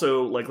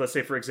also, like, let's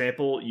say, for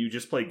example, you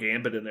just play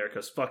Gambit in there,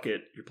 because fuck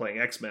it, you're playing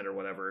X-Men or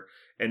whatever,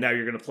 and now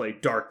you're going to play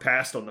Dark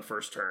Past on the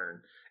first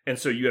turn, and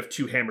so you have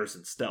 2 hammers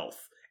in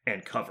stealth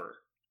and cover.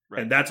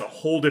 Right. And that's a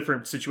whole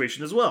different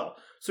situation as well.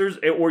 So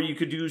or you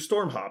could do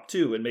Stormhop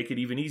too and make it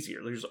even easier.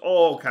 There's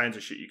all kinds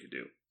of shit you could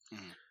do.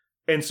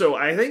 And so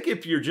I think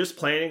if you're just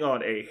planning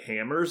on a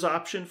Hammers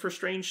option for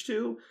Strange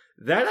 2,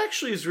 that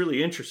actually is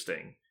really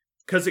interesting.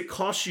 because it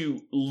costs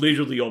you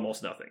literally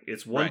almost nothing.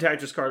 It's one Right.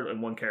 tactics card and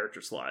one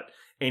character slot,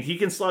 and he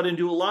can slot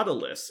into a lot of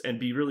lists and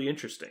be really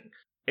interesting.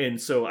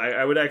 And so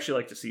I would actually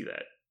like to see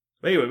that.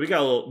 But anyway, we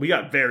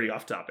got very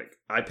off topic.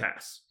 I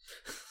pass.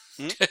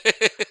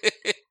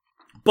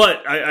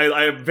 But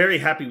I'm very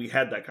happy we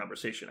had that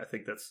conversation. I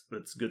think that's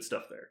good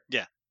stuff there.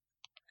 Yeah.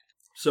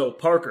 So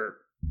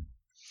Parker,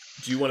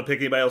 do you want to pick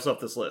anybody else off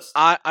this list?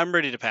 I'm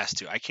ready to pass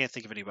too. I can't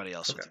think of anybody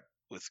else Okay.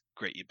 with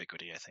great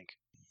ubiquity, I think.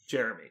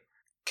 Jeremy.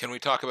 Can we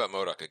talk about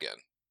MODOK again?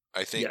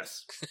 I think.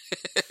 Yes.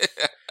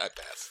 I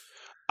pass.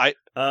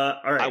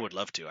 All right. I would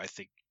love to. I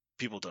think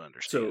people don't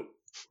understand. So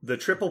the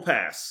triple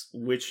pass,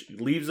 which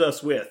leaves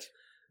us with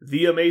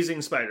The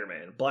Amazing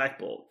Spider-Man, Black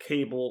Bolt,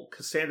 Cable,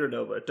 Cassandra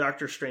Nova,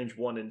 Doctor Strange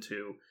 1 and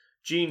 2,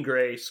 Jean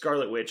Grey,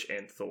 Scarlet Witch,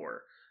 and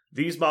Thor.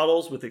 These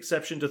models, with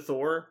exception to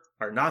Thor,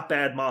 are not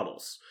bad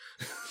models.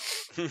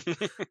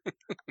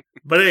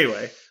 But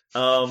anyway,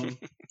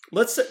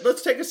 let's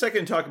take a second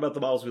and talk about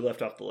the models we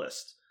left off the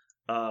list.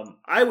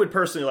 I would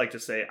personally like to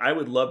say I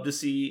would love to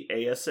see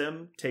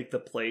ASM take the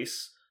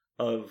place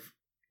of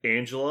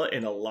Angela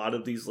in a lot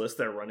of these lists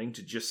that are running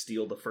to just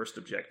steal the first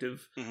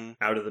objective Mhm.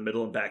 out of the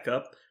middle and back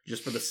up,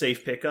 just for the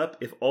safe pickup.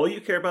 If all you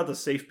care about the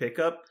safe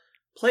pickup,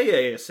 play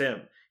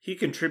ASM. He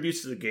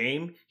contributes to the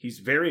game. He's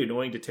very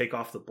annoying to take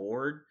off the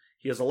board.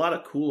 He has a lot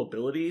of cool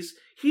abilities.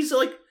 He's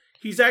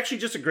actually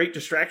just a great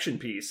distraction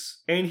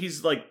piece, and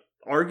he's like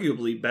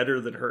arguably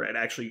better than her at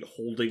actually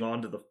holding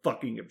on to the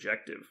fucking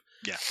objective.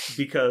 Yeah.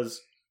 Because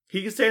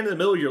he can stand in the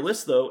middle of your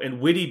list, though, and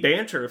witty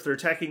banter if they're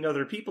attacking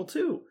other people,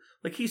 too.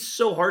 Like, he's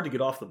so hard to get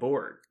off the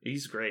board.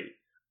 He's great.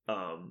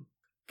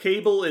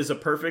 Cable is a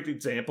perfect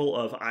example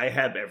of I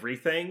have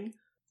everything,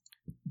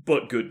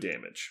 but good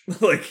damage.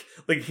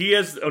 like he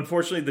has,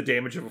 unfortunately, the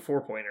damage of a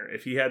 4-pointer.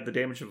 If he had the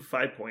damage of a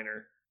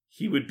 5-pointer,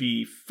 he would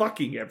be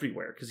fucking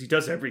everywhere, because he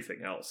does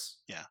everything else.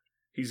 Yeah.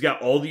 He's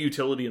got all the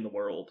utility in the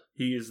world.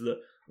 He is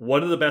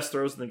one of the best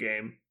throws in the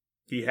game.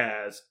 He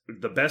has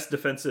the best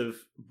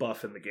defensive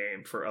buff in the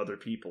game for other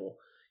people.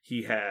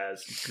 He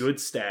has good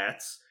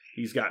stats.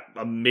 He's got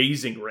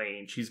amazing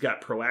range. He's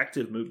got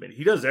proactive movement.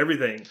 He does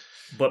everything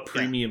but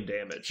premium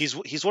damage. He's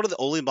one of the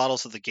only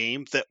models of the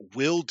game that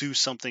will do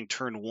something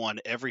turn one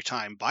every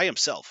time by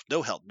himself.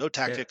 No help, no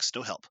tactics,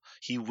 no help.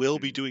 He will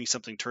be doing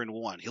something turn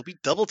one. He'll be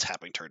double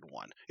tapping turn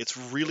one. It's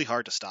really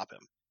hard to stop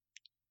him.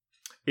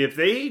 If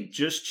they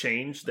just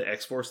changed the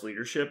X-Force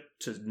leadership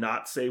to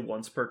not say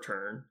once per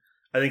turn,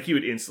 I think he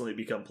would instantly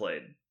become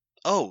played.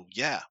 Oh,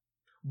 yeah.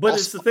 But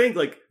Also- it's the thing,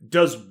 like,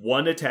 does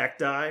one attack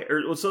die?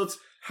 So it's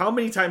how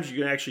many times you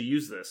can actually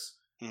use this?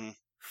 Mhm.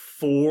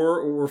 4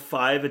 or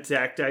 5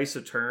 attack dice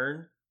a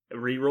turn,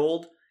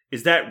 rerolled?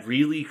 Is that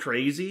really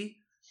crazy?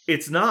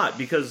 It's not,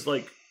 because,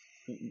 like,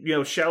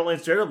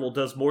 Shadowlands Daredevil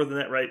does more than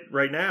that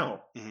right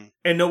now. Mhm.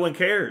 And no one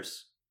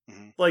cares.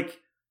 Mhm.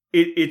 Like,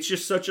 it's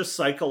just such a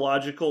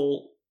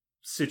psychological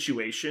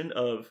situation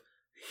of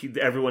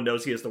everyone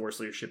knows he has the worst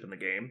leadership in the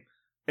game.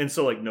 And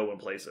so, like, no one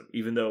plays him,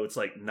 even though it's,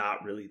 like,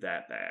 not really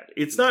that bad.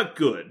 It's not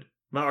good. I'm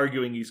not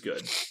arguing he's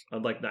good,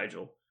 unlike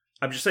Nigel.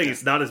 I'm just saying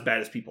it's not as bad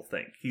as people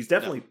think. He's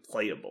definitely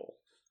playable.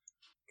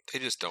 They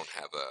just don't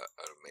have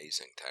an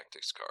amazing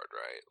tactics card,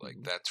 right?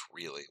 Like, that's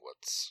really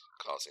what's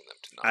causing them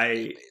to not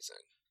be amazing.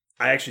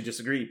 I actually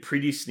disagree.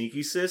 Pretty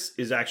Sneaky Sis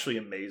is actually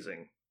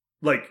amazing.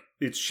 Like,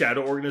 it's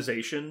Shadow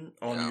Organization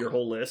on your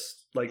whole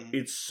list. Like,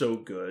 it's so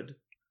good.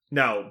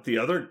 Now, the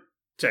other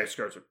tactics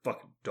cards are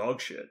fucking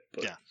dog shit.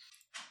 But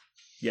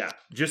yeah,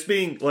 just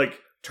being, like,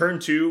 turn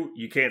 2,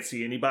 you can't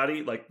see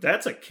anybody. Like,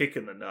 that's a kick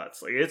in the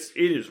nuts. Like, it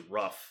is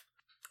rough.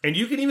 And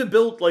you can even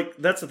build, like,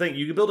 that's the thing.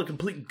 You can build a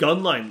complete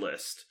gunline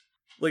list.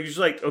 Like, you're just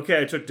like,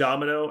 okay, I took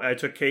Domino, and I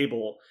took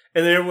Cable,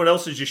 and then everyone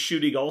else is just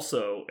shooting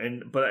also,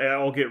 but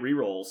I'll get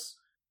rerolls.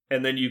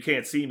 And then you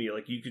can't see me.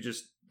 Like, you could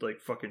just, like,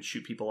 fucking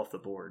shoot people off the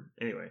board.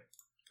 Anyway.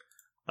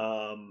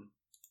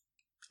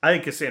 I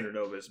think Cassandra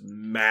Nova is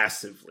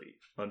massively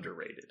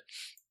underrated.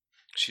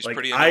 She's like,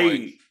 pretty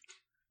annoying.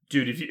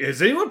 Dude,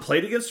 has anyone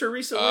played against her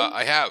recently?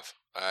 I have.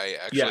 I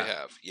actually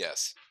have,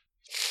 yes.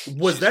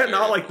 Was She's that very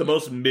not, like, the annoying.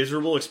 most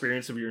miserable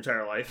experience of your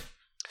entire life?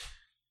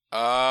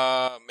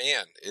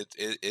 Man,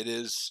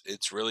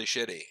 it's really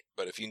shitty.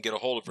 But if you can get a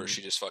hold of her,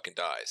 she just fucking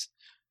dies.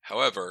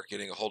 However,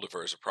 getting a hold of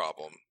her is a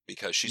problem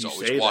because she's You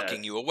always say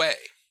walking that. you away.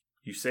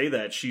 You say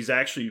that. She's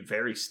actually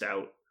very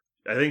stout.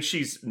 I think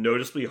she's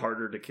noticeably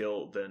harder to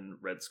kill than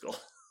Red Skull.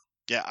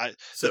 Yeah,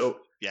 So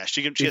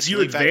she if has you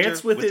healing advance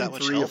factor with within that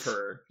much 3 health. of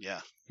her,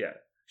 Yeah.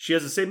 she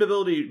has the same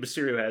ability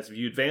Mysterio has. If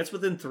you advance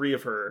within 3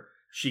 of her,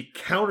 she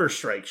counter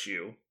strikes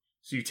you.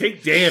 So you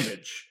take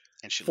damage.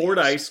 And she 4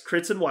 leaves. dice,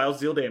 crits and wilds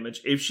deal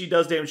damage. If she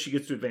does damage, she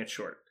gets to advance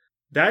short.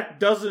 That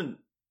doesn't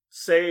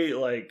say,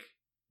 like,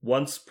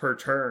 once per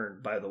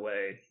turn, by the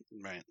way.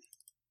 Right.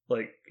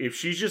 Like, if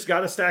she's just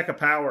got a stack of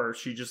power,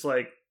 she just,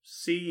 like,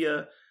 see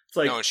ya. It's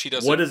like, No, and she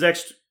doesn't. what does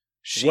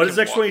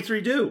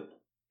X23 do?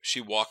 She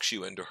walks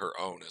you into her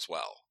own as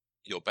well.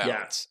 You'll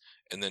bounce,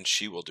 and then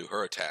she will do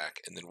her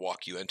attack, and then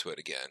walk you into it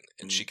again,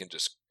 and she can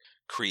just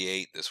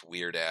create this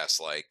weird ass,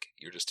 like,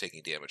 you're just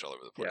taking damage all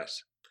over the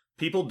place.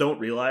 people don't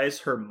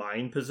realize her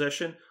mind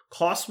possession.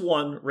 Cost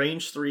 1,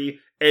 range 3,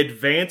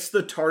 advance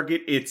the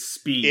target its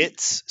speed.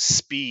 It's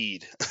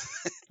speed.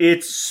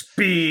 It's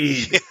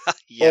speed.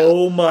 Yeah.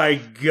 Oh my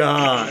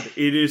god.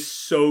 It is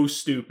so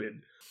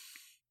stupid.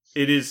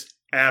 It is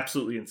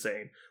absolutely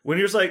insane. When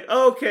you're just like,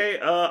 oh, okay,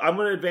 I'm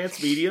going to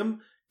advance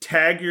medium,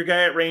 tag your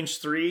guy at range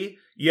 3.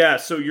 Yeah,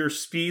 so your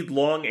speed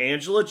long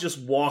Angela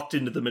just walked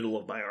into the middle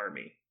of my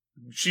army.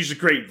 She's a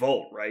great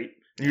Volt, right?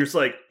 And you're just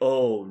like,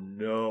 oh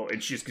no.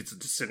 And she just gets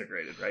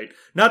disintegrated, right?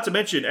 Not to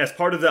mention, as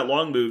part of that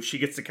long move, she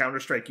gets to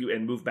counterstrike you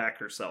and move back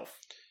herself.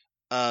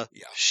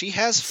 She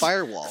has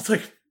Firewall. It's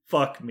like,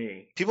 fuck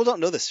me. People don't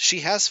know this.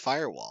 She has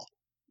Firewall.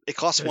 It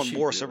costs Does 1 she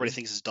more, so really? everybody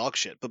thinks it's dog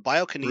shit. But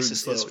Biokinesis Rude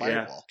is slow,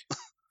 yeah. Firewall.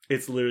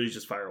 It's literally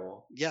just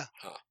Firewall. Yeah.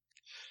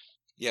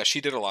 Yeah,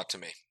 she did a lot to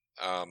me.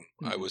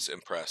 I was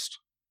impressed.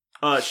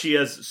 She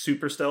has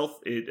super stealth.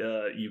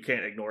 You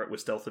can't ignore it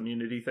with stealth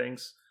immunity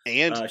things.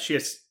 And she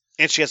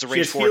has a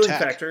range 4 healing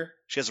attack. factor.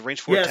 She has a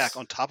range 4 Yes. attack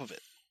on top of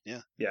it.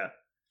 Yeah.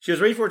 She has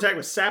range 4 attack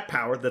with sap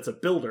power. That's a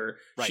builder.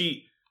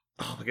 Right.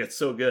 Oh my god, it's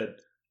so good.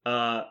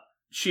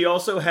 She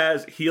also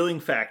has healing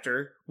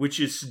factor, which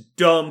is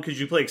dumb because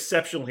you play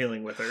exceptional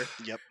healing with her.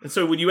 Yep. And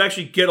so when you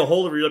actually get a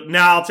hold of her, you're like,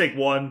 nah, I'll take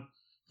 1.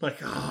 Like,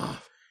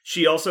 ah.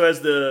 She also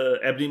has the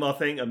Ebony Maw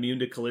thing, immune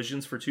to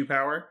collisions for 2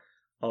 power.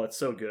 Oh, it's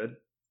so good.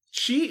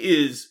 She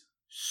is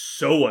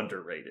so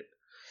underrated.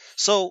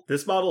 So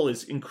This model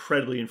is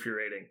incredibly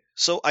infuriating.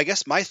 So I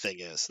guess my thing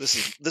is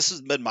this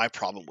has been my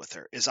problem with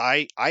her is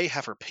I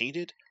have her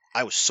painted.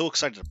 I was so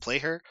excited to play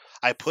her.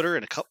 I put her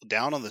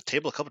down on the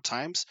table a couple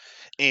times,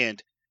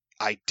 and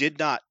I did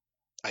not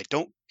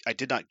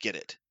get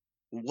it.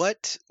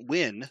 When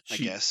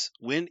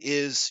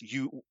is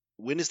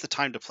the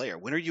time to play her?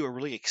 When are you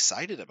really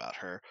excited about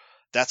her?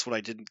 That's what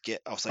I didn't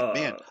get. I was like,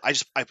 man,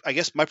 I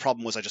guess my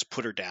problem was I just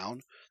put her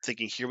down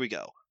thinking, here we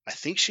go. I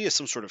think she is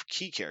some sort of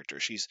key character.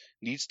 She's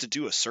needs to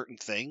do a certain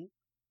thing.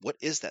 What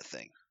is that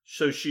thing?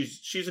 So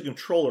she's a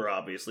controller,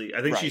 obviously.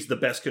 I think Right. she's the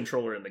best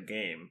controller in the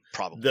game.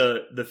 Probably.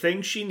 The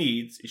thing she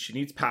needs is she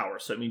needs power.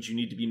 So it means you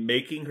need to be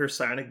making her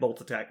Psionic Bolt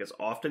attack as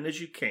often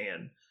as you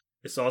can.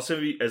 It's also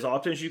as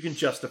often as you can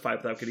justify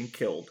without getting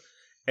killed.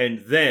 And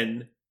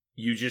then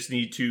you just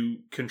need to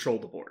control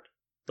the board.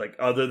 Like,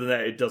 other than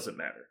that, it doesn't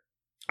matter.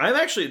 I'm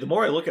actually, the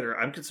more I look at her,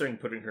 I'm considering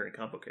putting her in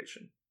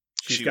Convocation.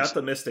 She's got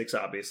the Mystics,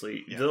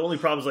 obviously. Yeah. The only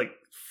problem is, like,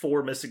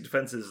 4 Mystic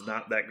defense is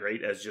not that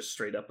great as just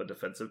straight up a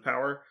defensive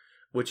power,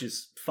 which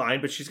is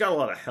fine, but she's got a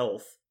lot of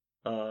health.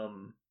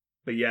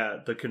 But yeah,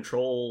 the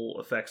control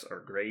effects are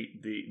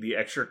great. The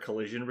extra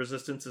collision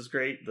resistance is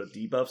great. The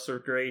debuffs are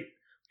great.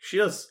 She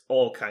does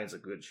all kinds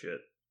of good shit.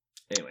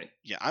 Anyway.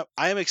 Yeah,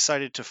 I am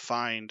excited to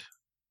find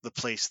the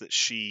place that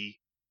she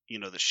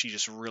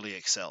just really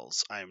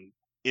excels.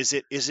 Is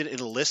it in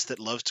a list that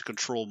loves to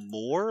control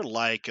more,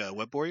 like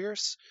Web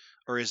Warriors,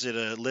 or is it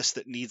a list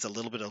that needs a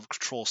little bit of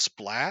control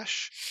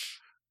splash?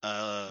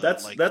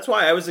 That's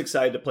why I was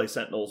excited to play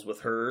Sentinels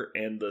with her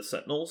and the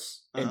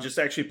Sentinels, and just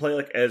actually play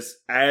like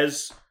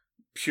as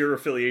pure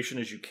affiliation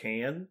as you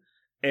can.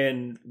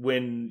 And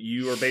when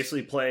you are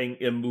basically playing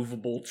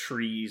immovable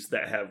trees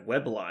that have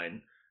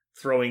webline,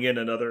 throwing in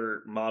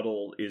another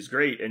model is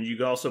great. And you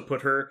can also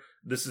put her,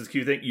 this is the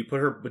cute thing, you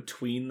put her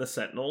between the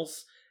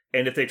Sentinels,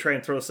 and if they try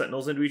and throw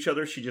Sentinels into each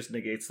other, she just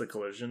negates the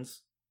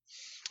collisions.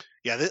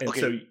 Yeah,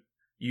 so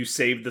you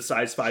save the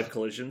size 5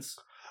 collisions.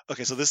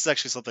 Okay, so this is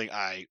actually something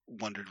I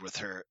wondered with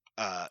her.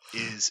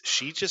 Is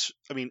she just,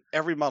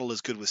 every model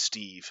is good with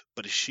Steve,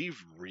 but is she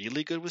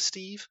really good with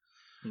Steve?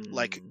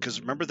 Like,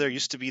 because remember there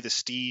used to be the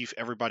Steve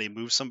everybody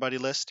moves somebody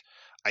list?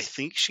 I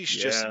think she's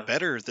just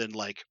better than,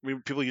 like,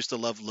 people used to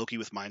love Loki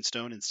with Mind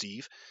Stone and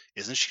Steve.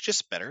 Isn't she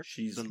just better?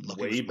 She's than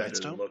Loki way with better Mind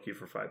Stone? than Loki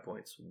for 5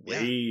 points.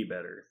 Way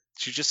better.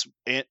 She just,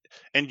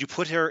 and you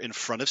put her in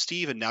front of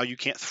Steve, and now you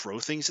can't throw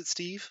things at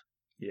Steve?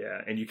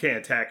 Yeah, and you can't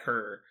attack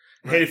her.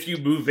 Right. And if you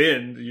move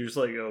in, you're just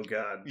like, oh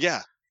god.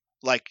 Yeah.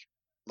 Like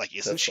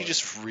isn't That's she funny.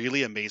 just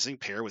really amazing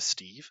pair with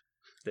Steve?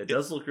 That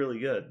does look really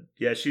good.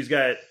 Yeah, she's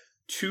got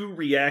 2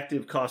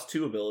 reactive cost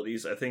 2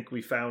 abilities. I think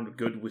we found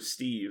good with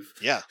Steve.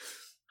 Yeah.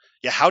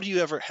 Yeah, how do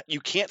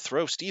you can't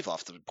throw Steve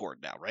off the board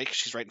now, right? Because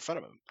she's right in front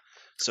of him.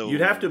 So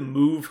You'd have to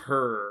move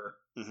her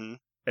Mhm.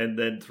 and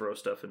then throw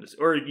stuff into,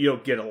 or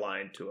get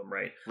aligned to him,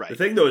 right? Right. The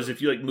thing though is,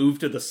 if you move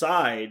to the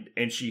side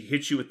and she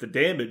hits you with the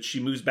damage,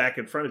 she moves back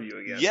in front of you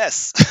again.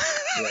 Yes.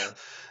 Yeah.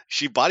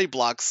 She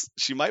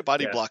might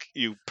body block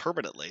you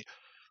permanently.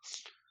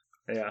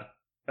 Yeah,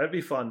 that'd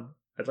be fun.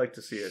 I'd like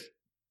to see it.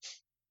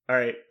 All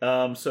right,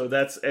 so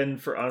that's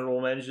end for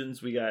honorable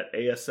mentions. We got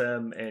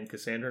ASM and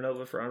Cassandra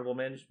Nova for honorable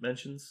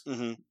mentions,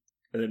 Mm-hmm.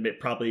 and then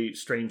probably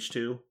Strange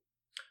 2.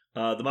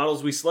 The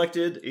models we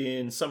selected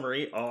in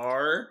summary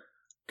are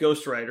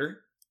Ghost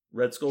Rider,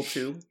 Red Skull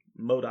 2,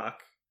 MODOK,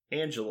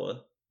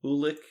 Angela,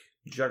 Ulik,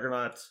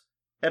 Juggernaut,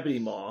 Ebony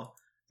Maw,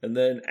 and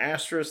then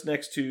Asterisk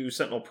next to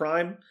Sentinel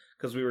Prime,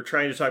 because we were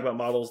trying to talk about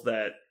models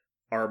that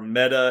are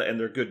meta and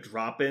they're good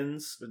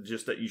drop-ins,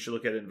 just that you should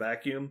look at in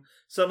vacuum.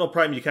 Sentinel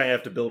Prime you kind of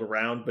have to build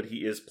around, but he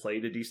is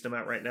played a decent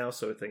amount right now,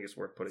 so I think it's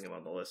worth putting him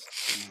on the list.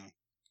 Mm-hmm.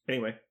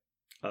 Anyway,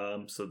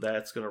 So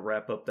that's going to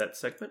wrap up that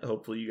segment.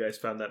 Hopefully you guys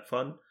found that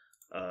fun.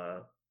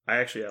 I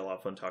actually had a lot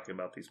of fun talking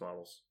about these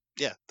models.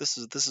 Yeah, this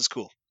is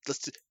cool.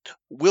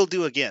 We'll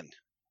do again.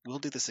 We'll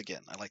do this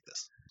again. I like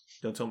this.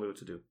 Don't tell me what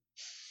to do.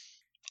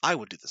 I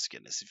would do this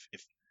again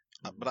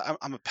but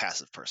I'm a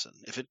passive person.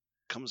 If it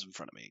comes in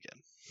front of me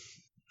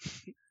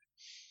again.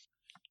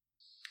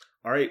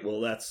 All right, well,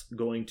 that's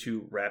going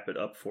to wrap it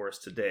up for us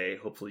today.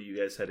 Hopefully you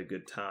guys had a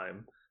good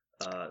time.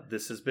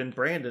 This has been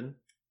Brandon.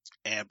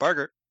 And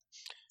Barger.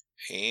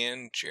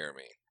 And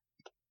Jeremy.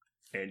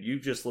 And you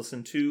just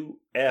listened to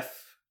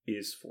F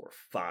is for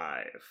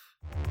 5.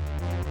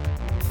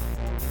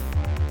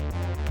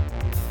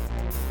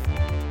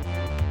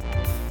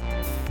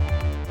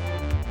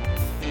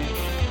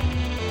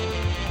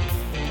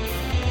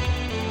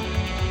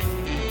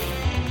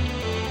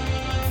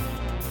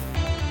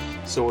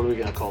 So what are we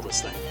going to call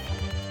this thing?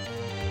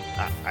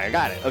 I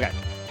got it. Okay.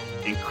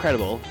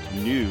 Incredible,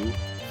 new,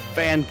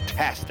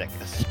 fantastic,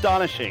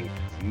 astonishing,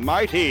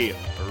 mighty,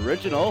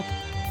 original,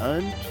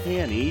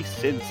 uncanny,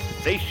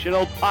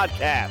 sensational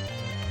podcast.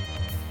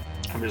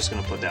 I'm just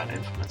going to put down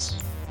infamous.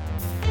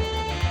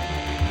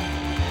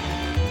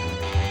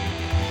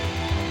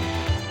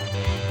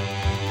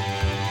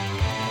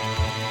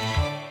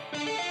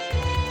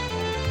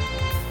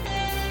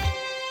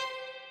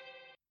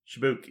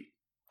 Shibuki.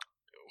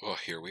 Well,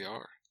 here we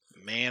are.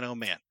 Man, oh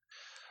man.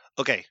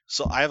 Okay,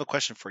 so I have a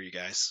question for you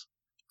guys.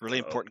 Really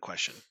important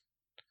question.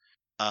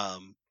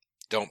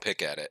 Don't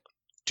pick at it.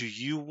 Do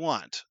you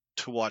want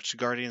to watch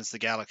Guardians of the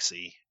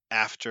Galaxy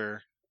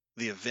after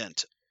the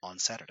event on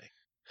Saturday?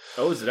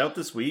 Oh, is it out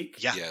this week?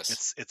 Yeah,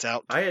 Yes. it's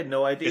out. I had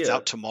no idea. It's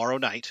out tomorrow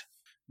night.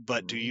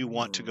 But do you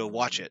want to go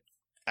watch it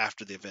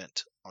after the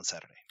event on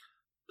Saturday?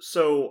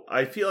 So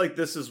I feel like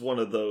this is one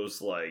of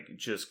those like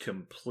just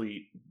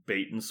complete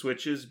bait and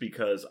switches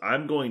because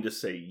I'm going to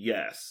say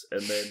yes,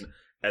 and then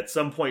at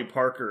some point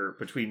Parker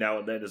between now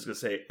and then is going to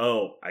say,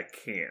 "Oh, I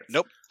can't.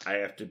 Nope, I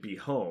have to be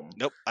home.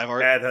 Nope, I've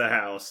already at the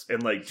house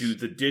and like do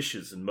the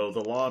dishes and mow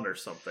the lawn or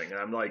something." And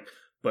I'm like,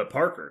 "But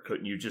Parker,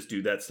 couldn't you just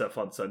do that stuff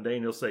on Sunday?"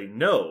 And he'll say,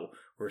 "No,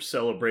 we're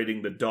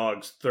celebrating the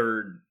dog's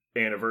 3rd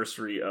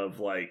anniversary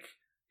of like."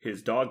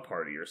 His dog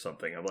party or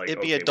something. I'm like, it'd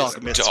be okay, a dog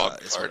whatever. mitzvah.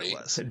 Dog is what it party.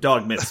 was.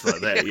 Dog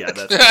mitzvah. Yeah,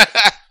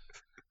 that's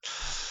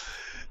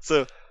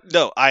So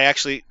no, I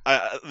actually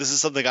this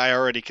is something I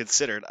already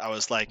considered. I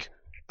was like,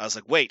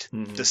 wait,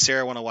 does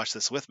Sarah want to watch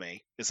this with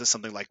me? Is this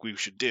something like we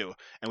should do?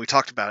 And we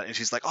talked about it, and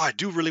she's like, oh, I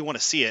do really want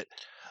to see it,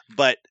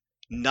 but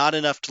not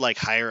enough to like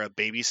hire a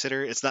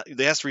babysitter. It's not.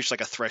 They have to reach like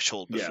a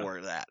threshold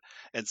before that.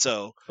 And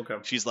so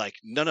she's like,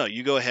 no,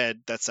 you go ahead.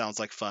 That sounds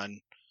like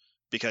fun.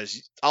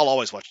 Because I'll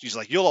always watch. She's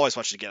like, you'll always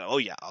watch it again. Oh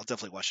yeah, I'll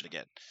definitely watch it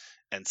again.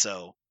 And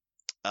so,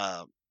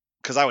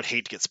 because I would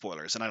hate to get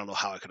spoilers, and I don't know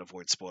how I could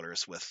avoid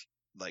spoilers with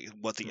like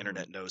what the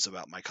internet knows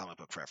about my comic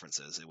book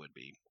preferences. It would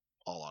be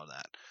all on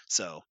that.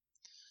 So,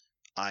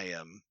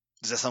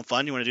 does that sound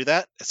fun? You want to do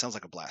that? It sounds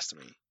like a blast to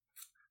me.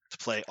 To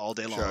play all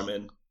day long. Sure, I'm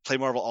in. Play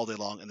Marvel all day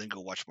long, and then go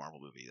watch a Marvel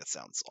movie. That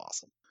sounds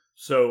awesome.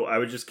 So I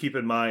would just keep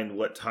in mind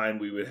what time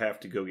we would have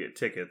to go get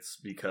tickets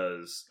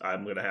because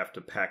I'm going to have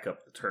to pack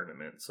up the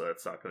tournament. So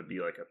that's not going to be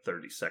like a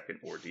 30-second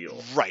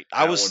ordeal. Right.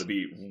 I don't want to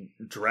be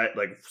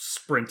like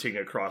sprinting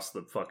across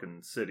the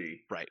fucking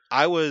city. Right.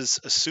 I was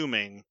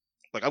assuming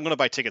like I'm going to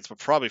buy tickets, but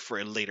probably for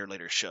a later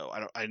show.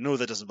 I know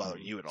that doesn't bother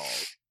you at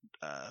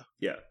all.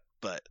 Yeah.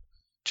 But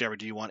Jeremy,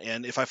 do you want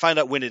in? If I find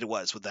out when it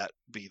was, would that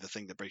be the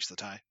thing that breaks the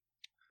tie?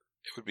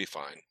 It would be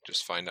fine.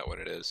 Just find out when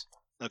it is.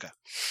 Okay.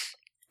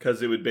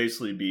 Because it would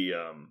basically be,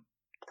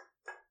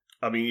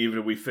 I mean, even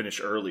if we finish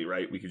early,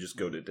 right? We could just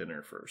go to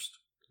dinner first.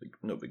 Like,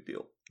 no big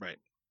deal. Right.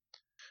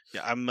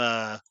 Yeah,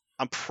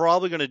 I'm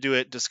probably going to do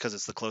it just because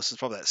it's the closest.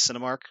 Probably that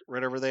Cinemark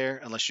right over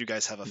there. Unless you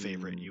guys have a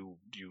favorite you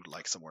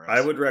like somewhere else.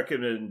 I would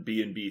recommend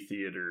B&B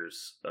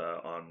Theaters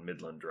on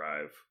Midland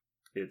Drive.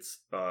 It's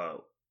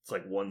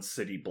like one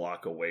city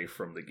block away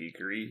from the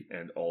Geekery,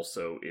 and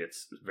also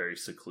it's very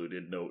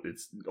secluded. No,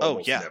 it's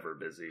almost never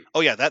busy.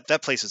 Oh yeah,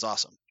 that place is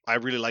awesome. I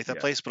really like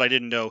that place, but I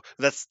didn't know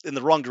that's in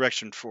the wrong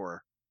direction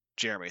for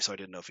Jeremy, so I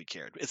didn't know if he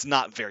cared. It's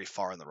not very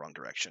far in the wrong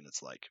direction.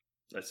 It's like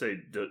I say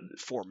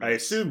 4 minutes. I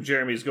assume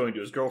Jeremy's going to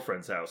his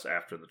girlfriend's house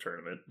after the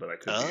tournament, but I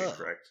could be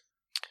incorrect.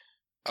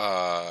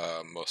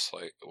 Most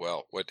like,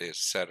 well, what day is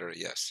Saturday?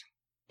 Yes,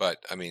 but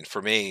I mean,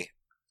 for me,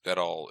 that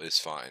all is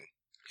fine.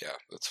 Yeah,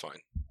 that's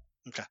fine.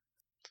 Okay.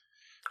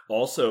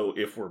 Also,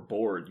 if we're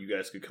bored, you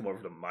guys could come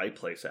over to my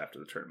place after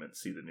the tournament,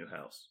 see the new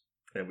house,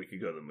 and we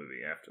could go to the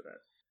movie after that.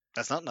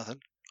 That's not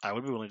nothing. I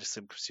would be willing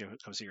to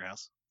come see your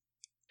house.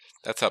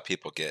 That's how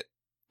people get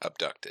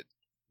abducted.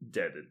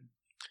 Deaded.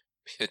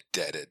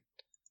 Deaded.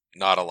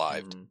 Not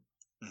alive.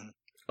 Mm-hmm.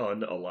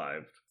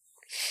 Unalived.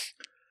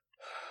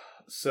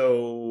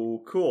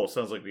 So cool.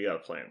 Sounds like we got a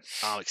plan.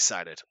 I'm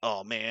excited.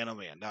 Oh man.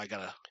 Now I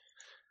gotta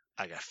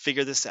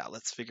figure this out.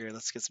 Let's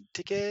get some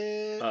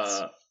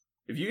tickets.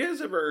 Have you guys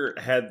ever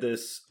had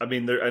this? I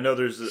mean, I know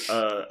there's.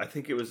 I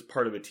think it was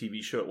part of a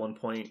TV show at one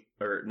point,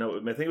 or no,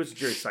 I think it was a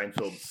Jerry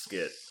Seinfeld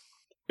skit.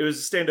 It was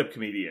a stand-up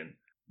comedian,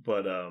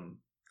 but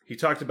he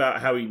talked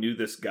about how he knew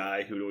this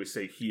guy who would always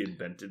say he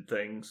invented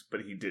things,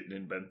 but he didn't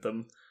invent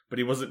them. But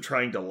he wasn't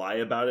trying to lie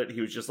about it. He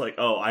was just like,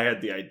 oh, I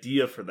had the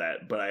idea for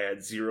that, but I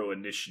had zero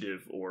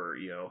initiative or,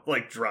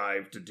 like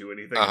drive to do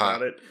anything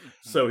about it.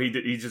 So he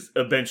just,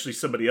 eventually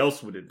somebody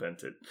else would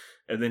invent it.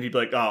 And then he'd be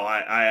like, oh,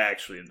 I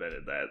actually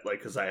invented that.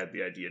 Like, cause I had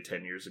the idea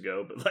 10 years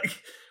ago. But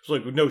like, it's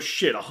like, no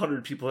shit,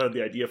 100 people had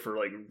the idea for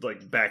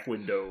like back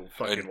window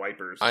fucking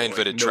wipers. I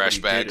invented trash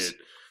bags.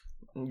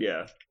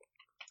 Yeah.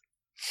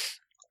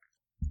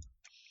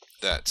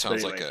 That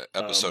sounds Anyway, like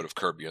an episode of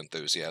Curb Your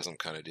Enthusiasm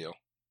kind of deal.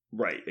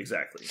 Right,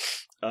 exactly.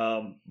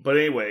 But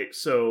anyway,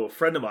 so a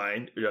friend of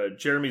mine,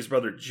 Jeremy's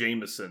brother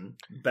Jameson,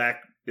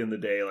 back in the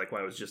day, like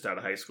when I was just out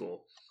of high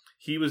school,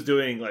 he was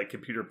doing like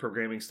computer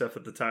programming stuff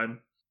at the time.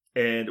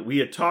 And we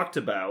had talked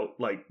about,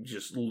 like,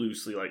 just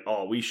loosely, like,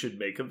 oh, we should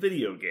make a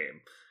video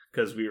game.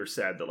 Because we were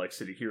sad that, like,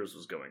 City Heroes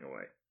was going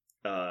away.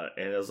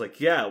 And I was like,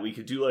 yeah, we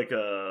could do like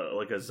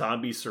a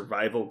zombie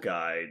survival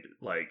guide,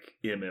 like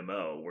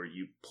MMO, where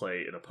you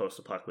play in a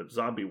post-apocalyptic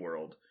zombie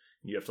world.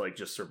 And you have to like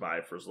just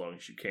survive for as long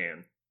as you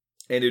can.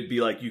 And it'd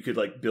be like you could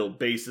like build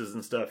bases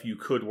and stuff. You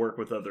could work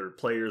with other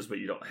players, but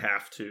you don't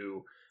have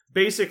to.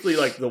 Basically,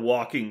 like The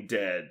Walking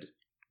Dead,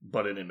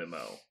 but an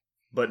MMO,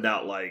 but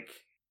not like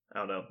I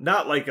don't know,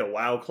 not like a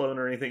WoW clone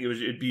or anything.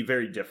 It'd be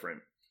very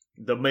different.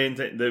 The main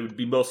thing that would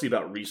be mostly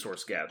about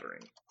resource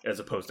gathering as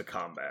opposed to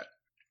combat.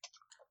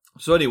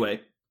 So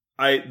anyway,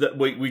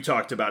 we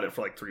talked about it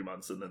for like 3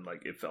 months and then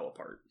like it fell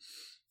apart,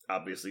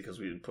 obviously because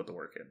we didn't put the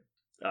work in.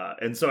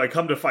 And so I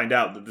come to find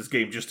out that this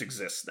game just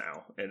exists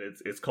now, and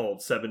it's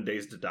called 7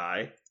 Days to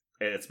Die,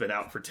 and it's been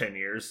out for 10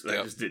 years. And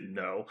I just didn't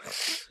know,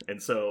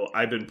 and so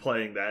I've been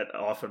playing that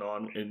off and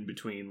on in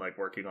between like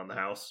working on the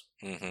house,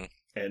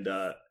 and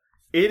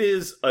it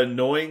is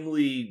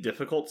annoyingly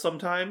difficult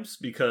sometimes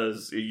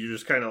because you're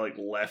just kind of like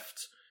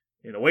left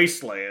in a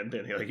wasteland,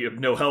 and like you have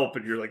no help,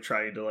 and you're like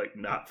trying to like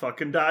not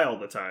fucking die all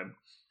the time.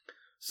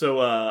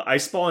 So I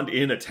spawned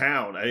in a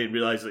town. I didn't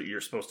realize that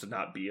you're supposed to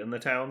not be in the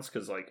towns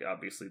because, like,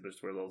 obviously there's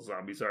where those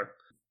zombies are.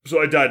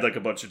 So I died like a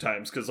bunch of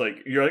times because, like,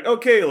 you're like,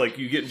 okay, like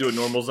you get into a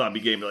normal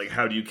zombie game. You're like,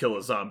 how do you kill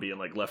a zombie in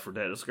like Left 4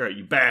 Dead? It's like, all right,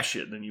 you bash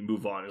it and then you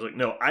move on. It's like,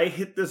 no, I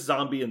hit this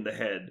zombie in the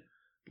head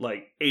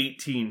like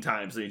 18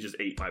 times and he just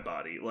ate my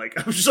body. Like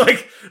I'm just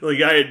like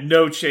I had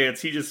no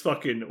chance. He just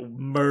fucking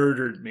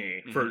murdered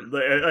me. For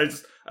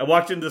I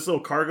walked into this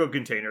little cargo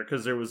container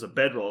because there was a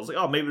bedroll. I was like,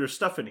 oh, maybe there's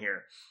stuff in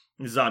here.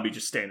 The zombie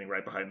just standing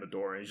right behind the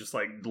door, and he just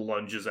like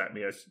lunges at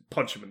me. I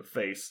punch him in the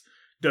face.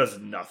 Does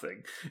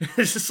nothing.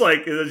 It's just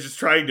like it's just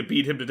trying to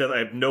beat him to death. I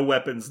have no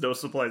weapons, no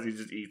supplies. He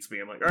just eats me.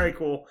 I'm like, all right,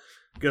 cool.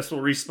 Guess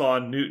we'll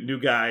respawn. New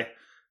guy.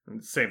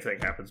 And the same thing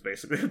happens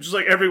basically. Just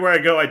like everywhere I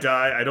go, I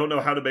die. I don't know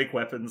how to make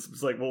weapons.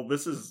 It's like, well,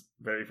 this is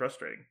very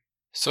frustrating.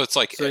 So it's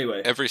like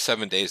anyway, every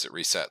 7 days it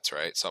resets,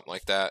 right? Something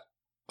like that.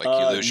 Like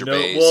you lose your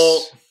base.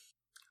 Well,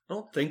 I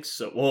don't think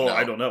so. Well, No.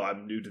 I don't know.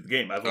 I'm new to the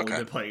game. I've only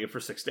been playing it for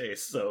 6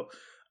 days, so.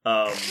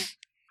 I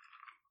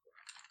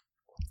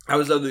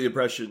was under the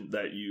impression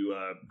that you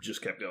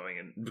just kept going,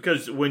 and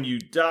because when you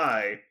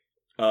die,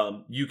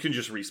 you can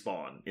just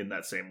respawn in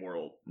that same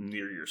world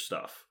near your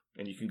stuff,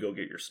 and you can go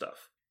get your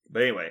stuff.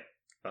 But anyway,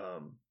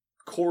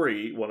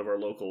 Corey, one of our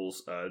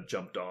locals,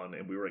 jumped on,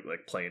 and we were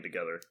like playing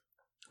together.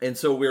 And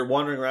so we were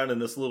wandering around in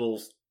this little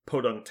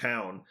podunk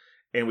town,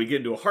 and we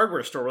get into a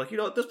hardware store. We're like, you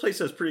know what, this place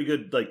has pretty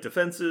good like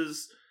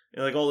defenses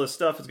and like all this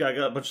stuff. It's got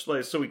a bunch of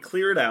supplies. So we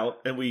clear it out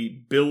and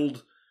we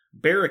build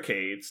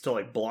barricades to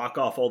like block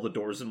off all the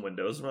doors and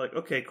windows, and we're like,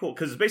 okay, cool,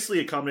 because it's basically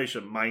a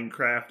combination of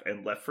Minecraft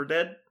and Left 4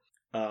 Dead,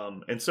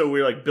 and so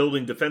we're like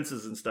building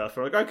defenses and stuff.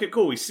 We're like, okay,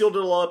 cool, we sealed it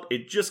all up.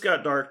 It just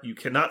got dark. You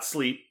cannot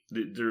sleep.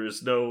 There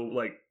is no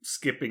like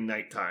skipping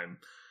nighttime,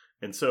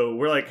 and so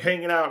we're like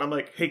hanging out. And I'm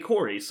like, hey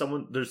Corey,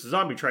 there's a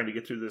zombie trying to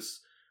get through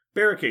this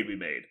barricade we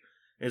made.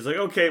 And he's like,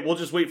 okay, we'll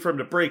just wait for him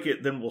to break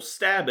it, then we'll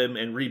stab him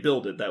and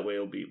rebuild it. That way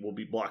we'll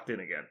be blocked in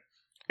again.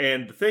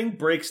 And the thing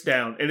breaks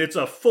down, and it's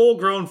a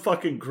full-grown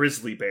fucking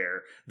grizzly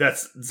bear.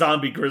 That's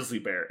zombie grizzly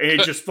bear. And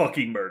it just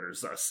fucking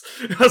murders us.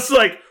 I was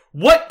like,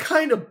 what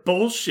kind of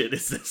bullshit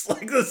is this?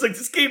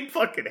 This game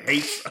fucking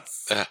hates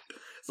us.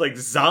 It's like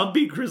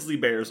zombie grizzly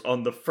bears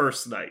on the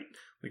first night.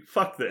 Like,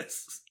 fuck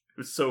this. It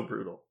was so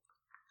brutal.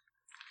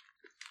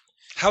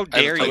 How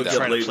dare you played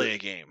try that to play a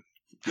game?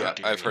 Yeah,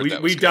 I've heard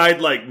that. We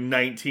died like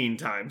 19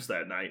 times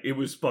that night. It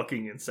was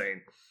fucking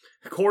insane.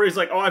 Corey's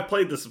like, oh, I've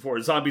played this before.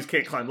 Zombies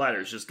can't climb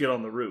ladders. Just get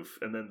on the roof.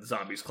 And then the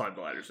zombies climb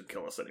the ladders and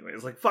kill us anyway.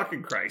 It's like,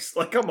 fucking Christ.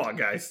 Like, come on,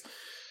 guys.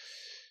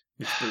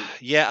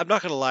 Yeah, I'm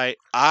not going to lie.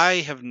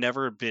 I have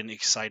never been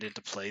excited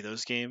to play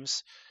those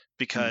games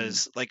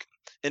because, like,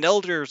 an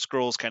Elder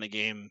Scrolls kind of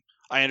game,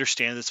 I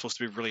understand it's supposed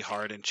to be really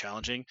hard and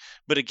challenging,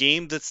 but a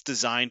game that's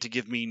designed to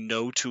give me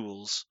no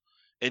tools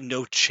and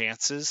no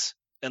chances,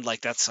 and,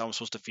 like, that's how I'm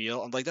supposed to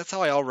feel. I'm like, that's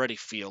how I already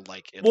feel,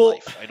 like, in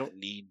life. I don't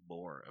need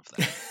more of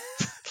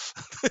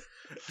that.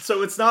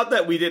 So it's not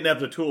that we didn't have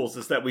the tools,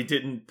 it's that we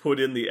didn't put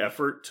in the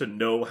effort to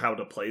know how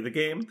to play the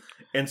game.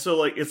 And so,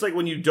 like, it's like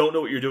when you don't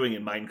know what you're doing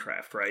in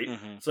Minecraft, right?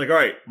 Mhm. It's like, all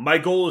right, my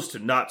goal is to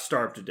not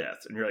starve to death.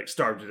 And you're like,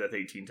 starve to death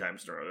 18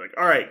 times in a row. You're like,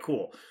 all right,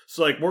 cool.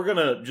 So, like, we're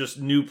gonna just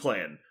new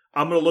plan.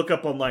 I'm gonna look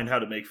up online how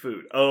to make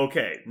food. Oh,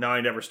 okay, now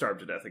I never starve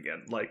to death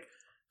again. Like,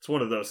 it's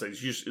one of those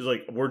things. It's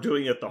like, we're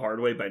doing it the hard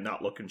way by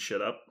not looking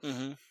shit up.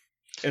 Mm-hmm.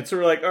 And so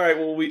we're like, all right,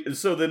 well, we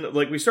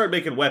started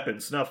making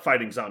weapons. Now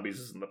fighting zombies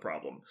isn't the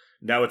problem.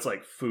 Now it's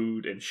like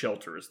food and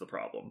shelter is the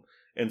problem.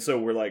 And so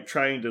we're like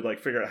trying to like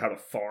figure out how to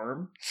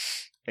farm.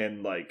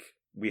 And like,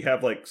 we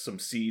have like some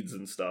seeds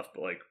and stuff,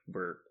 but like,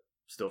 we're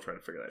still trying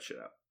to figure that shit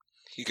out.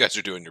 You guys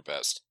are doing your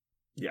best.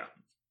 Yeah.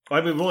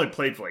 I mean, we've only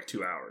played for like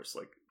 2 hours.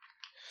 Like,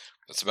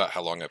 That's about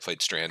how long I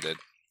played Stranded.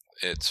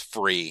 It's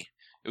free.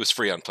 It was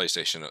free on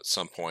PlayStation at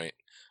some point.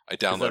 I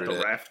downloaded is that the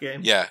it. raft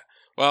game? Yeah.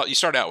 Well, you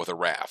start out with a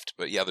raft,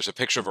 but yeah, there's a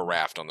picture of a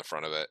raft on the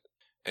front of it,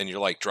 and you're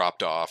like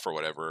dropped off or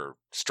whatever,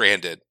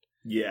 stranded.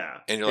 Yeah.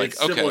 And you're like, it's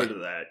similar okay. to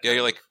that. Yeah,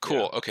 you're like,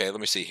 cool. Yeah. Okay, let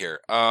me see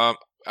here. I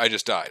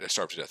just died. I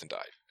starved to death and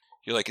died.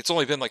 You're like, it's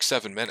only been like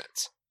 7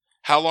 minutes.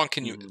 How long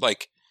can you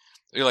like?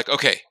 You're like,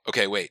 okay,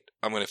 wait.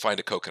 I'm gonna find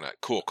a coconut.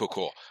 Cool.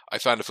 I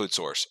found a food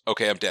source.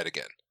 Okay, I'm dead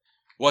again.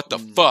 What the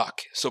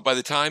fuck? So by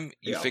the time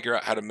you figure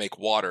out how to make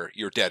water,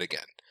 you're dead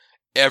again.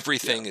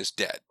 Everything is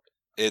dead.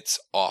 It's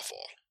awful.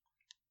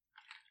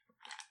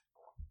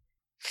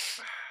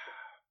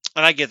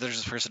 And I get there's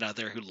this person out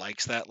there who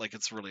likes that, like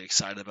it's really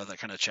excited about that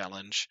kind of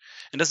challenge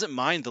and doesn't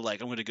mind the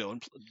like I'm going to go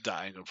and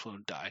die and go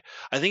and die.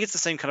 I think it's the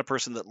same kind of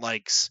person that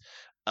likes,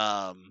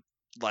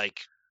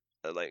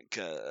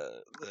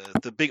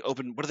 the big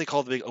open. What do they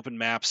call the big open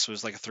maps?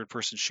 Was like a third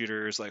person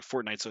shooters, like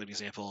Fortnite's an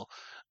example.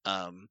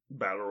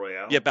 Battle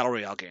Royale. Yeah, battle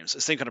royale games.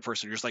 The same kind of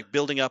person. You're just like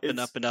building up and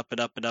It's- up and up and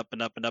up and up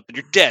and up and up, and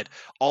you're dead.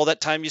 All that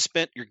time you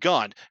spent, you're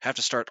gone. Have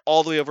to start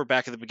all the way over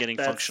back at the beginning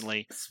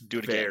functionally. Do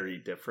it again. Very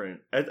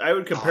different. I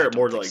would compare I it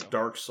more to don't like think so.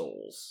 Dark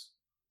Souls.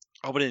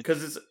 Oh, but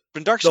Because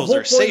in Dark the Souls, whole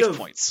there are point save of-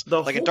 points.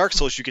 the Like in whole- Dark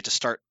Souls, you get to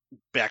start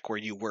back where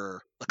you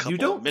were a couple you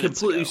don't minutes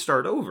completely ago.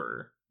 start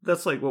over.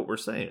 That's like what we're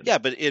saying. Yeah,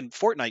 but in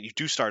Fortnite, you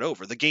do start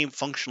over. The game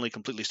functionally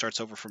completely starts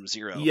over from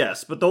zero.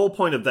 Yes, but the whole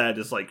point of that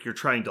is like you're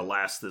trying to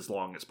last as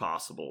long as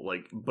possible.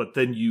 Like, but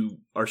then you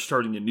are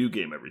starting a new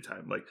game every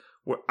time. Like,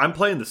 I'm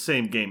playing the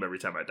same game every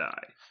time I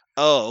die.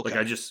 Oh, okay. Like,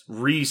 I just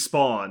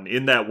respawn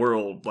in that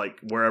world, like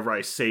wherever I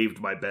saved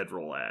my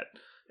bedroll at,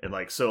 and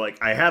like so, like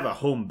I have a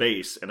home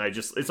base, and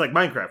it's like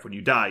Minecraft. When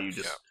you die, you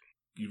just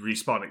you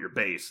respawn at your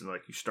base, and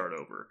like you start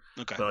over.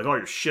 Okay. But like all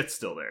your shit's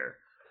still there.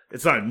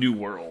 It's not a new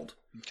world.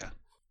 Okay.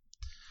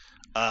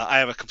 I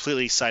have a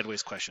completely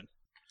sideways question.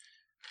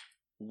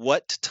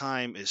 What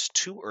time is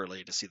too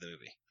early to see the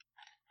movie?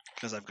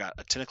 Because I've got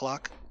a 10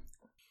 o'clock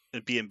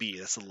and B&B.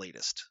 That's the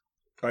latest.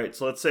 All right,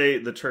 so let's say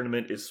the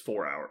tournament is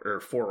 4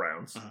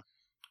 rounds.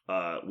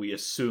 Uh-huh. We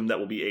assume that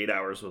will be 8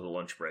 hours with a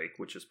lunch break,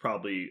 which is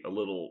probably a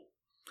little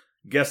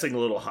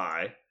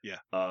high. Yeah.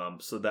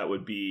 So that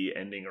would be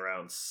ending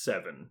around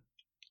 7.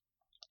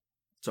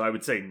 So I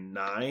would say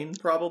 9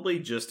 probably,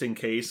 just in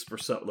case for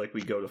something like we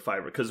go to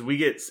 5, because we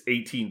get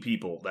 18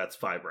 people. That's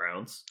 5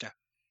 rounds. Yeah.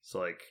 So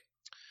like,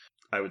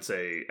 I would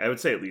say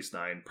at least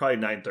 9, probably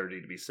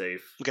 9:30 to be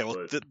safe. Okay,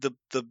 well, but-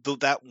 the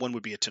that one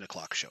would be a 10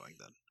 o'clock showing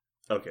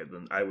then. okay,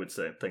 then I would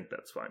think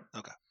that's fine.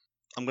 I'm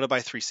going to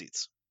buy 3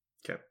 seats.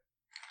 Okay.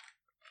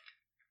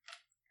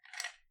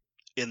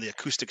 In the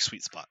acoustic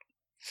sweet spot.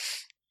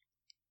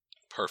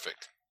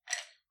 Perfect.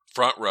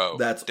 Front row.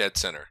 That's- dead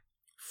center.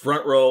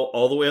 Front row,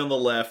 all the way on the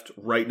left,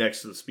 right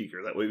next to the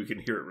speaker. That way we can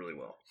hear it really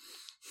well.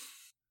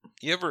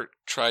 You ever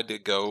tried to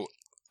go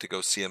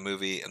see a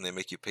movie and they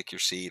make you pick your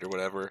seat or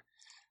whatever?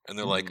 And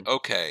they're like,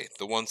 okay,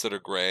 the ones that are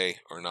gray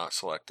are not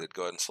selected.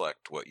 Go ahead and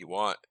select what you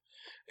want.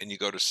 And you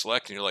go to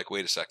select and you're like,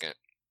 wait a second.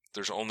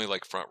 There's only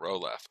like front row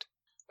left.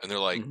 And they're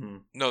like,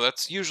 Mhm. no,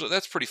 that's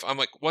pretty I'm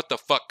like, what the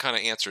fuck kind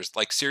of answers?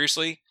 Like,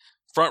 seriously?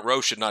 Front row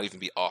should not even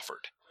be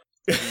offered.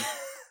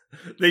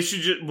 They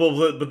should just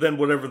but then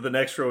whatever the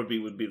next row would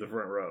be the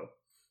front row.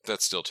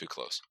 That's still too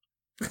close.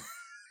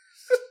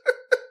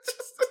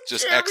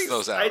 Just X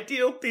those out.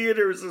 Ideal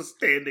theater is a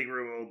standing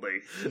room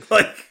only.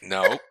 Like,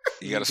 No,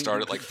 you got to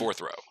start at like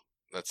 4th row.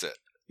 That's it.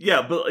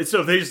 yeah, but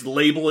so if they just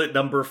label it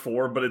number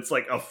 4, but it's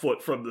like a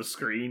foot from the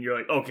screen, you're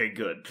like, okay,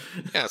 good.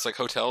 Yeah, it's like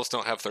hotels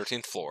don't have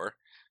 13th floor.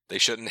 They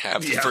shouldn't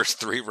have the Yeah. first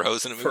 3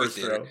 rows in a movie First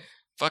theater. row.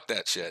 Fuck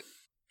that shit.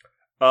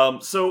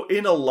 So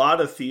in a lot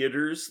of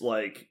theaters,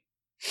 like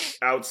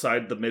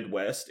outside the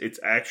Midwest, it's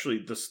actually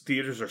the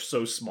theaters are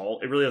so small,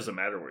 it really doesn't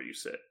matter where you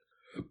sit.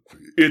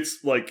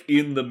 It's like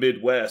in the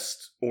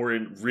Midwest or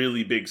in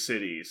really big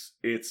cities,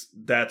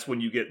 that's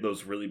when you get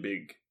those really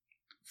big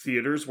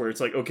theaters where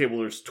it's like, okay, well,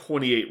 there's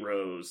 28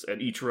 rows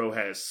and each row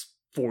has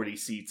 40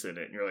 seats in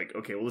it, and you're like,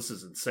 okay, well, this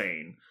is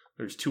insane.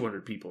 There's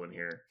 200 people in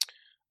here.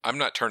 I'm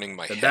not turning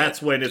my And head.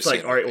 that's when it's to see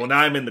like, a all right, movie. well, now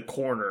I'm in the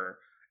corner.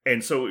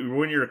 And so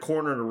when you're in a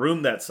corner in a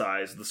room that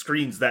size, the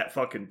screen's that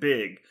fucking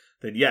big,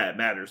 then yeah, it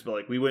matters. But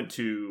like we went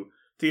to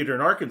theater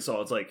in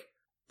Arkansas, it's like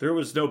there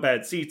was no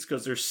bad seats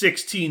because there's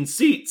 16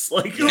 seats.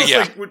 Like, it was Yeah.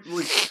 like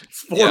it's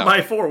 4 Yeah.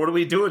 by 4. What are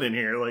we doing in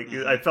here? Like,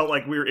 I felt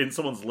like we were in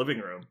someone's living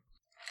room.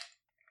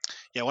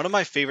 Yeah, one of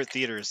my favorite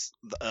theaters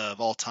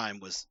of all time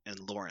was in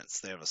Lawrence.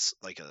 They have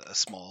a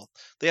small.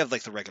 They have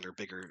like the regular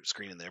bigger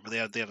screen in there, but they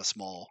had a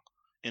small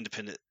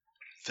independent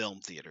film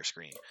theater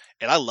screen,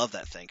 and I love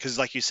that thing because,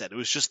 like you said, it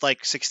was just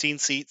like 16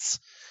 seats.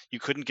 You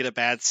couldn't get a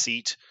bad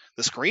seat.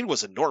 The screen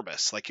was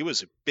enormous. Like, it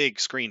was a big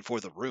screen for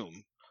the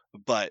room,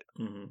 but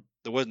Mm-hmm.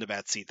 there wasn't a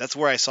bad seat. That's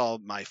where I saw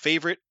my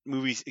favorite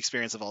movie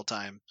experience of all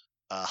time,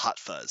 Hot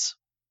Fuzz.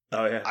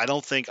 Oh yeah. I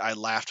don't think I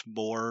laughed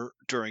more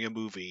during a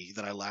movie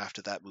than I laughed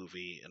at that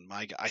movie. And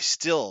I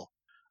still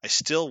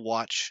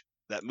watch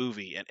that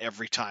movie, and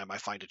every time I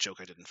find a joke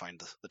I didn't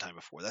find the time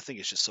before. That thing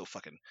is just so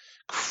fucking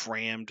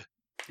crammed,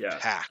 Yeah.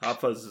 packed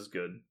Hot Fuzz is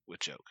good. with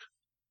joke.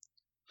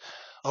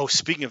 Oh,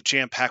 speaking of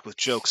jam packed with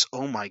jokes,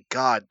 oh my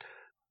god,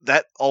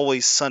 that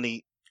Always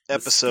Sunny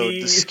episode,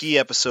 the ski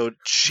episode,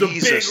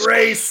 Jesus big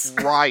race.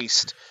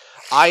 Christ!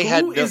 I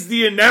had Who is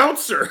the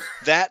announcer?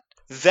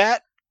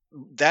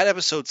 that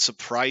episode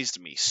surprised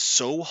me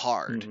so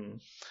hard. Mhm.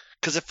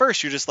 Because at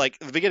first you're just like,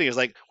 at the beginning it was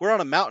like, we're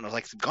on a mountain. I was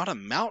like, on a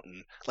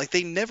mountain? Like,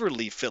 they never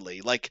leave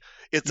Philly. Like,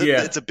 it's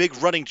a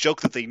big running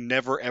joke that they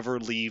never ever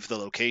leave the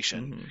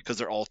location Mhm. because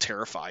they're all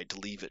terrified to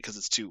leave it because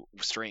it's too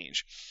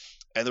strange.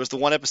 And there was the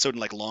one episode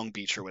in like Long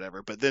Beach or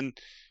whatever, but then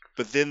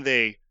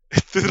they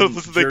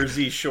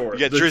Jersey Shore.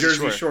 Yeah, the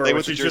Jersey Shore. They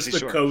went which to is Jersey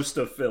just Shore. the coast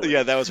of Philly.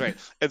 Yeah, that was right.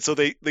 And so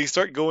they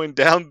start going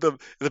down the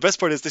best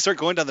part is they start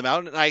going down the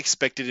mountain, and I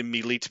expected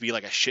immediately to be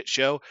like a shit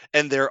show,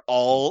 and they're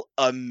all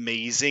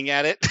amazing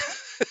at it.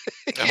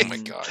 Oh my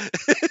god.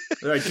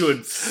 They're like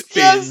doing spins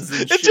Yes,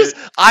 and it's shit. just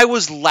I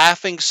was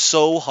laughing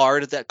so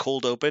hard at that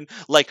cold open,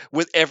 like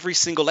with every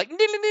single like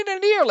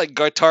or like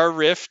guitar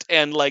riff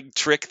and like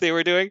trick they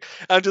were doing.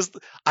 And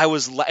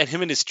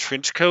him in his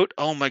trench coat.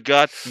 Oh my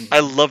god, I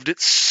loved it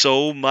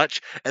so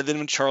much. And then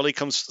when Charlie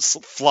comes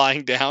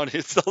flying down,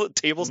 hits all the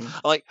tables.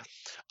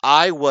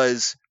 I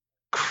was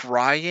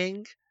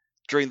crying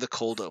during the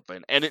cold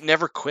open, and it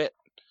never quit.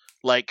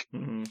 Like,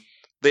 Mhm.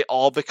 they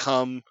all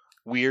become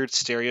weird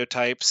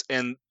stereotypes,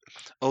 and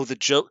the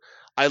joke.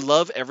 I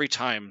love every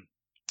time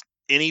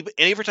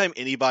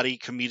anybody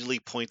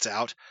comedically points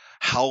out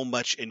how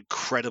much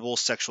incredible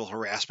sexual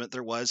harassment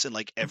there was in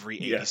like every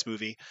 80s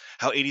movie.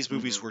 How 80s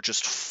movies were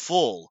just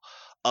full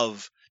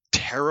of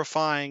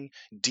terrifying,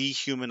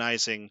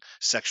 dehumanizing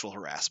sexual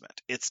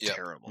harassment. It's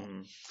terrible.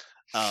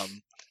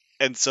 Mhm.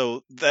 And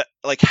so that,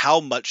 like,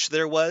 how much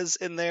there was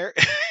in there,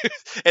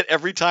 and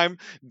every time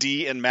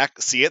Dee and Mac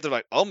see it, they're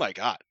like, "Oh my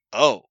god!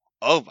 Oh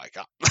my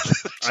god!"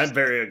 I'm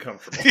very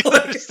uncomfortable.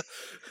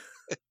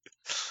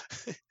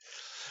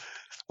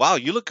 Wow,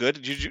 you look good.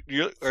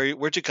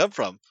 Where'd you come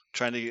from?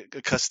 Trying to get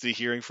a custody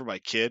hearing for my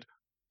kid?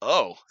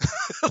 Oh,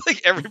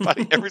 like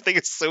everything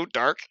is so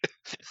dark.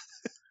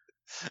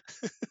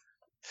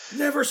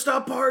 Never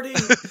stop partying.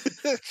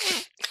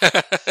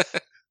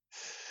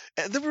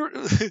 And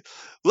then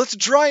let's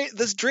drain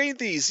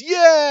these.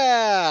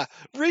 Yeah,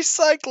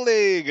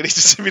 recycling. And he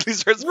just immediately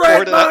starts pouring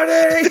Red it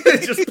out.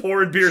 money. Just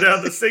pouring beer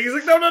down the sink. He's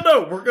like,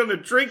 no, we're gonna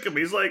drink them.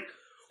 He's like,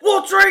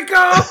 we'll drink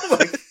them.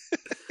 Like,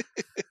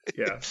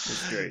 yeah,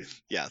 it's great.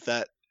 Yeah,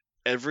 that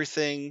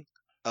everything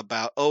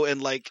about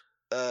and like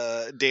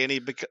Danny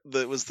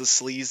that was the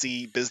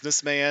sleazy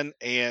businessman,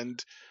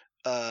 and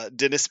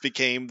Dennis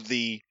became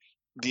the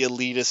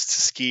elitist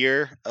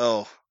skier.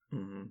 Oh,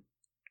 Mhm.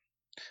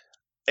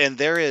 and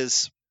there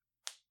is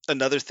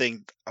another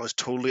thing I was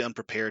totally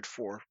unprepared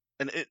for,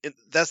 and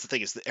that's the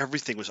thing is that I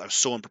was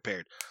so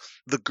unprepared.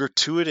 The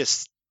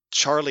gratuitous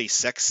Charlie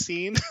sex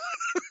scene.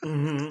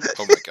 Mhm.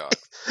 Oh my god.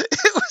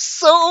 It was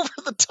so over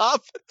the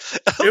top.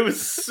 It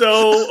was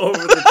so over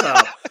the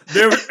top.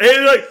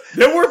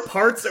 There were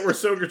parts that were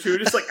so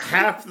gratuitous, like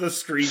half the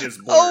screen is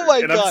blurred. Oh my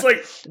and I'm God. just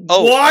like,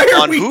 why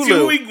are on we Hulu,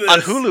 doing this? On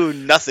Hulu,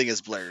 nothing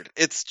is blurred.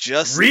 It's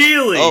just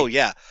Really? Oh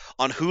yeah,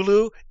 on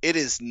Hulu, it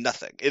is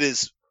nothing. It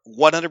is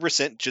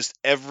 100% just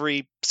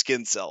every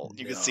skin cell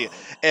you can see it.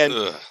 And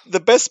Ugh. the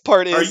best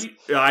part is,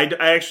 I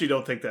actually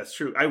don't think that's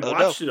true. I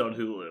watched it on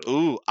Hulu.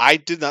 ooh, I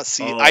did not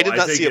see. Oh, I did I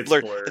not think see it it's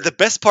blurred. blurred. The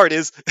best part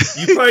is,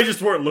 You probably just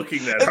weren't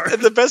looking that hard.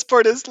 and the best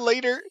part is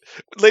later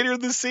in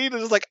the scene,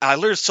 it's like I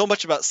learned so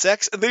much about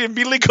sex, and they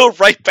immediately go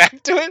right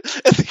back to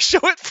it, and they show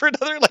it for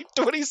another like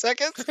 20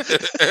 seconds.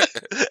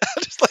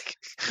 I'm just like,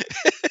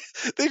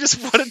 they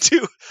just wanted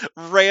to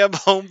ram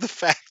home the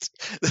fact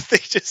that they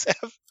just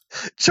have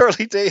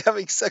Charlie Day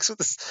having sex with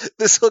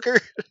this hooker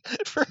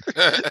for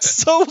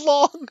so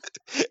long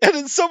and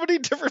in so many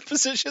different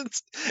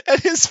positions, and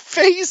his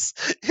face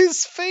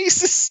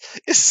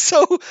is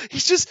so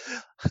he's just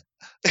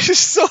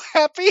so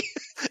happy.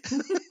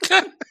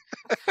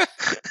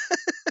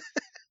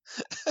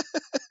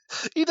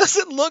 He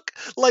doesn't look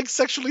like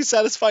sexually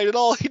satisfied at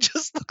all. He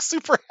just looks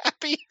super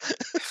happy.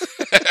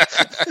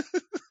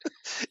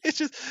 It's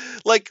just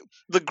like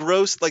the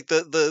gross, like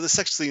the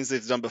sex scenes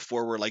they've done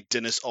before, where like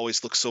Dennis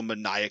always looks so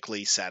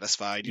maniacally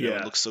satisfied, you know,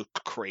 it looks so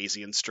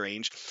crazy and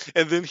strange,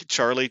 and then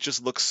Charlie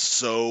just looks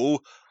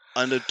so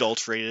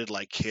unadulterated,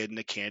 like kid in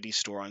a candy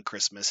store on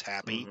Christmas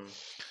happy. Mhm.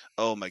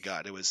 Oh my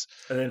god, it was.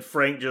 And then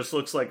Frank just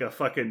looks like a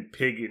fucking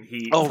pig in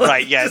heat. Oh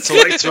right, yeah, it's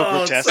Just so like,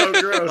 grotesque. so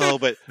gross. Oh,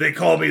 but They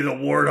call me the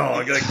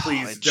warthog. Like, Oh,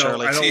 please and don't.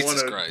 Charlie- I don't Jesus want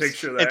to Christ.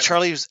 picture that. and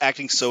Charlie was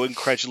acting so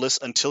incredulous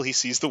until he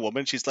sees the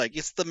woman. She's like,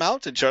 "It's the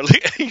mountain, Charlie."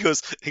 He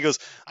goes,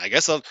 "I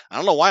guess I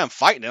don't know why I'm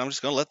fighting it. I'm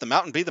just gonna let the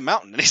mountain be the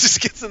mountain." And he just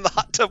gets in the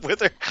hot tub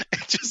with her,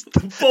 and just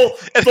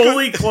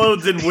fully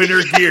clothed in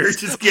winter gear,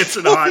 just gets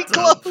in a fully hot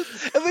tub.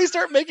 clothed, and they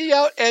start making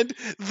out. And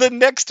the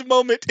next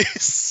moment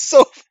is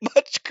so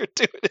much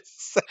gratuitous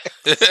sex,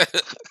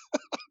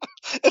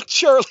 and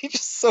Charlie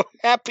just so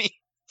happy.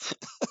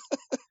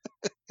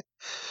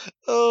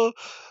 Oh,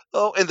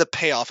 and the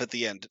payoff at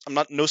the end.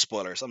 No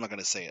spoilers. I'm not going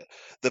to say it.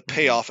 The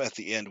payoff at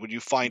the end when you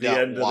find The out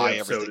end of the why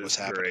episode everything was is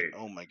happening. great.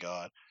 Oh my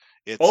god!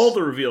 It's All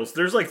the reveals.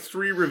 There's like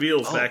 3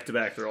 reveals Oh. back to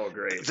back. They're all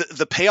great.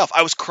 the payoff.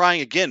 I was crying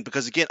again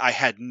because I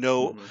had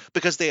no Mhm.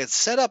 because they had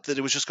set up that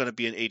it was just going to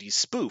be an 80s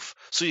spoof,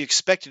 so you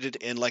expected it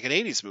to end like an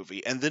 80s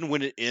movie, and then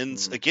when it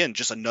ends Mhm. again,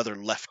 just another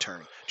left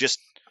turn, just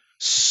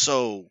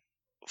so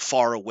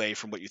far away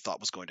from what you thought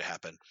was going to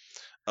happen.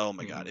 Oh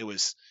my god, Mhm. it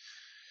was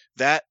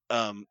that.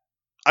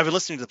 I've been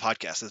listening to the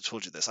podcast. I've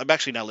told you this. I'm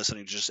actually now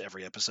listening to just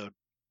every episode,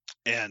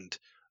 and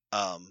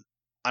I'm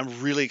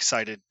really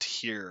excited to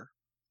hear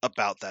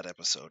about that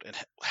episode and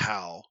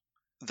how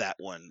that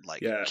one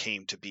Yeah.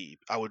 came to be.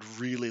 I would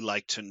really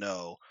like to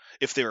know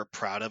if they were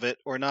proud of it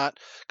or not,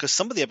 because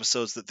some of the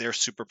episodes that they're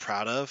super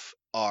proud of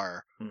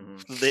are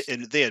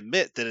Mhm. they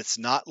admit that it's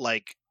not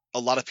like a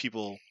lot of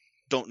people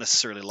don't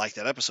necessarily like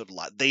that episode a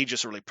lot. They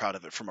just are really proud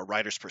of it from a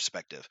writer's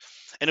perspective.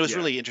 And it was Yeah.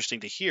 really interesting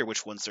to hear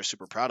which ones they're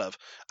super proud of.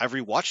 I've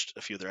rewatched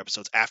a few of their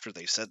episodes after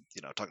they've said,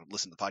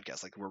 listen to the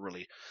podcast, like,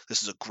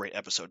 this is a great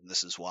episode and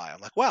this is why. I'm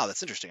like, wow,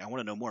 that's interesting. I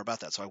want to know more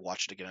about that. So I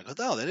watched it again. I go,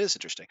 oh, that is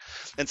interesting.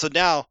 And so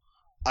now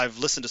I've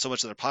listened to so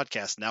much of their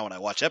podcast. Now when I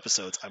watch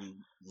episodes,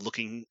 I'm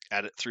looking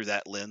at it through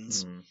that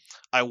lens. Mhm.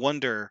 I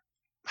wonder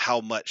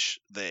how much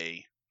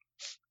they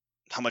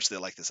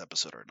like this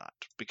episode or not,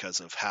 because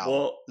of how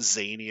Well,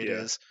 zany it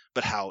yeah. is,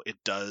 but how it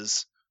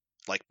does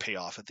pay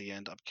off at the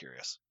end. I'm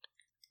curious.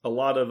 A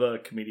lot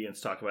of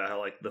comedians talk about how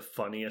like the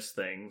funniest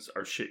things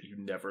are shit you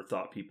never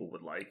thought people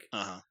would like.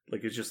 Uh-huh.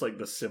 Like it's just like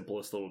the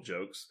simplest little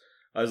jokes.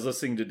 I was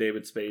listening to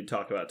David Spade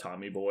talk about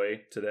Tommy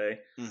Boy today,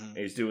 Mm-hmm. and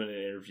he's doing an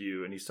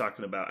interview, and he's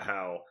talking about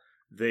how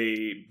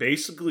they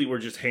basically were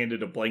just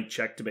handed a blank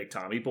check to make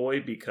Tommy Boy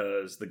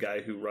because the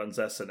guy who runs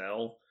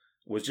SNL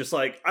was just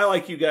like, I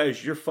like you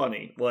guys, you're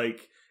funny.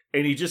 Like,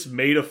 and he just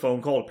made a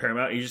phone call to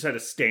Paramount. He just had a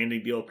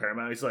standing deal with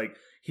Paramount. He's like,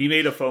 he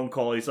made a phone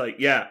call. He's like,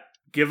 yeah,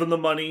 give him the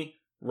money,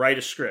 write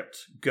a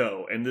script,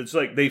 go. And it's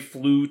like they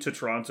flew to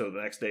Toronto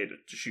the next day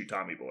to shoot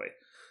Tommy Boy.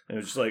 And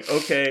it was just like,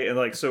 okay. And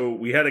like, so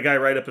we had a guy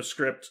write up a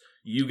script.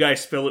 You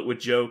guys fill it with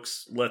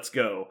jokes. Let's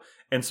go.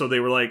 And so they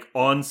were like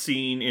on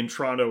scene in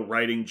Toronto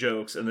writing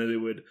jokes. And then they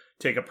would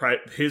take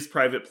his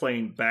private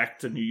plane back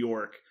to New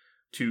York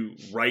to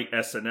write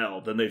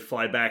SNL. Then they'd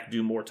fly back,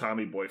 do more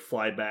Tommy Boy,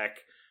 fly back,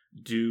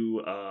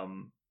 do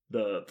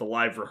the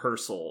live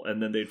rehearsal,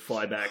 and then they'd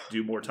fly back,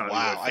 do more Tommy Boy.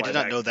 Wow, I did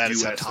not know that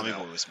is how SNL. Tommy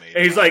Boy was made.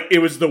 And he's Wow. like, it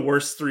was the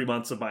worst 3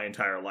 months of my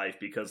entire life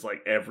because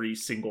like every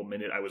single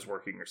minute I was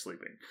working or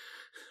sleeping.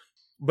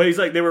 But he's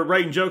like, they were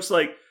writing jokes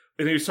like,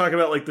 and he was talking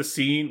about like the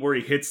scene where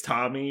he hits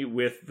Tommy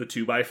with the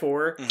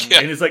 2x4. Mhm. Yeah.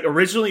 And it's like,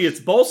 originally it's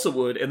balsa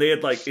wood, and they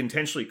had like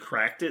intentionally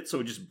cracked it so it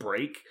would just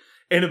break.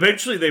 And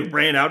eventually they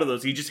ran out of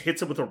those. He just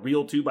hits him with a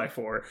real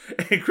 2x4.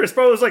 And Chris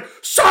Pratt was like,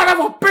 son of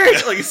a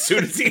bitch! Like, as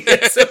soon as he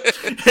hits him.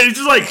 And he's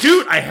just like,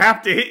 dude, I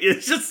have to hit you.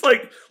 It's just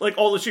like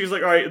all the shit. He's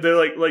like, all right. They're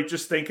like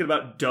just thinking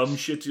about dumb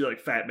shit to like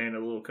Fat Man in a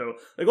Little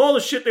Coat. Like, all the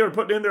shit they were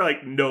putting in, they're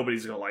like,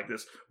 nobody's going to like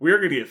this. We're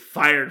going to get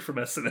fired from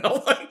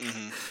SNL. Like,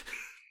 Mhm.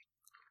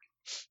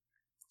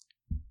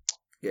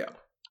 yeah.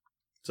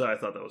 So I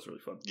thought that was really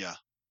fun. Yeah.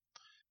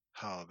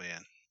 Oh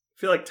man. I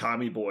feel like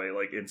Tommy Boy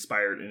like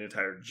inspired an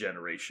entire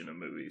generation of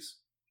movies.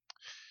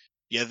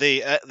 Yeah,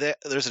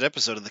 there's an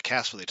episode in the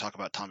cast where they talk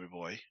about Tommy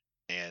Boy,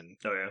 and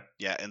Oh yeah.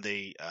 yeah, and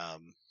they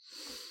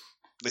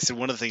said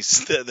one of the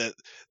things that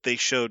they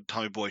showed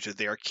Tommy Boy to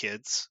their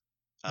kids,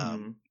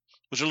 Mhm.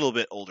 which are a little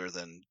bit older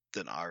than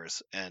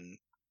ours, and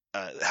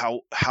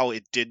how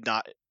it did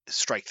not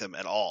strike them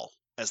at all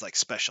as like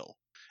special.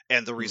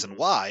 And the reason Mhm.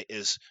 why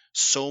is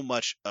so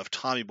much of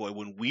Tommy Boy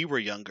when we were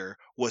younger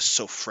was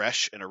so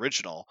fresh and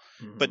original.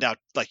 But Mhm. now,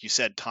 like you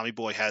said, Tommy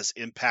Boy has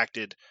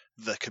impacted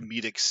the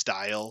comedic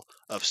style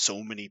of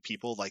so many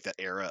people, like that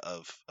era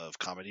of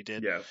comedy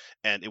did. Yeah.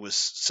 And it was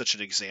such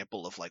an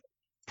example of like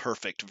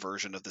perfect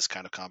version of this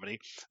kind of comedy.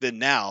 Then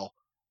now,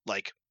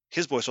 like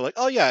his boys were like,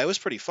 oh yeah, it was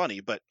pretty funny,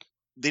 but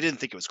they didn't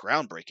think it was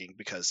groundbreaking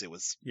because it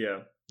was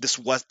Yeah.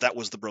 that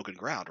was the broken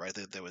ground, right?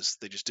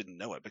 They just didn't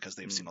know it because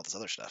they've seen all this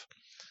other stuff.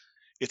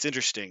 It's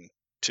interesting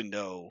to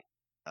know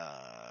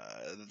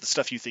the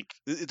stuff you think,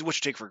 what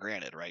you take for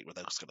granted, right? With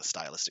those kind of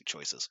stylistic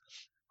choices.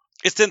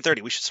 It's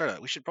 10:30. We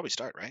should probably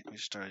start, right? We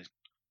should start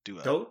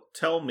Don't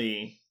tell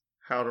me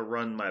how to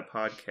run my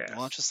podcast.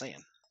 Well, I'm just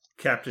saying.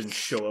 Captain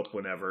show up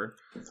whenever.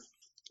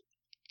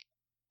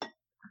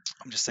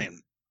 I'm just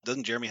saying.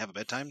 Doesn't Jeremy have a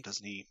bedtime?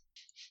 Doesn't he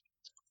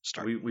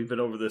start? We've been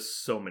over this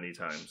so many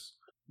times.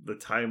 The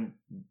time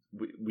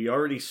we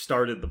already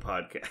started the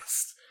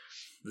podcast.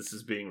 This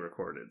is being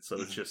recorded, so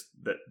it's just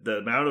that the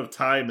amount of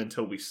time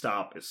until we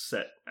stop is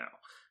set now.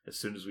 As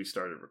soon as we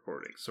started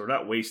recording, so we're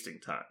not wasting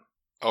time.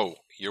 Oh,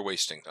 you're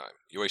wasting time.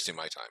 You're wasting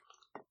my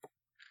time.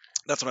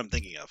 That's what I'm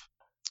thinking of.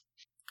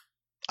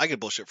 I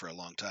could bullshit for a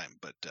long time,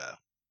 but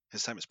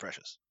his time is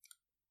precious.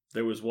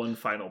 There was one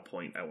final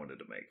point I wanted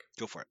to make.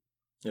 Go for it.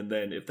 And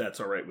then, if that's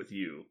all right with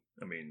you,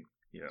 I mean,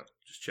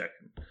 just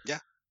checking. Yeah.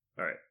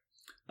 All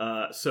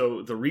right.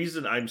 So the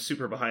reason I'm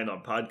super behind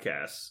on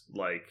podcasts,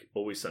 like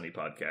Always Sunny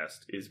podcast,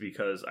 is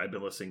because I've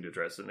been listening to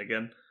Dresden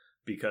again.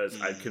 Because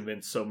I've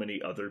convinced so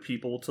many other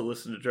people to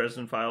listen to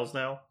Dresden Files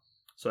now.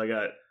 So I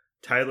got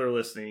Tyler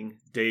listening,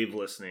 Dave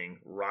listening,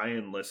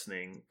 Ryan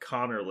listening,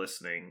 Connor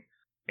listening,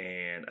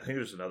 and I think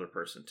there's another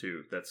person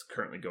too that's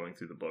currently going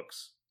through the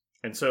books.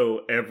 And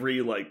so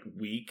every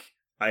week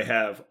I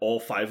have all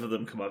 5 of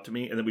them come up to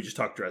me and then we just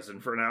talk Dresden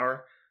for an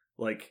hour.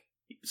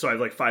 So I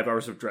have 5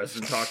 hours of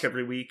Dresden talk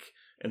every week.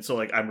 And so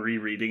I'm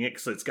rereading it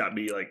because it's got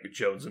me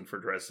jonesing for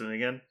Dresden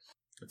again.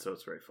 And so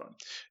it's very fun.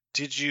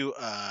 Did you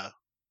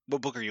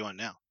what book are you on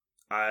now?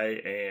 I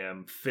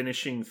am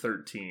finishing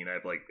 13. I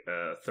have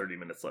 30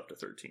 minutes left of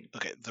 13.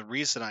 Okay, the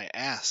reason I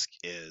ask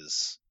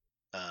is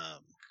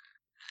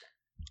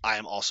I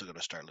am also going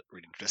to start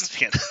reading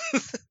Dresden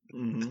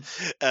again.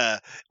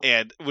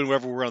 And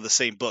whenever we're on the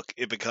same book,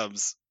 it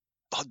becomes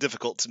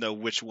difficult to know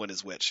which one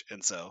is which.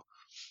 And so...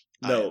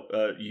 No,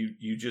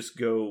 you just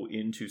go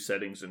into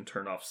settings and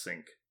turn off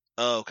sync.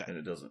 Oh, okay.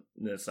 And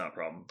it's not a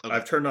problem. Okay.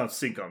 I've turned on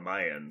sync on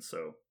my end,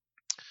 so...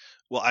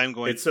 Well, I'm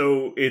going...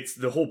 It's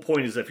the whole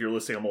point is if you're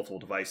listening on multiple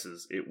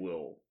devices, it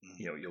will,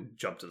 you'll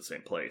jump to the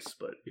same place.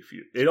 But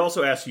it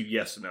also asks you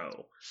yes,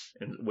 no,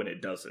 and when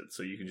it does it,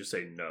 so you can just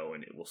say no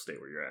and it will stay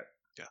where you're at.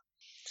 Yeah.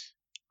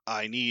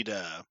 I need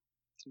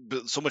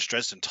so much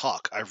Dresden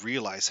talk. I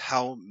realize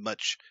how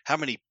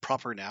many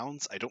proper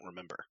nouns I don't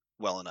remember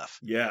well enough.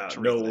 Yeah,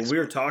 no, when we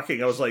were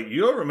talking, I was like,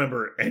 you don't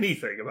remember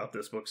anything about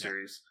this book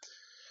series.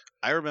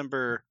 I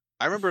remember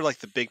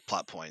the big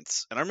plot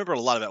points, and I remember a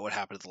lot about what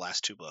happened in the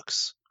last 2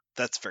 books.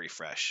 That's very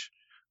fresh,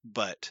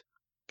 but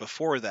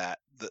before that,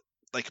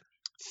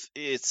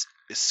 it's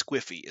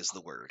squiffy is the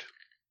word.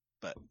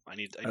 But I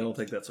don't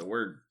think that's a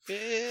word.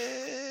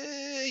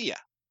 Yeah.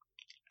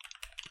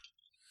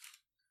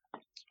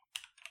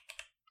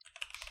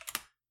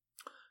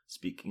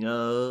 Speaking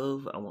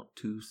of, I want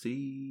to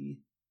see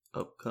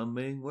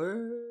upcoming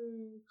work.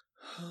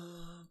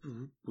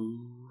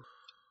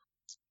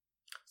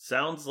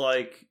 Sounds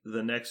like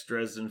the next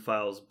Dresden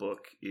Files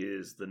book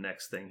is the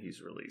next thing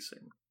he's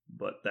releasing.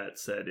 But that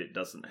said, it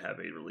doesn't have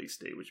a release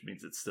date, which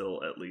means it's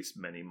still at least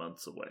many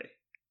months away.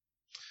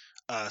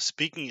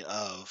 Speaking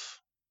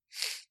of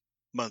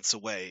months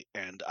away,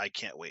 and I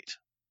can't wait.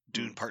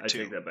 Dune Part 2.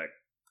 I take that back.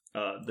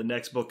 The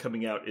next book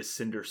coming out is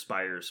Cinder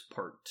Spires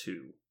Part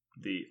 2,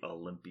 The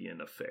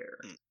Olympian Affair.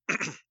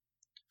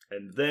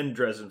 And then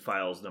Dresden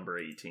Files number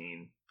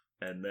 18,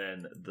 and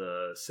then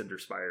the Cinder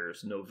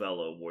Spires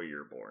novella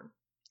Warrior Born.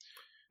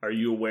 Are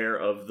you aware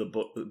of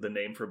the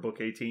name for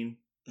book 18?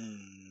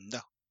 No.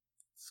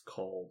 It's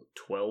called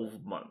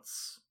 12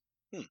 Months.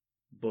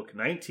 Book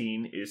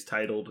 19 is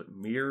titled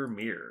Mirror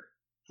Mirror.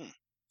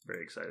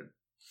 Very excited.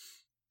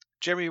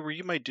 Jeremy, were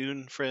you my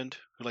Dune friend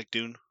who liked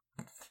Dune?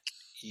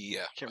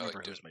 Yeah. I can't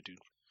remember who was my Dune.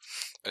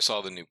 I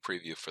saw the new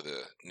preview for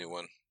the new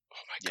one.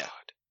 Oh my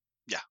god.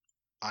 Yeah.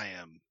 I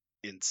am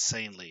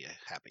insanely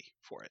happy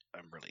for it.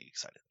 I'm really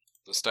excited.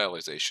 The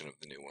stylization of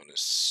the new one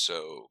is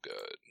so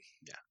good.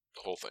 Yeah.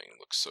 The whole thing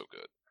looks so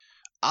good.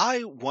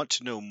 I want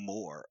to know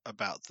more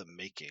about the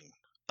making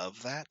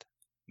of that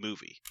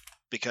movie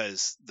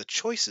because the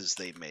choices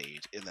they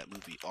made in that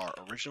movie are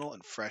original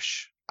and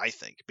fresh. I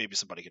think maybe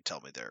somebody could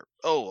tell me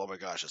oh my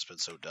gosh, it's been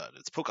so done.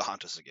 It's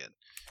Pocahontas again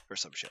or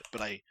some shit.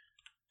 But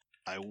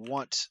I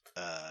want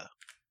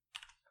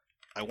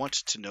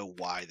to know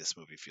why this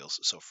movie feels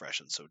so fresh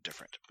and so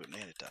different. But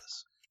man, it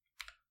does.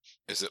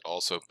 Is it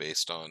also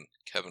based on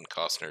Kevin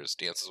Costner's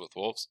Dances with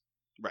Wolves?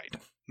 Right.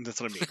 That's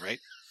what I mean, right?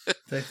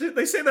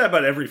 They say that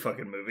about every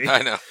fucking movie.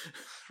 I know.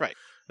 Right.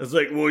 It's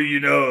like,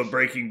 well,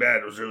 Breaking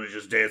Bad was really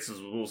just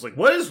Dances with Wolves. Like,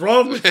 what is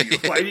wrong with you?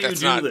 Why do you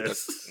do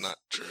this? That's not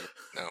true.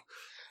 No.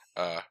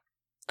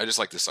 I just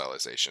like the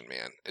stylization,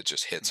 man. It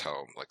just hits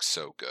home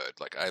so good.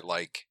 I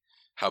like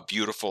how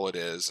beautiful it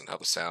is and how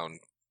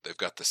they've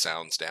got the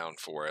sounds down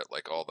for it,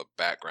 all the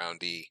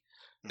backgroundy.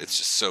 It's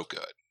just so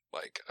good.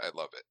 I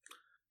love it.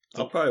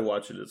 I'll probably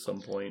watch it at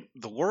some point.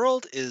 The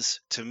world is,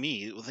 to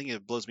me, the thing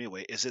that blows me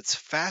away is it's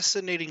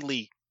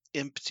fascinatingly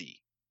empty.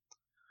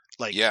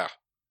 Yeah.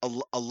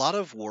 A lot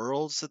of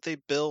worlds that they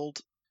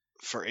build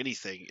for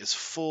anything is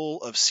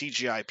full of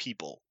CGI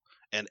people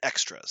and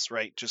extras,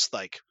 right? Just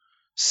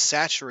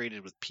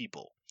saturated with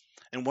people.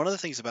 And one of the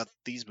things about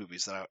these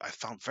movies that I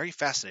found very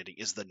fascinating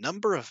is the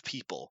number of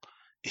people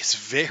is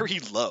very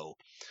low.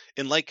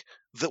 In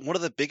one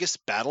of the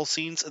biggest battle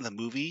scenes in the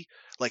movie,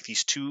 like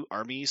these two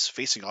armies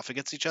facing off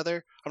against each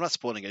other. I'm not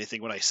spoiling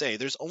anything when I say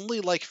there's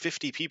only like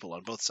 50 people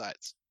on both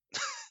sides.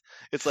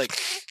 It's like,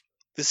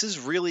 this is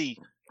really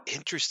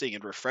interesting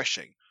and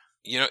refreshing.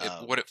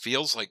 What it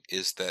feels like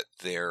is that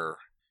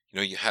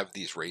you have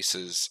these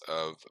races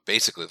of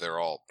basically they're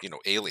all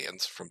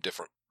aliens from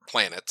different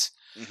planets.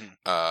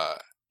 Mm-hmm.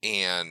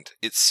 And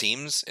it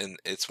seems, and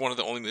it's one of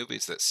the only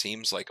movies that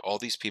seems like all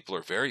these people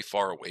are very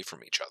far away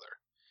from each other.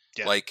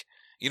 Yeah. Like,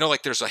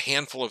 there's a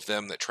handful of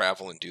them that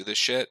travel and do this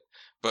shit,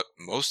 but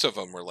most of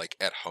them are like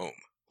at home.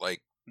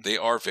 Like, they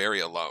are very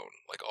alone.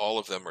 Like, all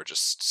of them are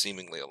just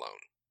seemingly alone.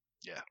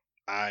 Yeah.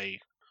 I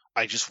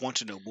just want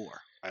to know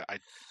more.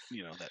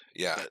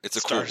 It's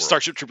a cool world.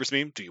 Starship Troopers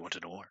meme. Do you want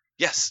to know more?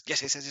 Yes.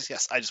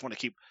 I just want to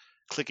keep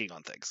clicking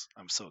on things.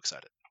 I'm so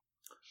excited.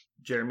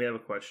 Jeremy, I have a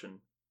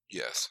question.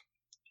 Yes.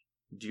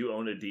 Do you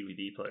own a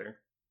DVD player?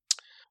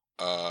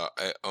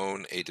 I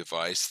own a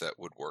device that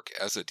would work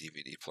as a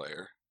DVD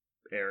player.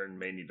 Aaron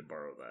may need to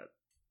borrow that.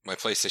 My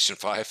PlayStation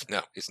 5?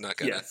 No, he's not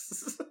gonna.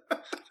 Yes.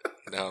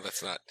 No,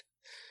 that's not.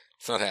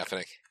 It's not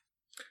happening.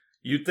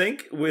 You'd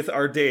think with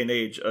our day and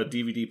age, a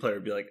DVD player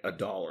would be like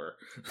 $1.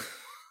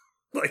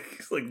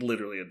 like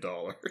literally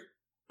 $1.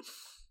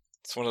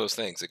 It's one of those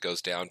things. It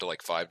goes down to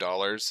like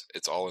 $5.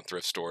 It's all in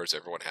thrift stores.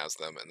 Everyone has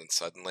them. And then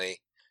suddenly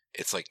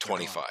it's like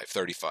 $25,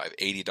 $35,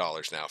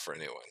 $80 now for a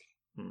new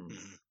one.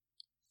 Mm-hmm.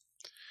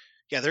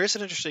 Yeah, there is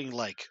an interesting,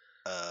 like,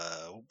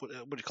 what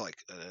do you call it?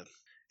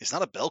 It's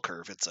not a bell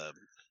curve. It's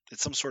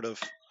some sort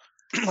of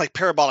like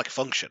parabolic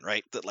function,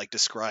 right? That like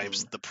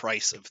describes the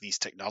price of these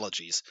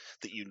technologies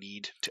that you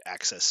need to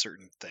access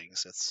certain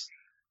things. It's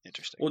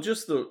interesting. Well,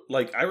 just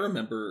I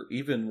remember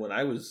even when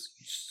I was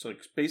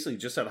basically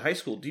just out of high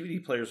school,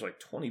 DVD players were like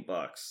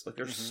 $20. Like,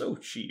 they're so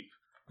cheap.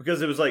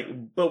 Because it was like,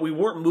 but we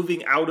weren't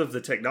moving out of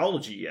the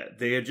technology yet.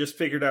 They had just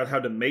figured out how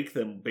to make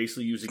them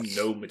basically using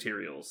no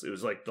materials. It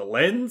was like the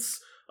lens,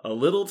 a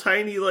little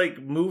tiny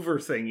like mover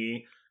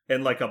thingy,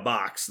 and like a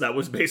box. That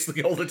was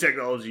basically all the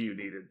technology you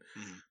needed.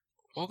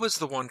 What was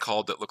the one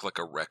called that looked like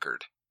a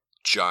record?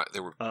 They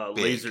were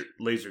big.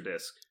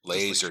 Laserdisc.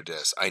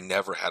 Laserdisc. I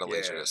never had a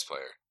Laserdisc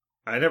player.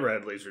 I never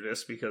had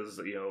Laserdisc because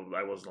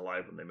I wasn't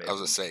alive when they made it. I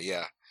was gonna say,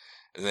 yeah.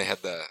 And they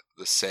had the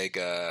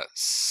Sega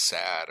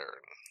Saturn.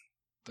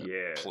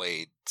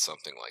 Played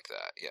something like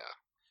that. Yeah.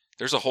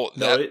 There's a whole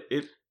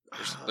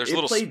there's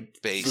little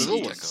space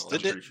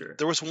technology.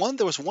 There was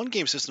one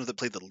game system that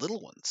played the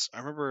little ones. I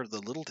remember the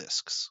little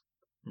discs.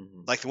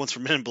 Like the ones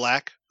from Men in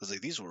Black. I was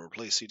like, these will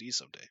replace CDs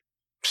someday.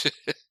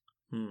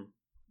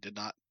 Did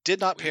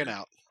not pan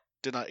out.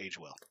 Did not age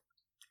well.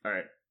 All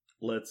right,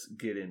 let's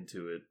get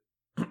into it.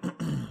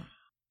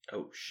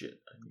 Oh shit!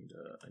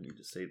 I need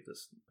to save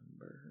this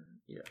number.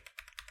 Yeah.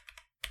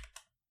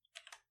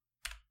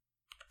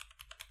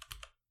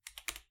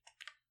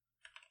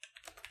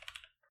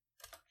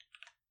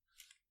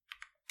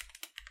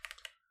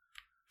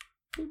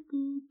 Boop,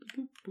 boop,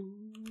 boop,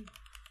 boop.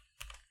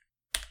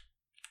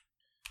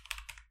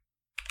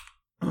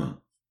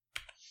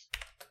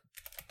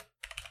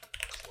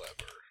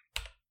 Clever.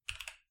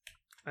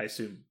 I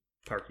assume,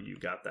 Parker, you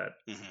got that.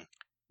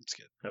 That's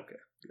good. Okay,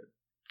 good.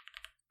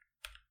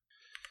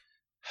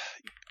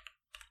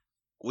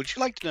 Would you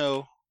like to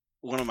know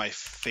one of my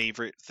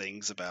favorite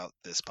things about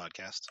this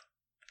podcast?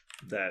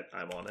 That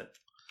I'm on it.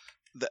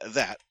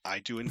 That I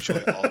do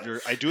enjoy all of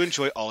your. I do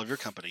enjoy all of your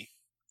company.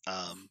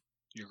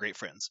 You're great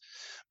friends.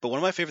 But one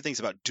of my favorite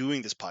things about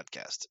doing this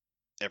podcast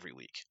every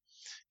week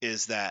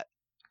is that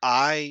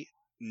I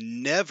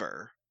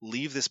never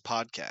leave this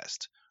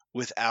podcast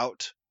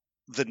without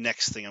the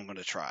next thing I'm going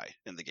to try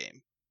in the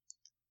game.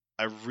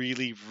 I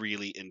really,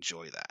 really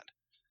enjoy that.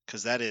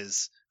 Because that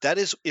is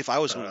if I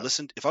was going to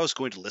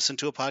listen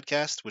to a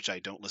podcast, which I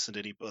don't listen to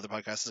any other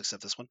podcasts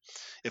except this one.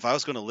 If I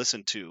was going to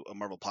listen to a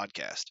Marvel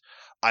podcast,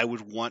 I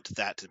would want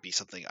that to be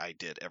something I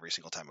did every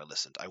single time I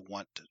listened. I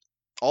want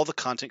all the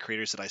content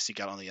creators that I seek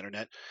out on the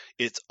internet.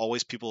 It's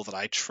always people that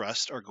I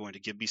trust are going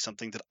to give me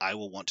something that I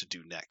will want to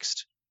do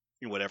next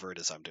in whatever it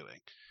is I'm doing.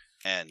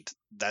 And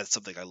that's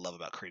something I love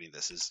about creating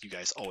this is you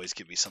guys always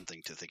give me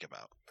something to think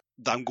about.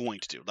 I'm going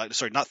to do.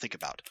 Not think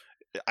about.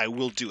 I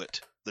will do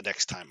it the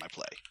next time I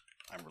play.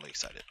 I'm really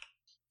excited.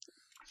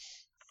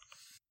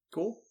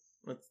 Cool.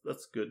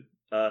 That's good.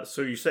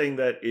 So you're saying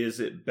that is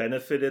it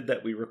benefited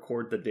that we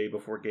record the day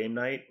before game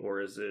night,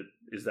 or is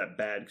that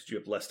bad because you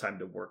have less time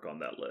to work on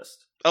that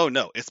list? Oh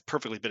no, it's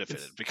perfectly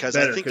benefited because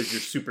I think because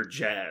you're super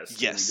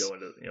jazzed. Yes. When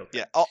you go into, okay.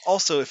 Yeah.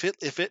 Also,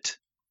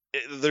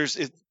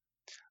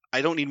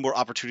 I don't need more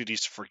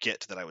opportunities to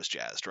forget that I was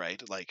jazzed,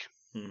 right? Like,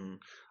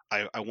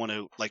 I want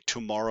to, like,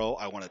 tomorrow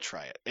I want to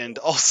try it. And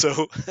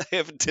also, I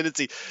have a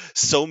tendency,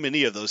 so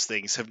many of those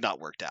things have not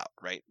worked out,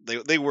 right?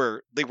 They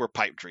were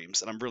pipe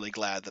dreams, and I'm really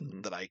glad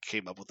that I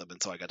came up with them,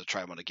 and so I got to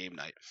try them on a game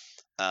night.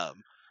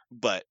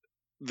 But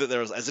there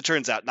was, as it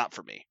turns out, not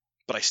for me.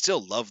 But I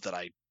still love that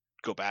I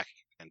go back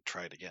and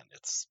try it again.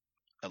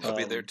 I'll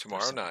be there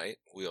tomorrow night.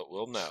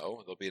 We'll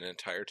know. There'll be an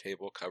entire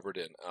table covered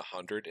in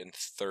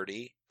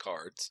 130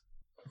 cards.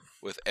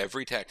 with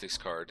every tactics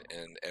card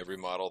and every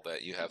model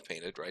that you have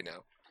painted right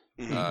now.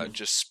 Mhm.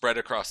 Just spread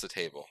across the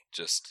table.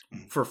 Just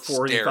For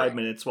 45 staring.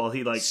 minutes while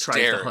he like tries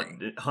Staring.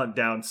 to hunt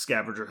down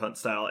scavenger hunt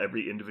style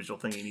every individual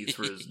thing he needs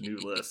for his new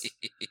list.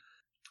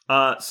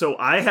 So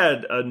I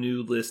had a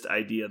new list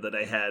idea that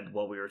I had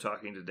while we were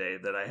talking today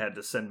that I had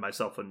to send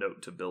myself a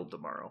note to build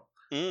tomorrow.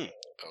 Mm.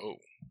 Oh,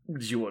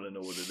 Do you want to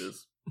know what it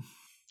is?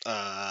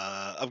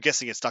 I'm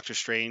guessing it's Doctor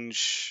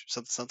Strange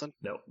something.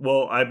 No.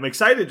 Well, I'm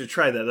excited to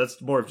try that.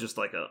 That's more of just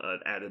like an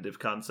additive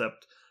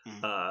concept.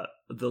 Mhm.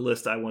 The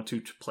list I want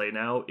to play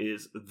now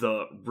is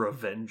the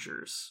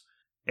Revengers,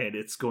 and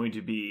it's going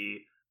to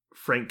be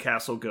Frank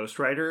Castle Ghost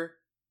Rider,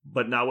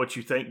 but not what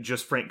you think,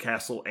 just Frank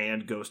Castle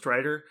and Ghost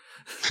Rider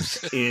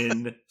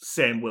in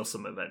Sam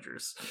Wilson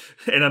Avengers.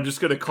 And I'm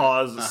just going to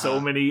cause so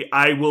many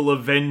I will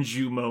avenge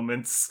you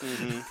moments.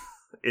 Mhm.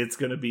 It's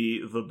going to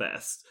be the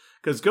best.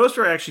 Because Ghost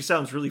Rider actually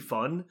sounds really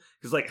fun.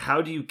 Because, like,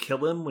 how do you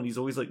kill him when he's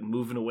always, like,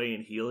 moving away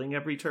and healing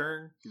every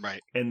turn?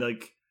 Right. And,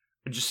 like,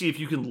 just see if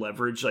you can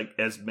leverage, like,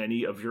 as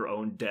many of your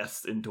own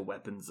deaths into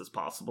weapons as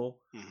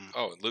possible. Mhm.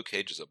 oh, and Luke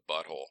Cage is a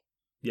butthole.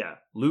 Yeah.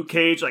 Luke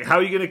Cage. Like, how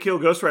are you going to kill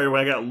Ghost Rider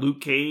when I got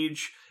Luke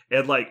Cage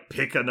and, like,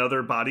 pick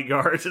another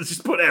bodyguard and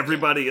just put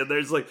everybody in there?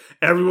 It's like,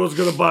 everyone's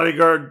going to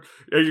bodyguard.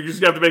 And you're just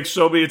going to have to make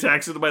so many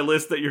attacks into my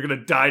list that you're going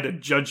to die to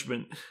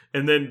Judgment.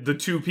 And then the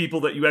 2 people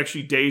that you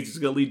actually dazed is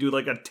going to lead to,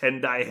 like, a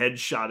 10-die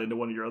headshot into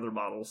one of your other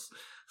models.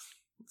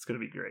 It's going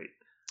to be great.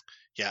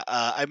 Yeah,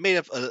 I made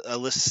up a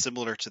list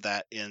similar to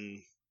that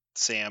in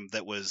Sam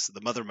that was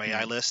the Mother May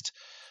I list,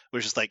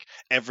 which is like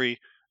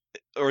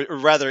or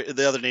rather,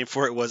 the other name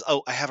for it was,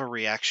 I have a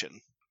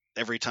reaction.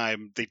 Every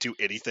time they do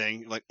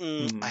anything, like,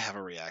 I have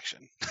a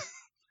reaction.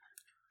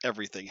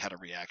 Everything had a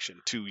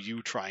reaction to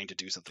you trying to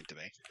do something to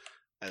me.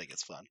 I think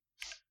it's fun.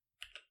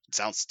 It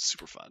sounds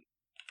super fun.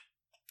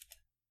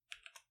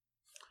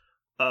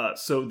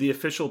 So the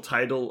official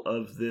title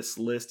of this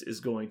list is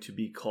going to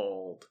be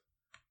called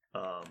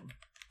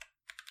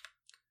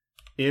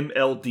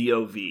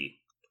MLDOV.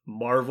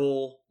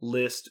 Marvel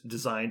list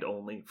designed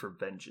only for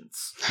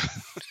vengeance.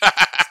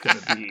 It's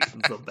gonna be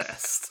the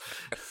best.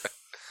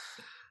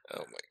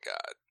 Oh my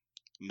god.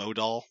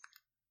 Modal.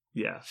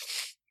 Yeah.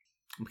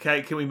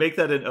 Okay, can we make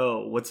that an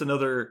O? What's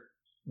another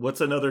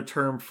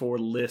term for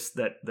list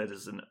that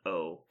is an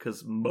O?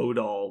 Because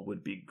Modal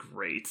would be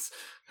great.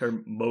 Or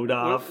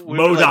Modov.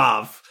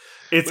 Modov.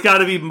 It's got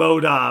to be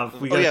Modov.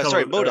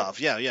 Modov.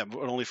 Yeah,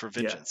 only for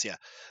vengeance. Yeah,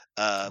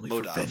 Only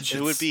for Modov. vengeance.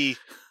 It would be.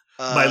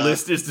 My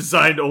list is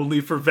designed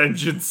only for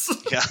vengeance.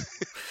 Yeah.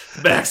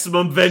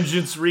 Maximum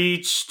vengeance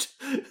reached.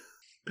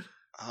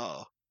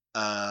 Oh.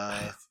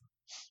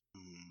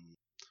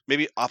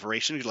 Maybe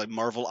Operation, like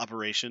Marvel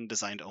Operation,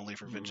 designed only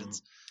for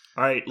vengeance.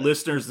 All right,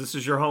 listeners, this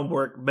is your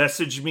homework.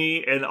 Message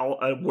me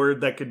a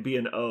word that could be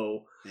an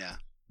O. Yeah.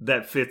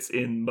 That fits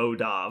in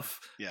Modov.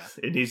 Yeah.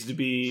 It needs to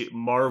be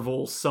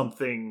Marvel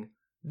something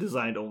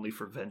designed only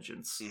for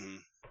vengeance. Mm-hmm.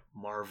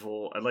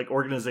 Marvel, like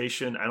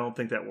organization. I don't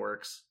think that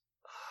works.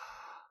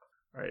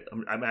 All right,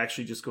 I'm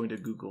actually just going to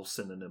Google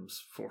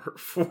synonyms for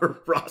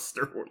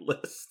roster or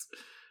list.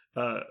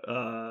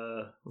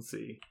 Let's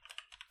see.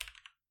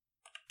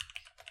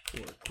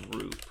 For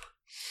group.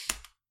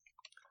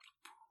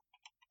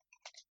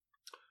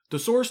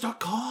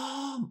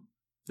 Thesaurus.com.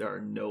 There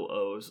are no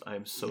O's.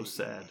 I'm so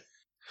sad.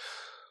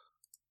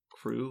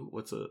 Crew?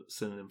 What's a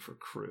synonym for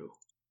crew?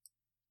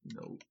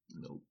 Nope.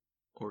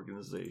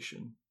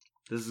 Organization.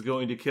 This is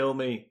going to kill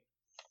me.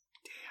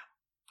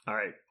 Damn. All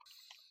right.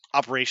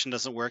 Operation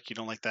doesn't work. You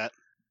don't like that?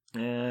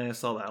 I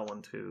saw that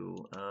one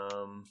too.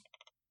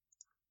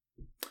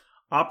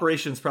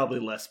 Operation's probably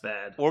less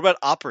bad. What about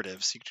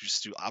operatives? You could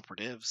just do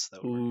operatives.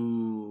 That would work.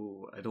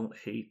 Ooh, I don't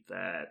hate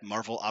that.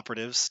 Marvel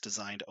operatives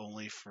designed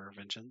only for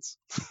vengeance.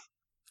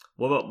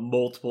 What about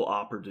multiple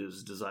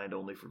operatives designed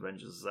only for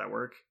vengeance? Does that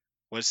work?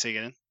 What did you say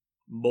again?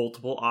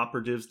 Multiple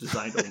operatives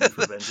designed only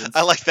for vengeance.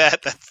 I like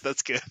that.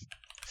 That's good.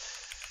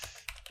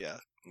 Yeah.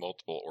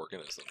 Multiple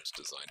organisms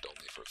designed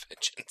only for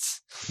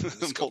vengeance.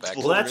 Let's go back to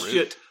Well, the that's root.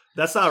 shit.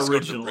 That's not Let's go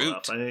to the original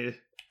root. enough.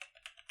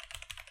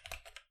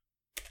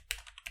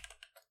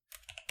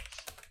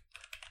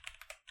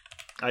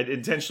 I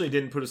intentionally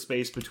didn't put a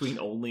space between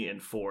only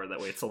and for. That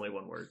way it's only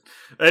one word.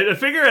 I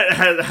figure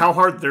out how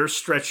hard they're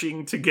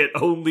stretching to get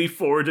only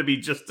for to be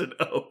just an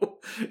O.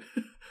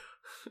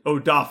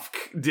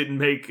 Odofk didn't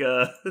make,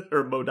 or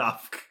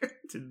Modofk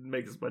didn't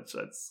make as much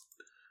sense.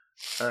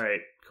 All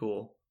right,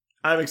 cool.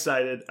 I'm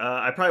excited.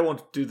 I probably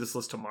won't do this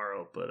list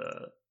tomorrow, but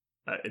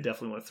I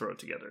definitely want to throw it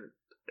together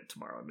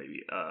tomorrow,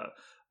 maybe.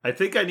 I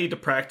think I need to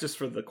practice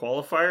for the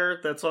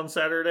qualifier that's on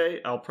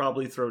Saturday. I'll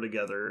probably throw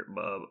together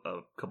a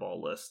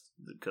Cabal list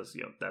because,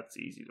 that's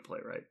easy to play,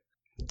 right?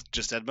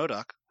 Just add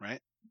MODOK, right?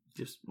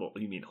 Well,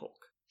 you mean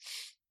Hulk.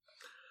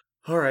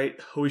 All right,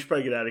 we should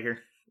probably get out of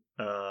here.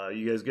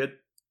 You guys good?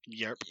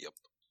 Yarp. Yep.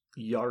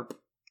 Yarp.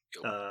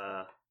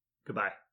 Yep. Goodbye.